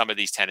tendencies, but some of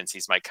these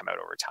tendencies might come out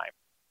over time.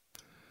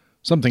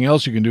 Something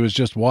else you can do is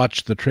just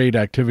watch the trade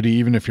activity,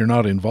 even if you're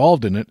not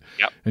involved in it.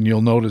 Yep. And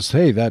you'll notice,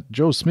 hey, that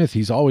Joe Smith,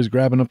 he's always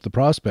grabbing up the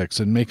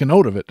prospects, and make a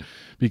note of it,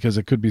 because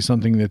it could be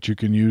something that you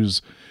can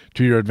use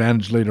to your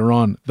advantage later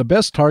on. The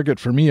best target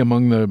for me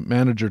among the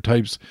manager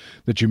types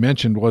that you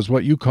mentioned was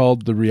what you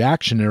called the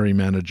reactionary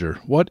manager.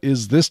 What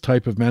is this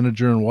type of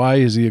manager, and why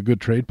is he a good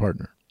trade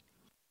partner?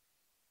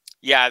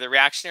 Yeah, the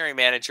reactionary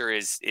manager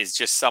is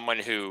just someone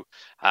who,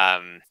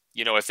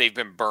 if they've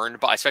been burned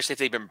by, especially if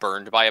they've been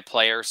burned by a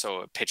player.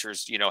 So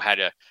pitchers, had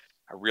a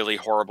really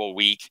horrible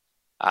week.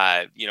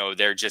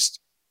 They're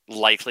just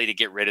likely to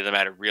get rid of them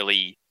at a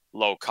really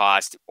low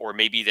cost, or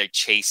maybe they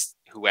chase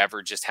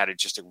whoever just had a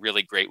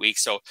really great week.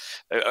 So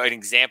an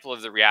example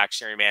of the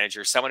reactionary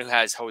manager, someone who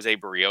has Jose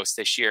Barrios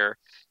this year.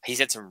 He's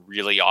had some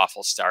really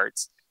awful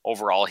starts.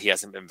 Overall, he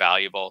hasn't been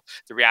valuable.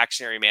 The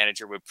reactionary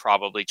manager would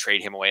probably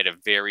trade him away at a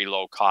very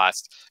low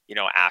cost,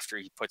 after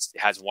he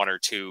has one or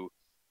two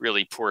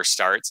really poor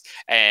starts.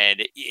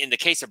 And in the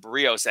case of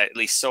Barrios, at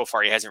least so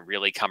far, he hasn't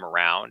really come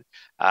around.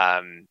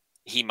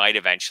 He might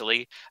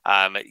eventually.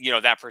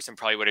 That person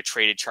probably would have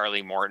traded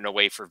Charlie Morton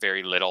away for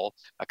very little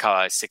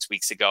 6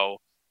 weeks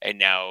ago, and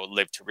now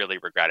live to really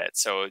regret it.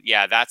 So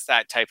yeah, that's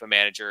that type of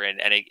manager.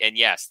 And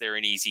yes, they're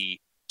an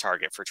easy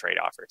target for trade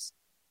offers.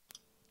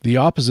 The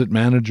opposite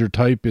manager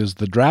type is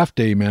the draft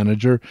day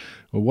manager.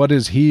 What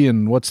is he,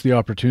 and what's the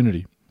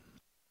opportunity?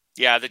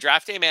 Yeah, the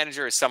draft day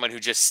manager is someone who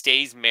just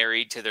stays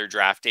married to their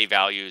draft day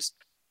values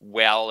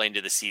well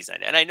into the season.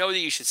 And I know that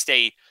you should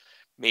stay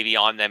maybe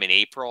on them in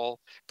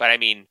April, but I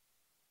mean,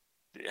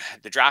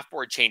 the draft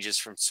board changes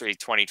from, say,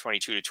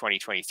 2022 to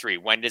 2023.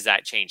 When does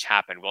that change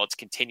happen? Well, it's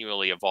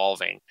continually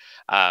evolving.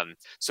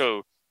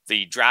 So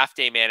the draft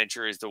day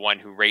manager is the one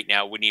who right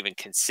now wouldn't even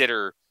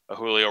consider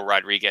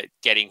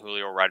getting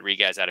Julio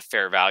Rodriguez at a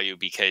fair value,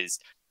 because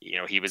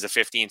he was a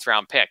 15th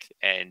round pick,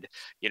 and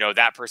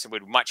that person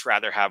would much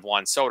rather have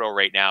Juan Soto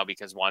right now,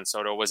 because Juan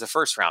Soto was a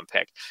first round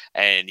pick.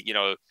 And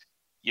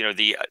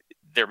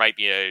there might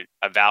be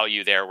a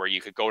value there where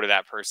you could go to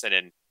that person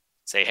and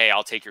say, hey,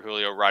 I'll take your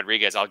Julio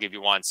Rodriguez, I'll give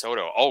you Juan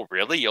Soto. Oh,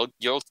 really?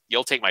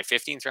 You'll take my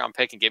 15th round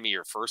pick and give me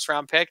your first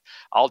round pick?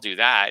 I'll do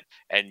that.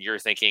 And you're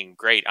thinking,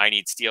 great, I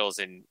need steals,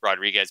 and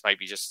Rodriguez might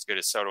be just as good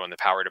as Soto in the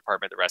power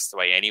department the rest of the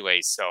way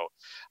anyway. So,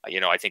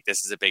 I think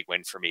this is a big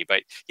win for me.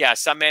 But yeah,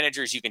 some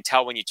managers, you can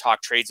tell when you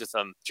talk trades with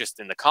them, just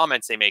in the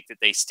comments they make, that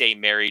they stay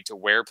married to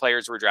where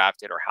players were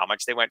drafted or how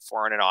much they went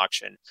for in an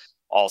auction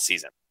all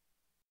season.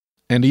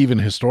 And even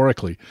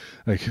historically,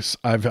 like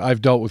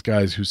I've dealt with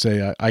guys who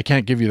say, I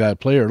can't give you that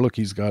player. Look,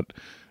 he's got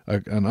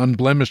an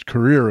unblemished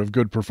career of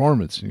good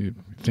performance. You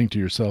think to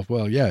yourself,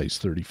 well, yeah, he's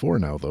 34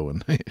 now, though,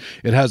 and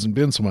it hasn't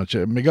been so much.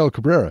 Miguel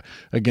Cabrera,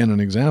 again,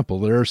 an example.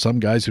 There are some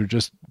guys who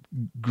just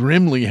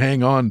grimly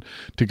hang on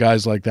to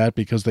guys like that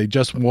because they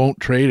just won't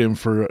trade him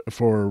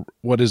for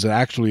what is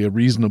actually a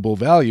reasonable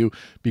value,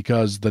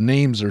 because the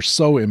names are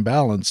so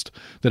imbalanced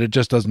that it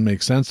just doesn't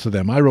make sense to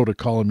them. I wrote a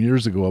column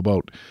years ago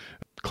about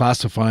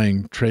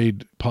classifying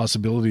trade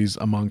possibilities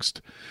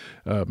amongst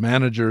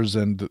managers,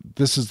 and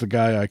this is the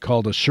guy I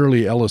called a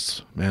Shirley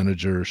Ellis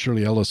manager.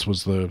 Shirley Ellis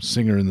was the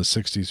singer in the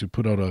 60s who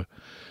put out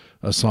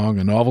a song,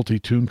 a novelty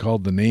tune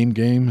called The Name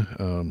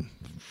Game.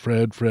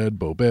 Fred,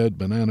 Bobed,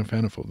 Banana,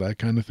 Fanafo, that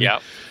kind of thing. Yeah.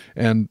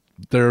 And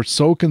they're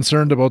so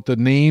concerned about the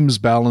names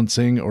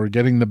balancing or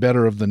getting the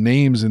better of the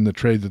names in the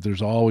trade that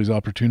there's always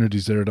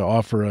opportunities there to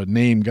offer a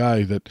name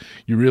guy that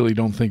you really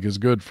don't think is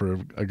good for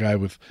a guy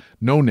with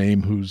no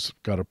name who's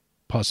got a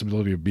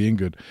possibility of being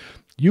good.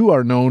 You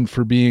are known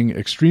for being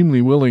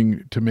extremely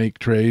willing to make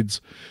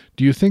trades.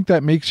 Do you think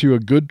that makes you a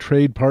good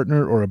trade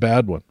partner or a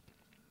bad one?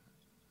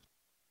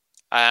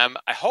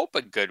 I hope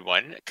a good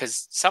one,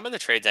 because some of the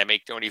trades I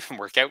make don't even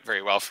work out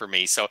very well for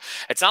me. So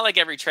it's not like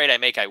every trade I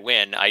make, I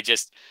win. I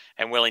just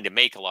am willing to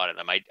make a lot of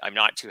them. I'm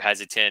not too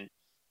hesitant.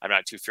 I'm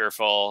not too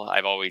fearful.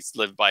 I've always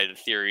lived by the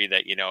theory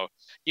that,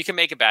 you can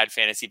make a bad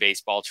fantasy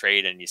baseball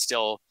trade and you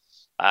still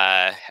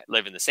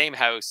live in the same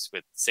house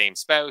with the same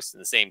spouse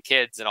and the same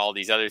kids and all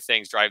these other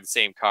things, drive the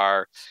same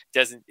car.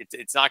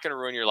 It's not going to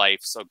ruin your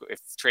life. So if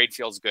the trade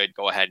feels good,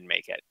 go ahead and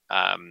make it.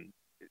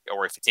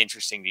 Or if it's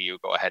interesting to you,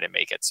 go ahead and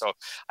make it. So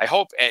I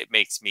hope it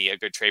makes me a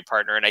good trade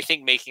partner. And I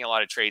think making a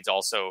lot of trades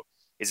also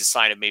is a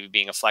sign of maybe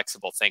being a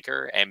flexible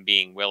thinker and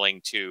being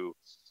willing to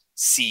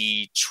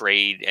see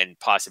trade and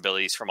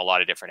possibilities from a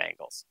lot of different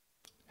angles.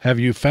 Have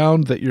you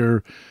found that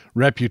your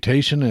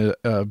reputation,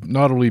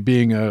 not only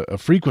being a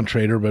frequent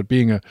trader, but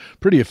being a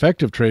pretty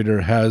effective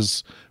trader,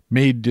 has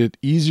made it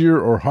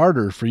easier or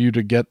harder for you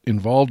to get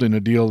involved in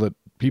a deal that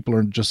people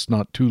are just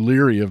not too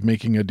leery of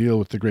making a deal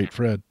with the great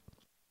Fred?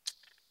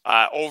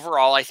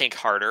 Overall, I think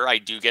harder. I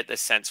do get the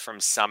sense from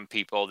some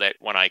people that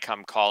when I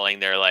come calling,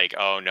 they're like,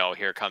 "Oh no,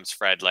 here comes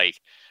Fred. Like,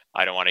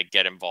 I don't want to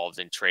get involved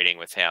in trading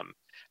with him."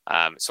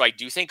 So I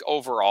do think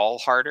overall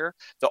harder.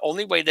 The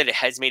only way that it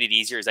has made it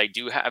easier is I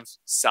do have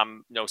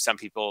some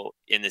people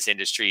in this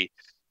industry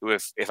who,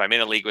 if I'm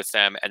in a league with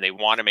them and they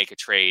want to make a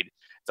trade,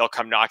 they'll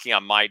come knocking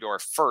on my door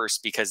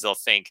first because they'll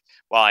think,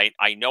 well,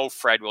 I know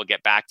Fred will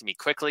get back to me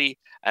quickly,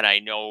 and I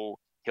know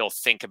he'll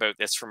think about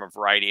this from a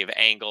variety of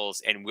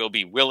angles and will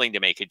be willing to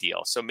make a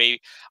deal. So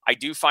maybe I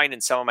do find in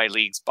some of my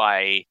leagues,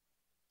 by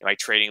my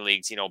trading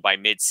leagues, by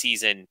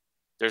mid-season,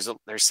 there's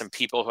some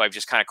people who I've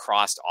just kind of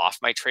crossed off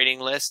my trading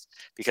list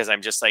because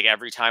I'm just like,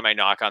 every time I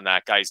knock on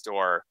that guy's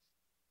door,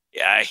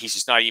 yeah, he's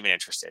just not even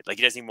interested. Like,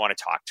 he doesn't even want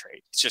to talk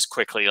trade. It's just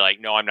quickly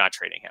like, no, I'm not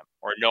trading him,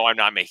 or no, I'm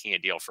not making a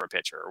deal for a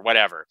pitcher, or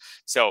whatever.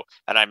 So,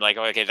 and I'm like,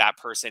 okay, that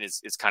person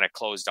is kind of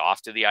closed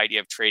off to the idea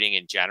of trading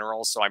in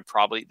general. So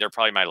they're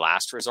probably my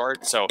last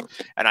resort. So,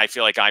 and I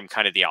feel like I'm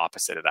kind of the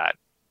opposite of that.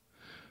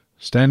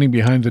 Standing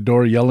behind the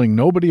door yelling,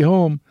 "Nobody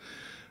home."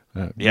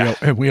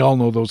 Yeah. We all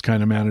know those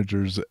kind of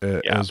managers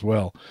as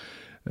well.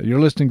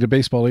 You're listening to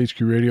Baseball HQ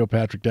Radio.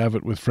 Patrick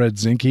Davitt with Fred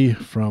Zinke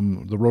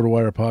from the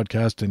RotoWire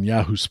podcast and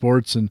Yahoo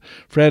Sports. And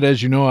Fred,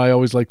 as you know, I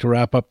always like to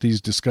wrap up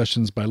these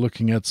discussions by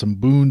looking at some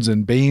boons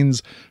and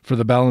banes for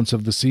the balance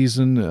of the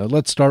season.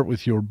 Let's start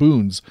with your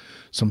boons.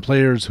 Some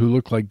players who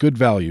look like good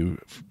value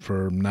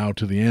from now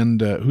to the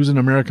end. Who's an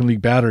American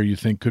League batter you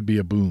think could be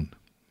a boon?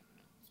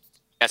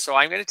 Yeah, so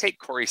I'm going to take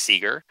Corey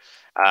Seager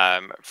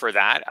for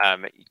that.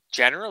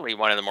 Generally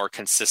one of the more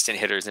consistent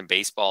hitters in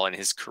baseball in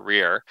his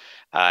career.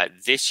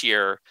 This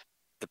year,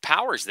 the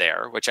power's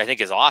there, which I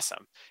think is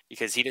awesome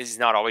because he's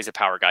not always a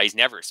power guy. He's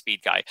never a speed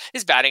guy.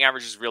 His batting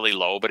average is really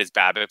low, but his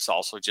BABIP's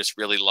also just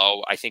really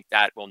low. I think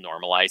that will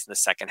normalize in the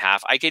second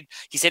half.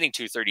 He's hitting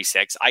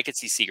 236. I could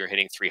see Seager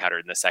hitting 300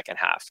 in the second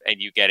half and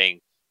you getting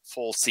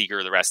full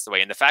Seager the rest of the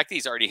way. And the fact that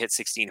he's already hit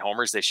 16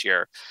 homers this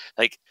year,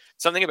 like,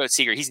 something about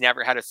Seager, he's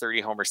never had a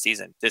 30 homer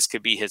season. This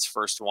could be his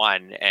first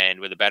one. And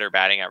with a better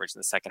batting average in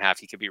the second half,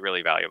 he could be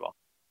really valuable.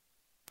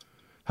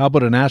 How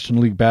about a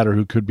National League batter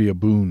who could be a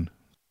boon?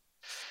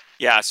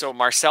 Yeah. So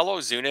Marcell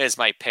Ozuna is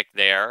my pick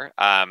there.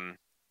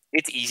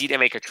 It's easy to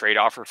make a trade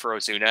offer for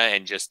Ozuna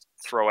and just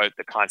throw out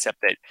the concept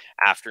that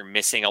after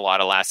missing a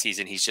lot of last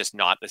season, he's just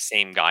not the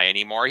same guy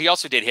anymore. He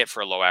also did hit for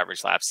a low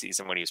average last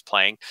season when he was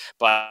playing,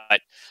 but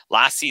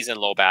last season,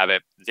 low BABIP,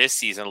 this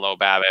season, low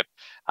BABIP.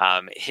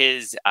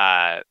 His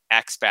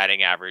X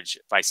batting average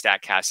by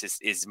StatCast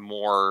is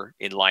more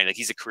in line. Like,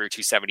 he's a career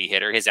 270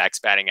 hitter. His X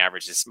batting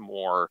average is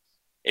more,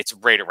 it's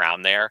right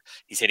around there.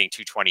 He's hitting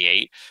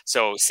 228.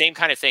 So same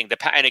kind of thing.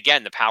 And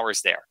again, the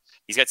power's there.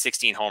 He's got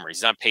 16 homers.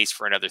 He's on pace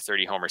for another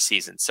 30 homer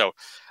season. So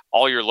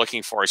all you're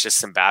looking for is just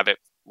some BABIP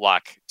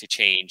luck to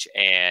change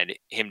and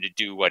him to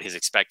do what his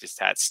expected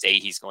stats say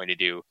he's going to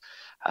do,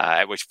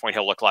 at which point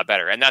he'll look a lot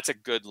better. And that's a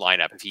good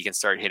lineup if he can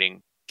start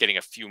getting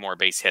a few more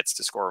base hits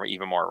to score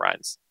even more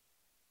runs.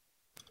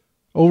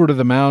 Over to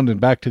the mound and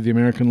back to the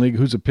American League.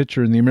 Who's a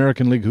pitcher in the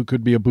American League who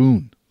could be a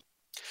boon?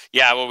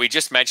 Yeah, well, we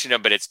just mentioned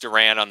him, but it's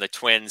Duran on the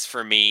Twins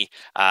for me.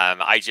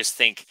 I just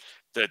think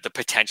the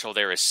potential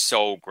there is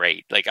so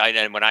great.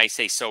 And when I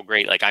say so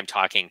great, like, I'm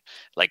talking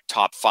like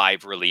top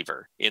 5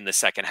 reliever in the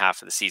second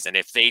half of the season.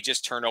 If they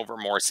just turn over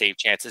more save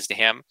chances to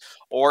him,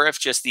 or if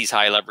just these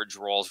high leverage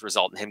roles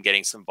result in him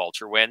getting some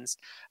vulture wins,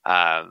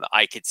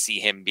 I could see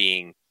him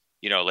being,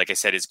 like I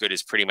said, as good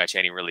as pretty much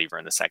any reliever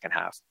in the second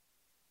half.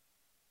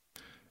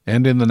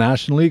 And in the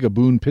National League, a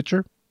boon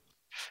pitcher?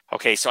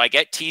 Okay, so I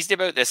get teased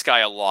about this guy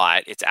a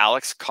lot. It's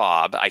Alex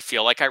Cobb. I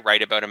feel like I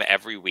write about him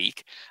every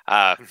week.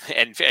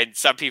 And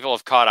some people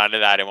have caught on to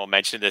that and will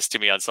mention this to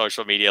me on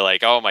social media,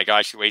 like, oh my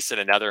gosh, you wasted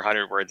another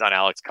 100 words on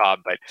Alex Cobb.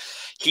 But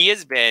he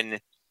has been,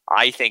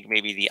 I think,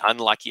 maybe the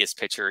unluckiest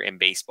pitcher in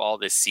baseball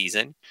this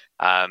season.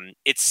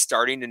 It's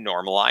starting to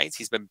normalize.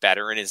 He's been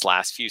better in his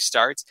last few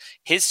starts.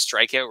 His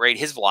strikeout rate,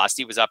 his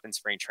velocity was up in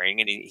spring training,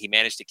 and he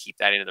managed to keep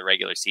that into the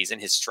regular season.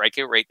 His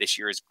strikeout rate this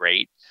year is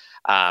great.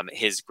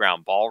 His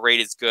ground ball rate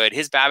is good.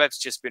 His BABIP's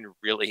just been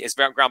his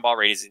ground ball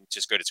rate isn't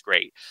just good, it's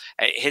great.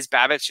 His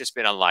BABIP's just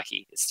been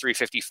unlucky. It's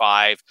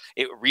 355.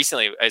 It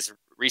recent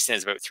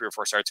as about 3 or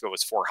 4 starts ago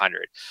was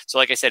 400. So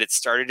like I said, it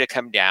started to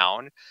come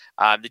down.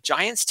 The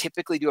Giants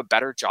typically do a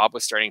better job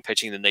with starting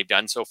pitching than they've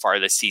done so far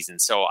this season.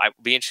 So I'll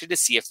be interested to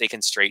see if they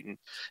can straighten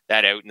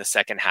that out in the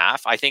second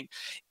half. I think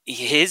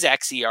his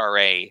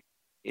xERA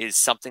is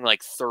something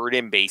like 3rd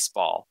in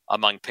baseball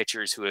among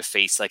pitchers who have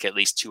faced like at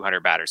least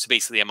 200 batters. So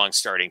basically among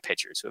starting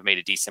pitchers who have made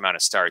a decent amount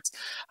of starts.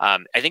 I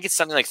think it's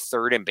something like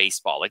 3rd in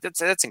baseball. Like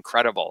that's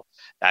incredible,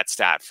 that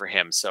stat for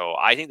him. So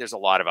I think there's a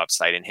lot of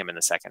upside in him in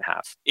the second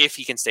half if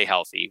he can stay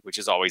healthy, which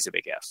is always a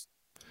big if.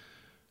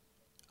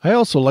 I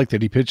also like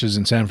that he pitches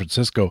in San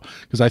Francisco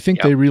because I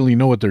think they really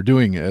know what they're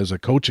doing as a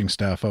coaching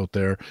staff out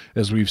there,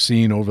 as we've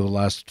seen over the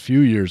last few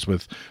years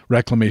with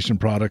reclamation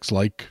products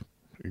like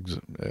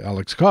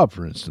Alex Cobb,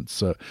 for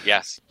instance.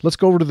 Yes. Let's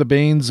go over to the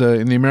Banes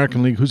in the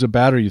American League. Who's a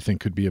batter you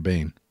think could be a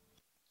bane?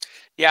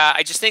 Yeah,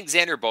 I just think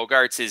Xander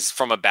Bogaerts is,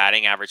 from a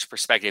batting average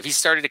perspective, he's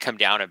started to come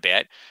down a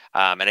bit,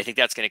 and I think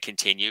that's going to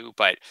continue.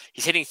 But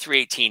he's hitting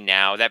 318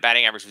 now. That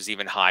batting average was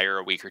even higher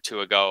a week or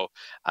two ago,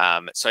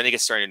 so I think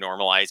it's starting to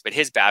normalize. But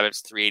his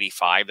BABIP's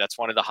 385. That's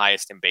one of the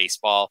highest in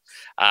baseball.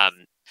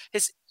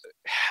 His,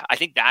 I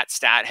think that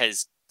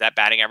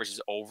batting average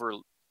has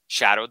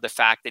overshadowed the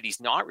fact that he's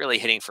not really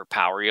hitting for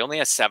power. He only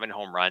has 7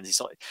 home runs.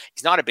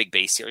 He's not a big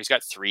base stealer. He's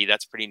got 3.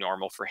 That's pretty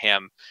normal for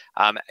him.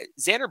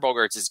 Xander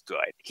Bogaerts is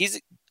good.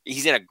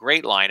 He's in a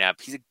great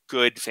lineup. He's a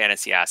good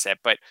fantasy asset,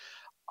 but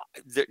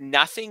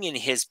nothing in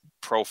his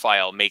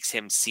profile makes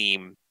him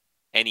seem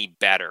any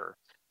better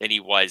than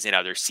he was in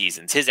other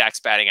seasons. His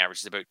batting average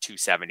is about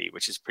 270,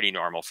 which is pretty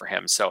normal for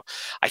him. So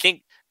I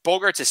think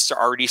Bogaerts is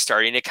already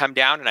starting to come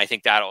down, and I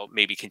think that'll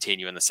maybe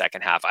continue in the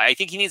second half. I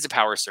think he needs a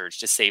power surge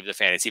to save the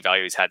fantasy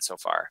value he's had so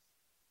far.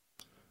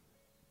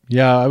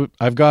 Yeah,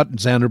 I've got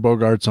Xander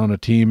Bogaerts on a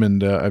team,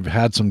 and I've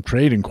had some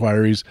trade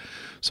inquiries.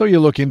 So you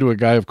look into a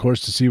guy, of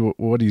course, to see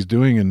what he's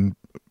doing, and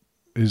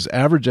his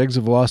average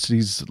exit velocity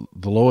is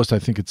the lowest I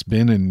think it's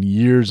been in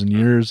years and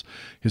years.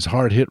 His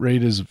hard hit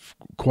rate is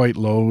quite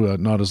low,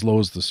 not as low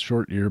as the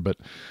short year, but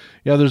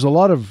yeah, there's a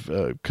lot of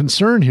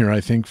concern here,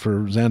 I think,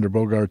 for Xander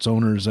Bogaerts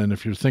owners. And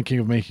if you're thinking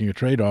of making a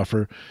trade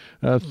offer,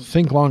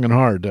 think long and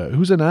hard.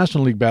 Who's a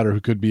National League batter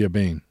who could be a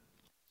bane?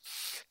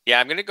 Yeah,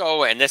 I'm going to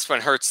go, and this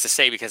one hurts to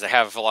say because I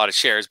have a lot of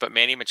shares, but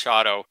Manny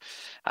Machado,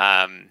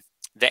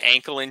 the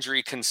ankle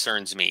injury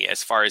concerns me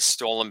as far as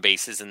stolen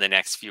bases in the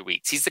next few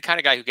weeks. He's the kind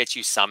of guy who gets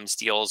you some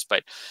steals,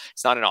 but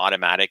it's not an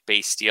automatic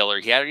base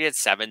stealer. He already had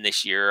 7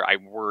 this year. I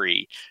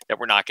worry that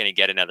we're not going to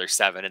get another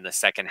 7 in the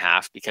second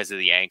half because of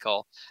the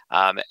ankle.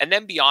 And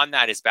then beyond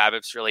that, his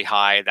BABIP's really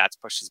high. That's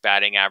pushed his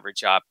batting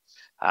average up.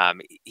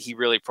 He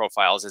really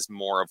profiles as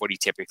more of what he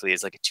typically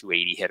is, like a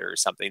 280 hitter or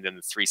something, than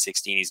the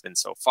 316 he's been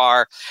so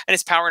far. And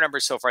his power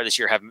numbers so far this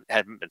year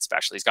haven't been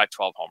special. He's got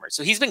 12 homers.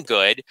 So he's been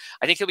good.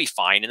 I think he'll be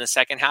fine in the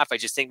second half. I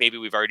just think maybe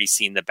we've already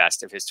seen the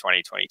best of his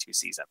 2022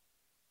 season.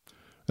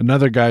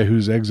 Another guy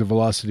whose exit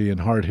velocity and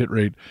hard hit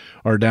rate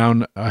are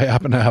down. I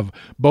happen to have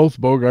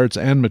both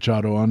Bogaerts and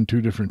Machado on 2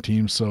 different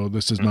teams, so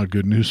this is not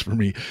good news for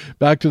me.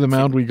 Back to the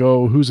mound we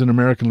go. Who's an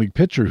American League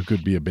pitcher who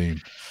could be a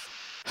bane?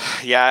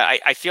 Yeah,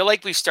 I feel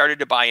like we've started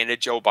to buy into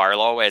Joe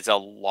Barlow as a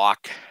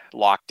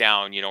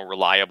lockdown,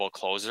 reliable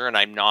closer, and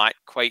I'm not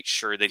quite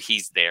sure that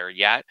he's there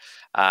yet.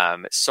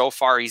 So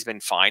far, he's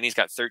been fine. He's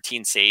got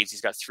 13 saves.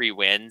 He's got 3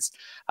 wins.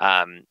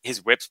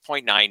 His whip's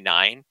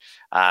 .99,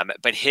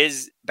 but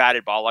his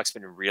batted ball luck's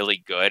been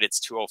really good. It's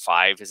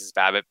 205 is his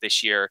BABIP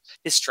this year.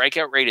 His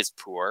strikeout rate is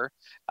poor,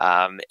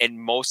 and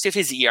most of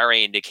his ERA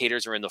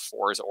indicators are in the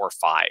 4s or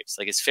 5s.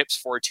 Like his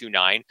FIP's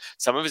 4.29.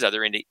 Some of his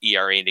other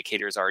ERA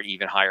indicators are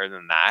even higher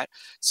than that.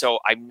 So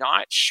I'm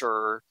not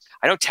sure.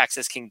 I know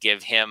Texas can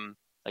give him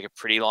like a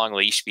pretty long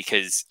leash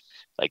because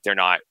like they're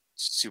not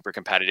super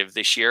competitive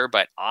this year,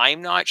 but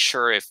I'm not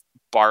sure if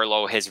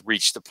Barlow has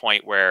reached the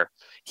point where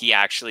he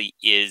actually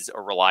is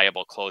a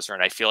reliable closer.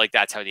 And I feel like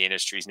that's how the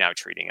industry is now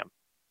treating him.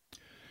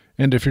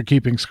 And if you're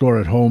keeping score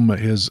at home,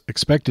 his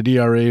expected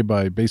ERA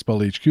by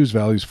Baseball HQ's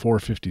value is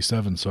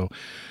 4.57. So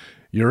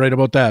you're right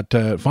about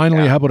that.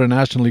 Finally, How about a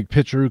National League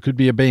pitcher who could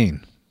be a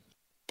bane?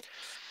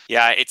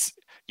 Yeah,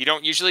 you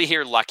don't usually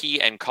hear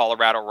Lucky and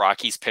Colorado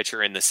Rockies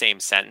pitcher in the same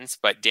sentence,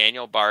 but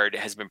Daniel Bard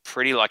has been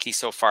pretty lucky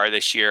so far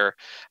this year.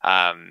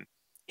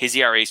 His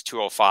ERA is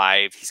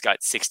 2.05. He's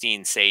got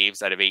 16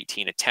 saves out of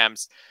 18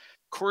 attempts.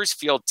 Coors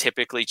Field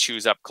typically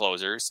chews up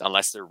closers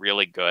unless they're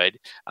really good.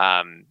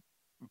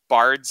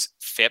 Bard's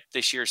FIP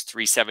this year is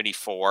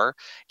 374.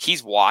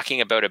 He's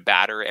walking about a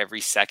batter every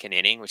second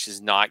inning, which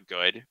is not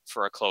good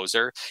for a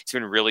closer. He's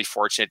been really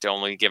fortunate to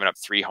only giving up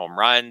 3 home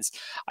runs.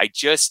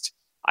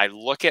 I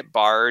look at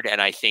Bard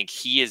and I think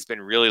he has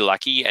been really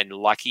lucky, and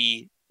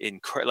lucky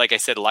in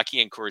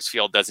Coors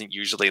Field doesn't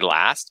usually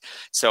last.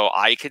 So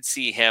I could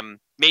see him,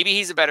 maybe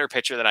he's a better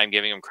pitcher than I'm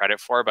giving him credit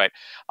for, but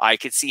I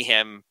could see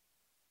him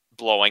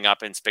blowing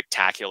up in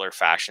spectacular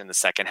fashion in the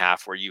second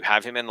half, where you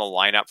have him in the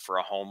lineup for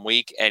a home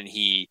week and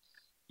he,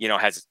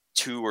 has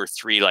 2 or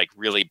 3 like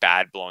really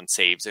bad blown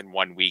saves in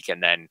 1 week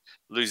and then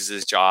loses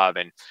his job.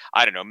 And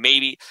I don't know,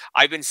 maybe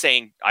I've been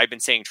saying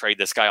trade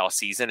this guy all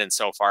season, and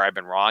so far I've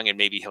been wrong, and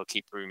maybe he'll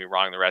keep proving me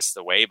wrong the rest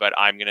of the way, but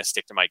I'm going to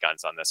stick to my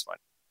guns on this one.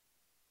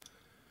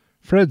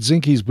 Fred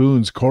Zinke's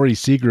Boons, Corey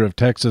Seager of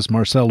Texas,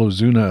 Marcell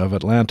Ozuna of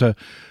Atlanta,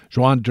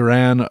 Juan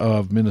Duran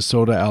of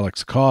Minnesota,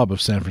 Alex Cobb of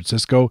San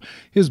Francisco,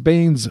 his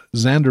banes,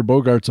 Xander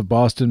Bogaerts of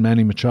Boston,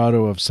 Manny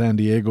Machado of San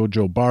Diego,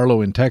 Joe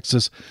Barlow in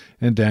Texas,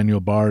 and Daniel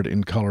Bard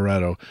in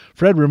Colorado.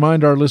 Fred,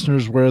 remind our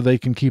listeners where they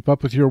can keep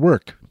up with your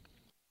work.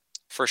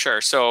 For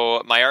sure.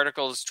 So my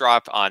articles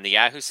drop on the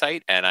Yahoo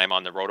site, and I'm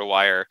on the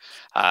RotoWire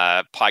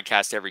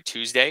podcast every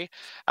Tuesday.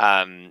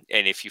 And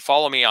if you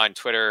follow me on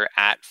Twitter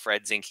at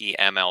Fred Zinke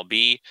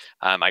MLB,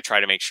 I try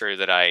to make sure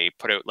that I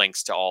put out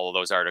links to all of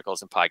those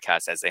articles and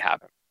podcasts as they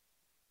happen.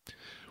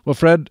 Well,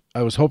 Fred,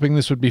 I was hoping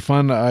this would be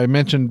fun. I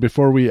mentioned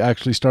before we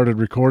actually started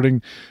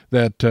recording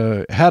that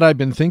had I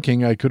been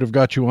thinking, I could have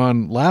got you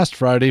on last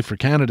Friday for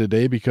Canada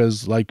Day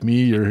because, like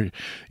me, you're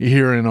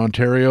here in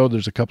Ontario.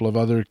 There's a couple of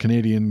other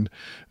Canadian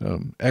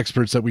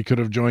experts that we could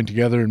have joined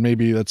together, and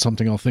maybe that's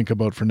something I'll think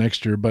about for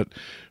next year. But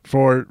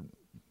for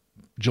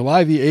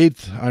July the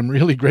 8th, I'm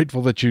really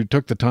grateful that you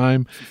took the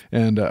time,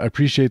 and I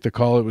appreciate the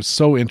call. It was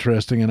so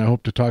interesting, and I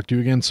hope to talk to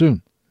you again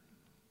soon.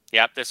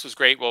 Yep, this was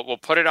great. We'll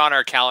put it on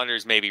our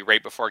calendars maybe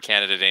right before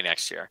Canada Day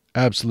next year.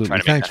 Absolutely.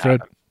 Thanks,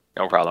 Fred.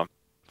 No problem.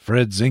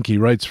 Fred Zinke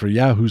writes for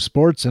Yahoo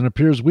Sports and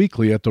appears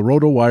weekly at the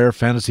RotoWire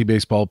Fantasy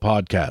Baseball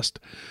Podcast.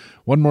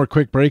 One more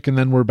quick break, and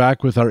then we're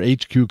back with our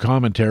HQ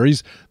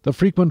commentaries, the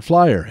frequent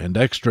flyer, and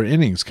extra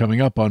innings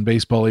coming up on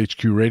Baseball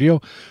HQ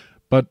Radio.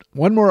 But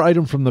one more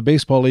item from the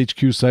Baseball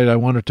HQ site I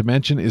wanted to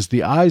mention is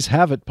the Eyes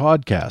Have It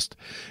podcast.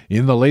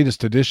 In the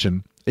latest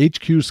edition,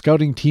 HQ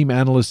scouting team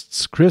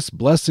analysts Chris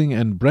Blessing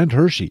and Brent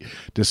Hershey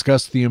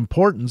discuss the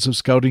importance of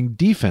scouting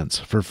defense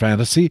for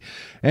fantasy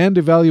and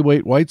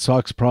evaluate White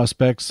Sox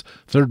prospects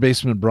third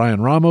baseman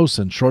Brian Ramos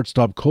and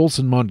shortstop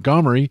Colson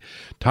Montgomery,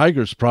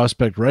 Tigers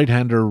prospect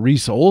right-hander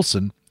Reese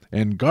Olson,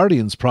 and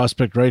Guardians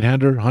prospect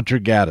right-hander Hunter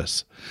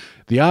Gaddis.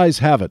 The Eyes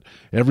Have It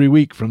every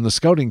week from the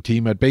scouting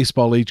team at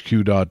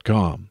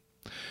baseballhq.com.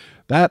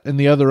 That and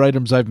the other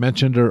items I've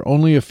mentioned are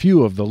only a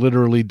few of the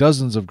literally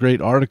dozens of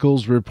great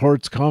articles,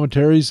 reports,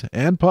 commentaries,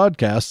 and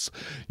podcasts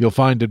you'll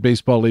find at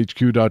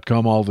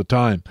baseballhq.com all the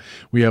time.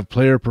 We have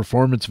player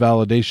performance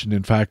validation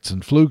in Facts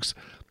and Flukes,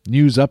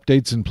 news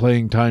updates in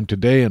Playing Time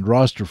Today, and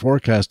roster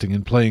forecasting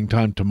in Playing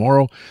Time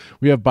Tomorrow.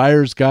 We have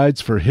buyer's guides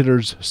for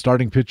hitters,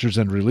 starting pitchers,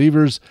 and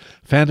relievers,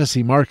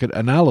 fantasy market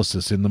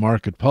analysis in the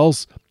Market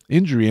Pulse,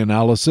 injury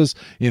analysis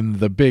in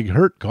the Big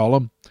Hurt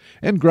column,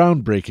 and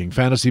groundbreaking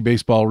fantasy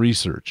baseball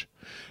research.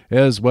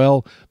 As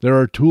well, there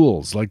are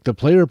tools like the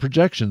player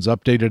projections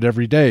updated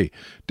every day,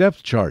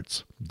 depth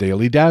charts,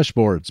 daily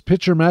dashboards,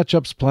 pitcher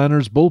matchups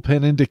planners,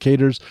 bullpen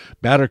indicators,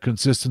 batter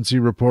consistency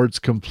reports,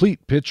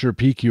 complete pitcher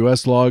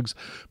PQS logs,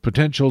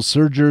 potential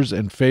surgers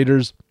and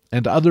faders,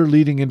 and other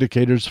leading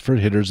indicators for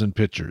hitters and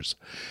pitchers.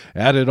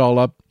 Add it all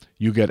up,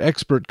 you get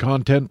expert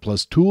content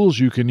plus tools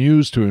you can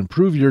use to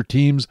improve your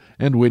teams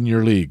and win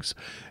your leagues.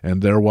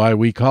 And they're why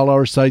we call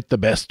our site the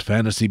best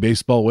fantasy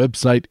baseball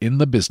website in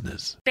the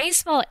business.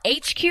 Baseball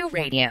HQ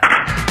Radio.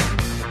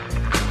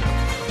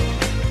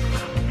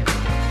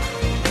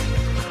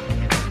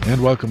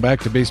 And welcome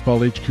back to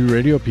Baseball HQ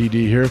Radio.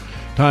 PD here.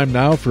 Time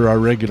now for our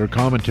regular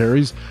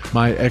commentaries.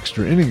 My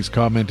extra innings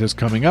comment is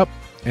coming up.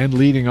 And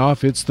leading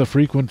off, it's the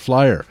frequent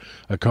flyer,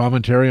 a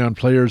commentary on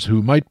players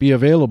who might be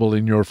available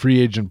in your free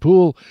agent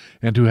pool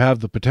and who have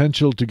the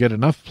potential to get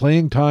enough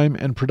playing time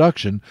and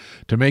production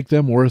to make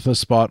them worth a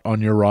spot on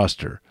your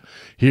roster.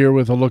 Here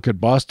with a look at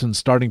Boston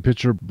starting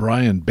pitcher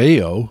Brayan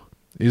Bello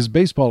is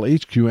Baseball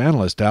HQ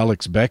analyst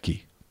Alex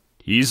Becky.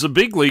 He's a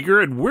big leaguer,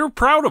 and we're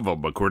proud of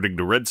him, according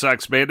to Red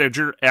Sox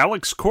manager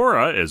Alex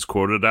Cora, as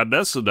quoted on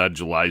NESN on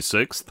July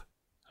 6th.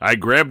 I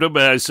grabbed him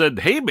and I said,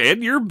 "Hey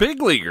man, you're a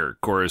big leaguer,"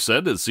 Cora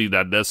said, as seen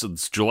on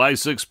NESN's July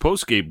 6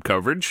 postgame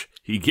coverage.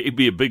 He gave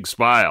me a big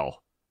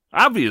smile.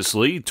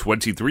 Obviously,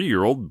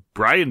 23-year-old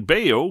Brayan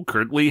Bello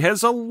currently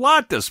has a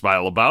lot to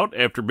smile about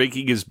after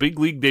making his big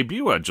league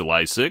debut on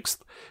July 6th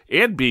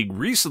and being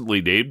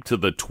recently named to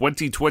the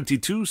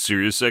 2022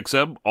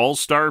 SiriusXM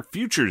All-Star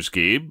Futures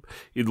Game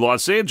in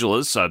Los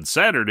Angeles on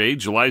Saturday,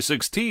 July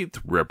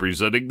 16th,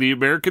 representing the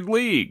American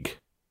League.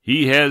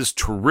 He has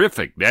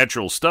terrific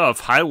natural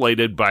stuff,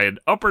 highlighted by an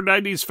upper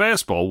 90s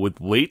fastball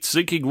with late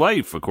sinking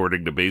life,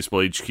 according to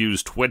Baseball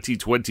HQ's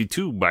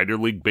 2022 Minor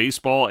League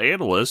Baseball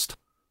analyst.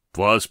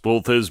 Plus,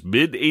 both his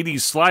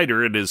mid-80s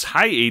slider and his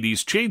high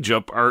 80s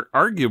changeup are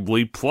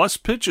arguably plus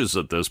pitches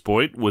at this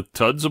point, with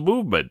tons of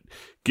movement,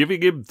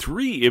 giving him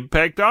 3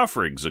 impact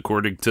offerings,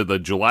 according to the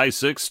July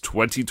 6,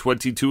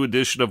 2022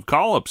 edition of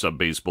Call-Ups on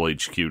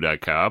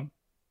BaseballHQ.com.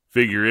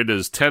 Figure in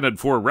his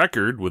 10-4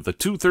 record with a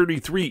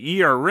 .233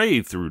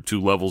 ERA through 2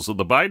 levels of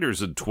the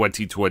minors in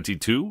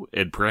 2022,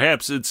 and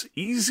perhaps it's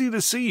easy to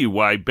see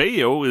why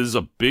Bello is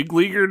a big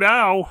leaguer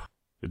now.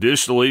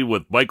 Additionally,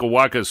 with Michael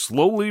Wacha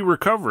slowly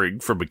recovering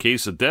from a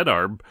case of dead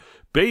arm,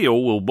 Bello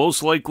will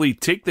most likely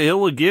take the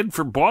hill again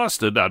for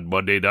Boston on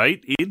Monday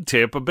night in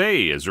Tampa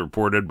Bay, as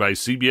reported by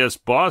CBS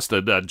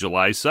Boston on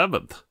July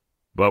 7th.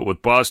 But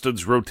with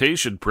Boston's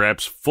rotation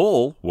perhaps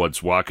full once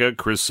Wacha,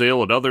 Chris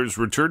Sale, and others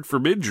return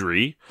from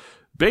injury,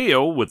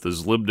 Bello, with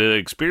his limited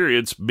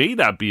experience, may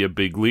not be a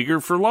big leaguer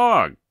for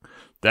long.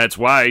 That's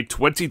why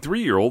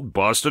 23-year-old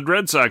Boston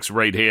Red Sox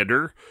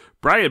right-hander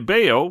Brayan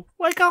Bello,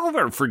 like all of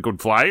our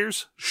frequent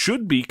flyers,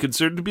 should be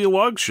considered to be a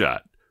long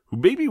shot, who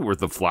may be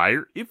worth a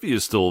flyer if he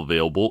is still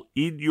available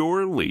in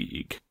your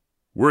league.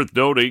 Worth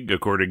noting,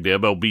 according to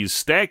MLB's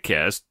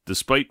StatCast,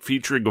 despite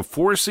featuring a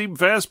 4-seam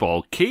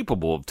fastball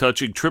capable of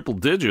touching triple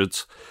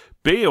digits,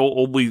 Bello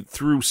only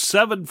threw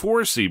 7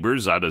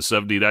 4-seamers on his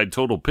 79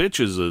 total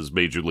pitches in his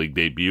Major League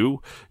debut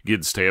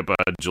against Tampa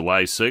on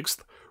July 6th,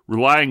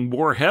 relying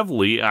more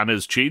heavily on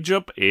his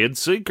changeup and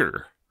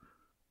sinker.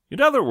 In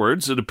other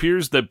words, it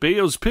appears that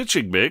Bello's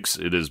pitching mix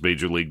in his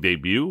major league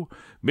debut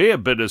may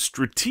have been a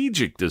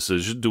strategic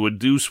decision to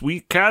induce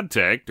weak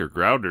contact or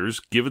grounders,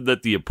 given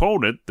that the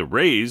opponent, the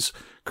Rays,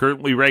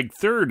 currently ranked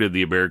third in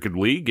the American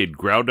League in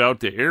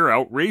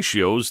ground-out-to-air-out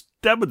ratios,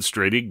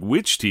 demonstrating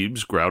which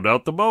teams ground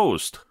out the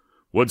most.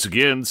 Once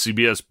again,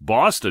 CBS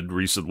Boston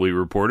recently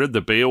reported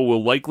that Bello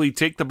will likely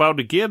take the mound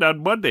again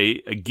on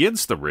Monday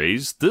against the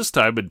Rays, this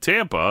time in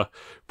Tampa,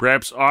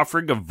 perhaps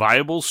offering a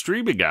viable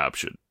streaming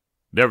option.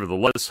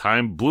 Nevertheless,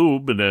 Chaim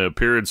Bloom, in an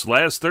appearance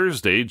last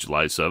Thursday,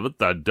 July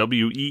 7th, on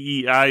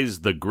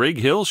WEEI's The Greg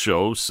Hill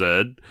Show,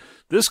 said,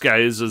 "This guy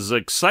is as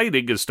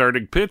exciting a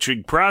starting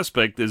pitching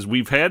prospect as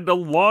we've had in a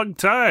long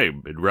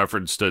time," in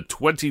reference to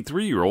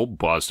 23-year-old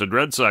Boston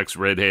Red Sox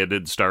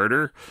red-handed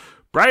starter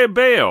Brayan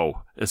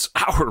Bello is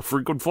our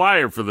frequent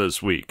flyer for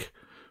this week.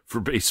 For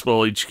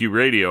Baseball HQ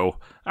Radio,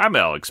 I'm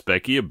Alex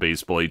Becky of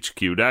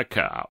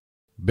BaseballHQ.com.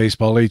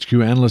 Baseball HQ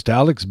analyst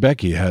Alex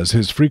Becky has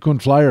his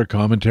frequent flyer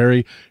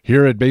commentary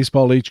here at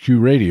Baseball HQ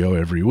Radio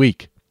every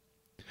week.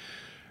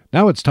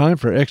 Now it's time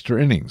for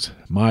Extra Innings,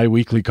 my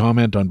weekly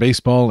comment on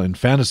baseball and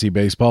fantasy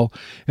baseball,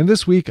 and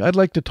this week I'd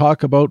like to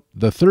talk about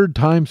the third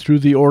time through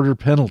the order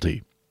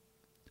penalty.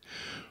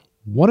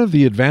 One of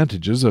the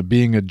advantages of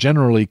being a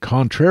generally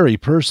contrary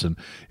person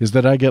is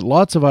that I get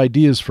lots of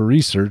ideas for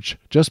research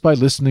just by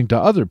listening to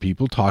other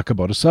people talk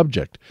about a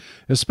subject,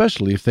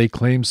 especially if they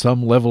claim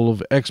some level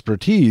of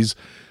expertise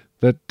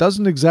that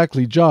doesn't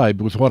exactly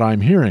jibe with what I'm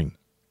hearing.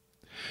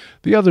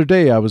 The other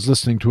day I was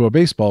listening to a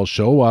baseball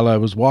show while I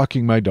was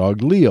walking my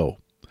dog Leo.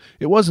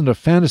 It wasn't a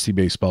fantasy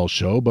baseball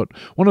show, but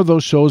one of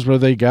those shows where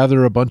they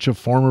gather a bunch of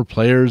former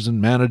players and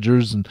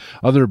managers and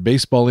other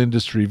baseball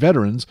industry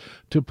veterans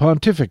to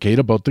pontificate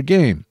about the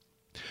game.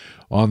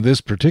 On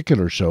this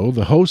particular show,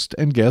 the host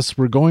and guests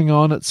were going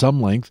on at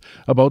some length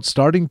about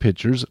starting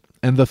pitchers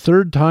and the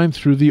third time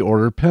through the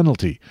order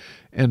penalty.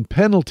 And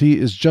penalty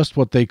is just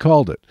what they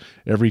called it,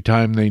 every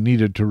time they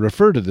needed to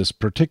refer to this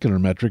particular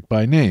metric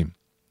by name.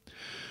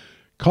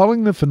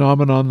 Calling the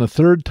phenomenon the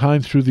third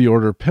time through the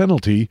order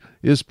penalty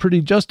is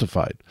pretty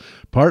justified,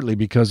 partly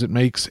because it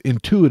makes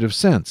intuitive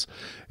sense.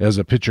 As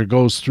a pitcher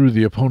goes through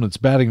the opponent's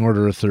batting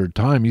order a third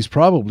time, he's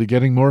probably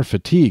getting more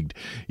fatigued,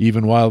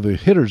 even while the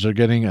hitters are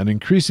getting an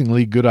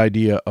increasingly good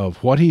idea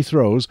of what he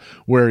throws,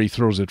 where he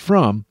throws it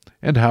from,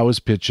 and how his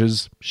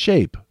pitches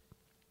shape.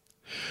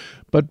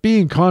 But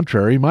being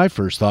contrary, my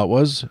first thought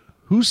was,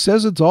 who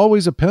says it's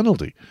always a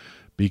penalty?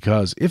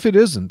 Because if it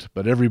isn't,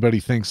 but everybody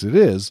thinks it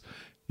is,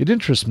 it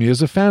interests me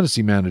as a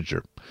fantasy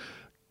manager,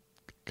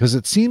 because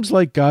it seems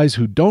like guys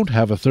who don't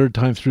have a third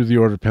time through the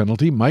order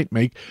penalty might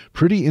make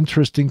pretty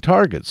interesting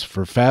targets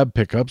for fab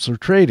pickups or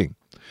trading.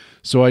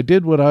 So I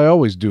did what I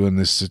always do in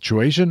this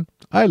situation.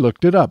 I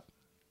looked it up.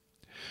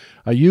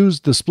 I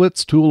used the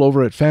splits tool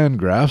over at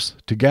Fangraphs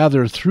to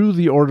gather through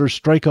the order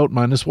strikeout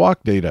minus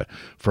walk data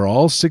for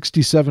all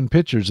 67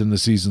 pitchers in the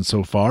season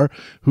so far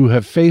who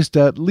have faced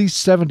at least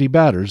 70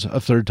 batters a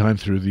third time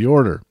through the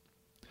order.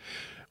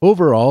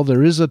 Overall,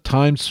 there is a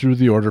times through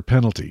the order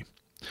penalty.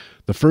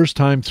 The first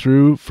time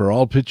through for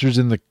all pitchers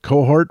in the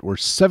cohort were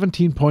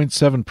 17.7%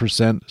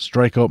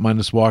 strikeout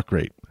minus walk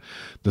rate.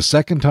 The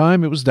second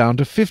time it was down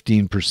to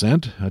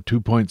 15%, a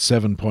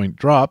 2.7-point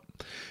drop,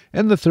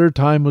 and the third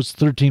time was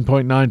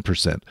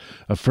 13.9%,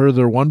 a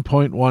further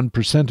 1.1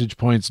 percentage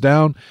points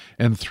down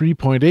and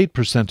 3.8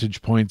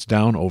 percentage points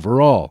down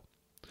overall.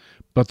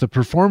 But the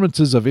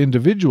performances of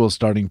individual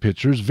starting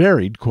pitchers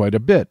varied quite a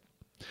bit.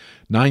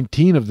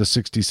 19 of the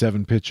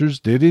 67 pitchers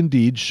did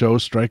indeed show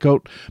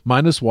strikeout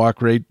minus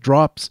walk rate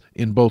drops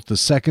in both the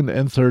second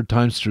and third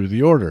times through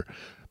the order,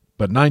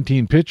 but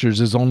 19 pitchers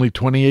is only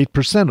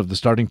 28% of the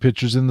starting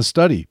pitchers in the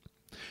study.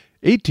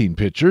 18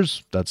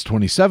 pitchers, that's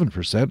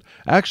 27%,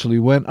 actually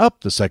went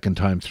up the second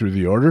time through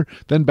the order,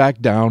 then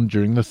back down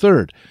during the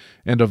third,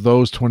 and of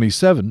those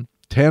 27,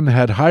 10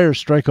 had higher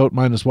strikeout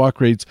minus walk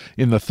rates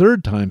in the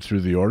third time through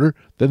the order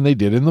than they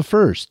did in the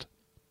first.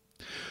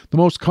 The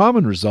most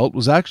common result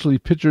was actually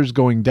pitchers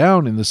going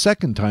down in the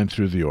second time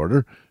through the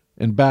order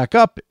and back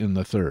up in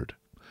the third.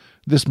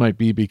 This might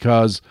be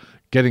because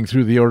getting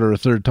through the order a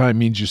third time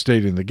means you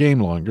stayed in the game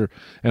longer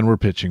and were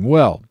pitching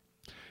well.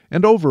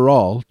 And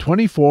overall,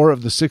 24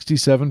 of the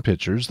 67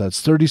 pitchers,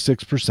 that's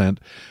 36%,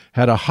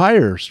 had a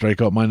higher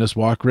strikeout minus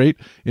walk rate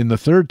in the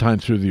third time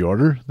through the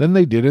order than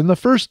they did in the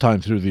first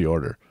time through the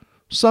order.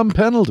 Some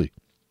penalty.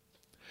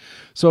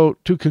 So,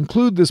 to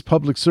conclude this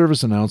public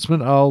service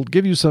announcement, I'll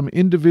give you some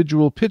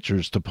individual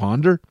pitchers to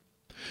ponder.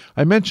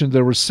 I mentioned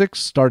there were 6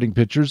 starting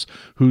pitchers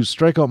whose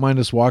strikeout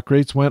minus walk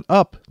rates went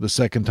up the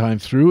second time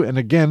through and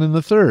again in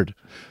the third.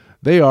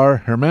 They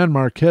are German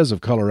Marquez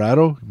of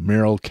Colorado,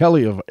 Merrill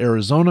Kelly of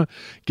Arizona,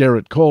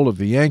 Garrett Cole of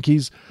the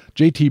Yankees,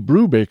 J.T.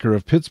 Brubaker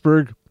of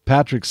Pittsburgh,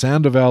 Patrick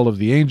Sandoval of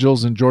the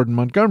Angels, and Jordan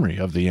Montgomery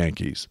of the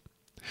Yankees.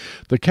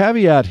 The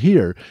caveat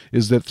here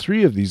is that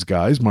 3 of these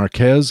guys,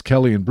 Marquez,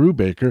 Kelly, and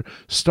Brubaker,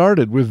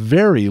 started with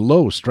very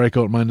low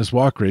strikeout minus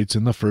walk rates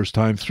in the first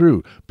time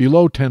through,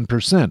 below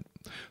 10%,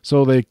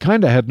 so they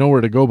kind of had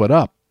nowhere to go but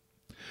up.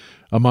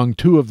 Among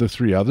two of the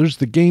three others,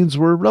 the gains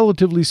were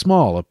relatively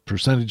small, a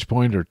percentage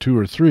point or 2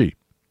 or 3.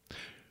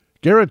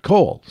 Garrett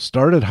Cole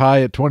started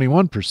high at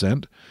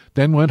 21%,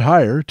 then went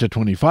higher to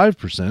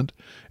 25%,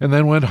 and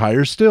then went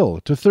higher still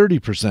to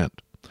 30%.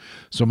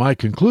 So my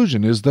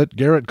conclusion is that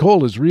Garrett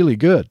Cole is really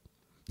good.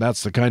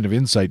 That's the kind of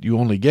insight you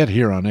only get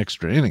here on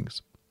Extra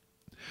Innings.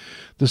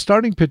 The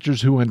starting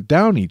pitchers who went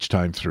down each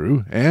time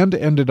through and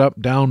ended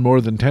up down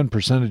more than 10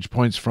 percentage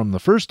points from the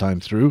first time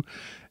through: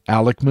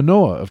 Alek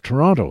Manoah of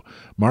Toronto,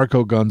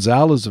 Marco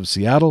Gonzalez of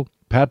Seattle,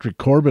 Patrick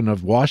Corbin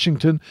of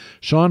Washington,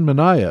 Sean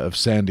Manaea of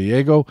San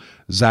Diego,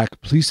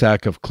 Zach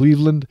Plesac of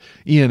Cleveland,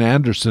 Ian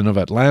Anderson of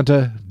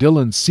Atlanta,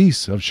 Dylan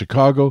Cease of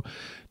Chicago,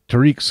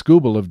 Tariq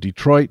Skubal of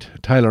Detroit,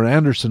 Tyler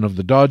Anderson of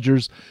the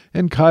Dodgers,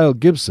 and Kyle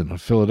Gibson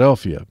of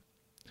Philadelphia.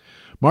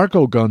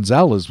 Marco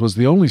Gonzalez was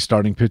the only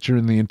starting pitcher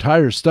in the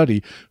entire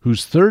study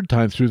whose third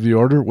time through the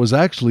order was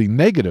actually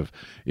negative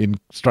in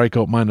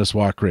strikeout minus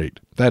walk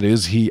rate. That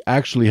is, he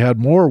actually had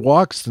more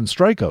walks than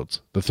strikeouts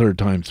the third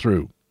time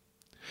through.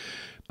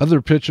 Other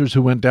pitchers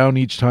who went down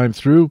each time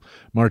through: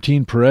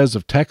 Martin Perez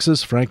of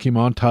Texas, Frankie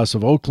Montas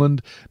of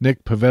Oakland,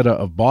 Nick Pivetta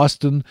of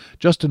Boston,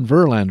 Justin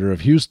Verlander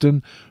of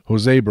Houston,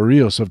 Jose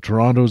Barrios of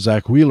Toronto,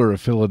 Zach Wheeler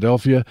of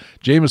Philadelphia,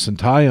 Jameson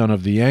Taillon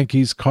of the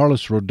Yankees,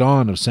 Carlos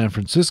Rodon of San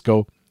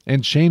Francisco,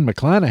 and Shane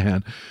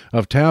McClanahan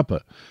of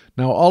Tampa.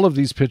 Now, all of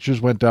these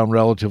pitchers went down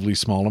relatively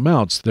small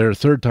amounts. Their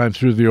third time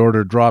through the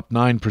order dropped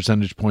 9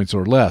 percentage points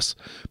or less.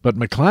 But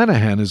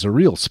McClanahan is a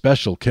real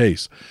special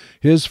case.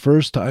 His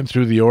first time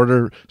through the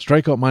order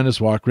strikeout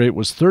minus walk rate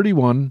was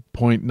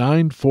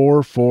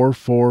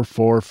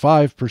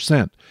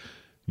 31.944445%.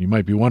 You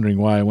might be wondering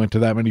why I went to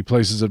that many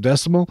places of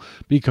decimal,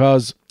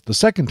 because the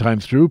second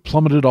time through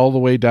plummeted all the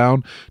way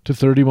down to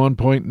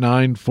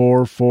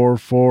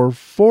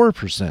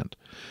 31.944444%.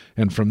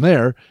 And from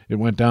there, it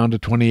went down to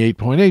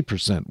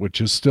 28.8%,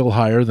 which is still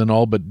higher than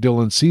all but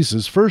Dylan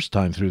Cease's first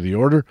time through the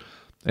order.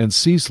 And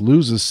Cease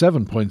loses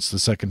 7 points the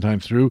second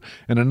time through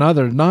and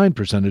another 9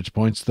 percentage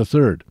points the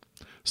third.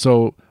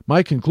 So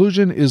my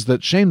conclusion is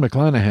that Shane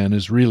McClanahan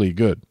is really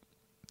good.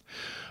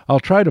 I'll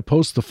try to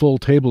post the full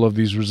table of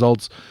these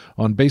results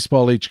on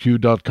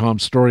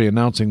baseballhq.com's story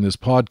announcing this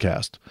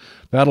podcast.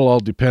 That'll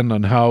all depend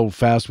on how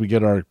fast we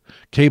get our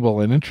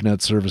cable and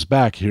internet service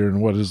back here in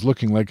what is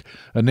looking like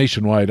a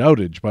nationwide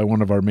outage by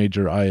one of our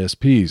major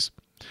ISPs.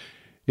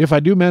 If I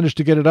do manage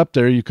to get it up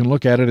there, you can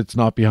look at it. It's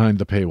not behind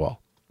the paywall.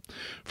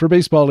 For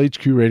Baseball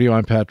HQ Radio,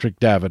 I'm Patrick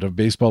Davitt of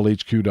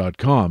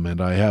baseballhq.com,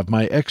 and I have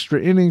my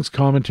Extra Innings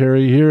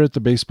commentary here at the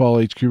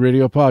Baseball HQ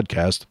Radio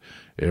podcast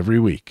every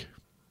week.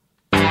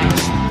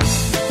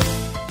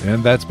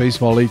 And that's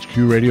Baseball HQ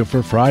Radio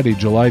for Friday,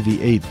 July the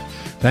 8th.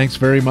 Thanks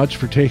very much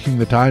for taking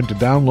the time to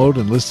download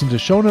and listen to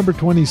show number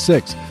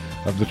 26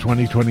 of the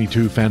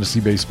 2022 fantasy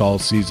baseball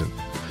season.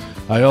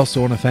 I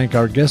also want to thank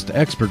our guest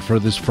expert for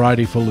this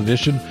Friday full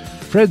edition,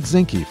 Fred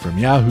Zinke from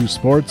Yahoo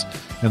Sports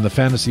and the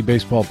Fantasy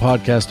Baseball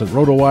Podcast at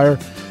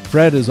RotoWire.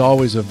 Fred is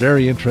always a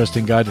very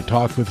interesting guy to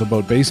talk with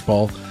about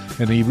baseball,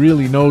 and he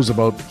really knows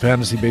about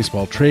fantasy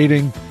baseball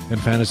trading and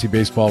fantasy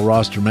baseball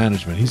roster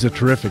management. He's a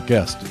terrific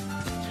guest.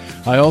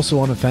 I also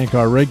want to thank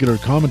our regular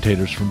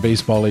commentators from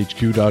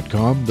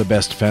baseballhq.com, the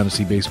best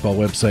fantasy baseball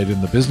website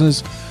in the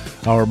business.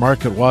 Our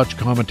Market Watch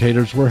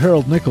commentators were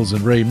Harold Nichols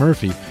and Ray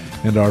Murphy,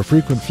 and our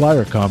frequent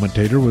flyer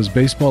commentator was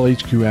Baseball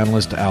HQ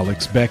analyst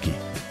Alex Becky.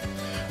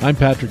 I'm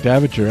Patrick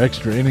Davitt, your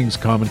Extra Innings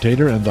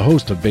commentator and the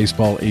host of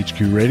Baseball HQ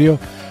Radio.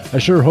 I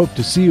sure hope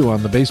to see you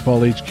on the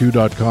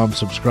baseballhq.com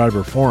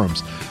subscriber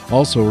forums.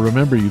 Also,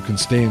 remember you can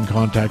stay in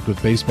contact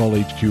with Baseball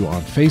HQ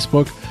on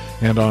Facebook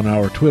and on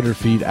our Twitter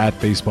feed at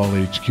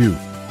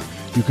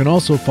BaseballHQ. You can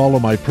also follow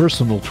my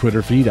personal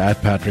Twitter feed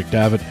at Patrick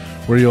Davitt,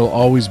 where you'll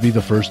always be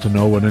the first to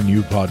know when a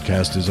new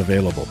podcast is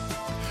available.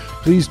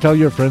 Please tell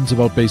your friends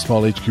about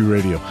Baseball HQ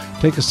Radio.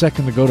 Take a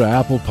second to go to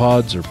Apple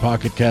Pods or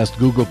Pocket Cast,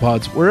 Google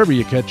Pods, wherever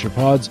you catch your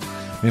pods,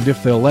 and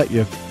if they'll let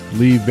you,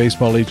 leave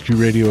Baseball HQ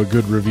Radio a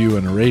good review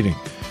and a rating.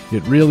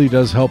 It really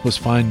does help us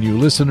find new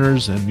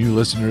listeners, and new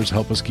listeners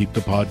help us keep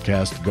the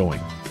podcast going.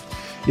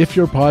 If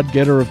your pod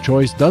getter of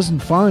choice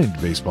doesn't find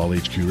Baseball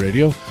HQ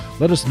Radio,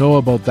 let us know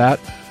about that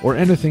or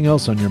anything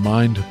else on your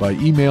mind by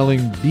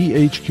emailing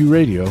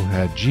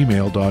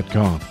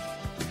bhqradio@gmail.com.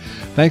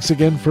 Thanks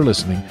again for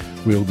listening.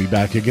 We'll be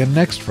back again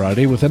next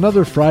Friday with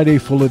another Friday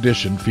full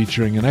edition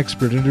featuring an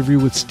expert interview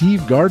with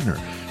Steve Gardner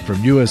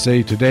from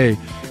USA Today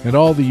and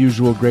all the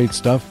usual great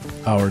stuff,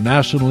 our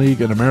National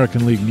League and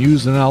American League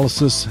news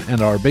analysis,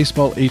 and our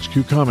Baseball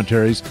HQ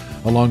commentaries,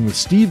 along with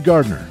Steve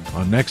Gardner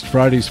on next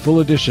Friday's full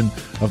edition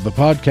of the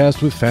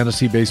podcast with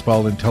Fantasy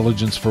Baseball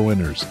Intelligence for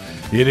Winners.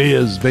 It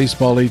is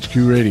Baseball HQ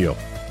Radio.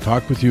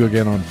 Talk with you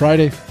again on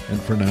Friday,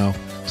 and for now,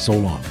 so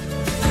long.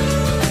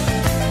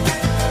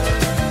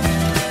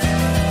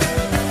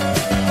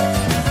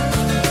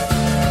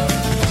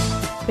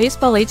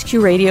 Baseball HQ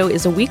Radio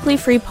is a weekly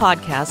free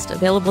podcast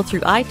available through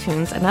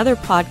iTunes and other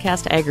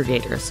podcast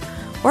aggregators,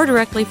 or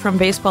directly from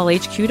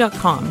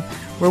baseballhq.com,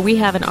 where we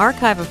have an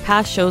archive of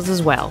past shows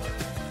as well.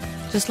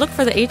 Just look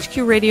for the HQ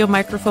Radio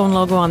microphone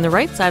logo on the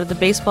right side of the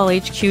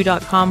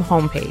BaseballHQ.com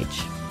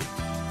homepage.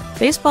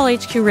 Baseball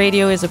HQ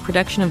Radio is a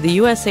production of the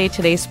USA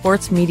Today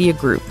Sports Media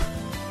Group.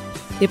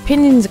 The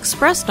opinions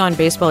expressed on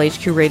Baseball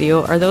HQ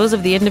Radio are those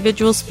of the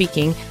individual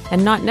speaking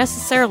and not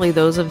necessarily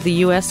those of the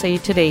USA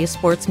Today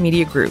Sports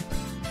Media Group.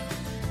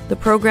 The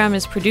program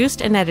is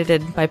produced and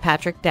edited by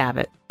Patrick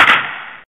Davitt.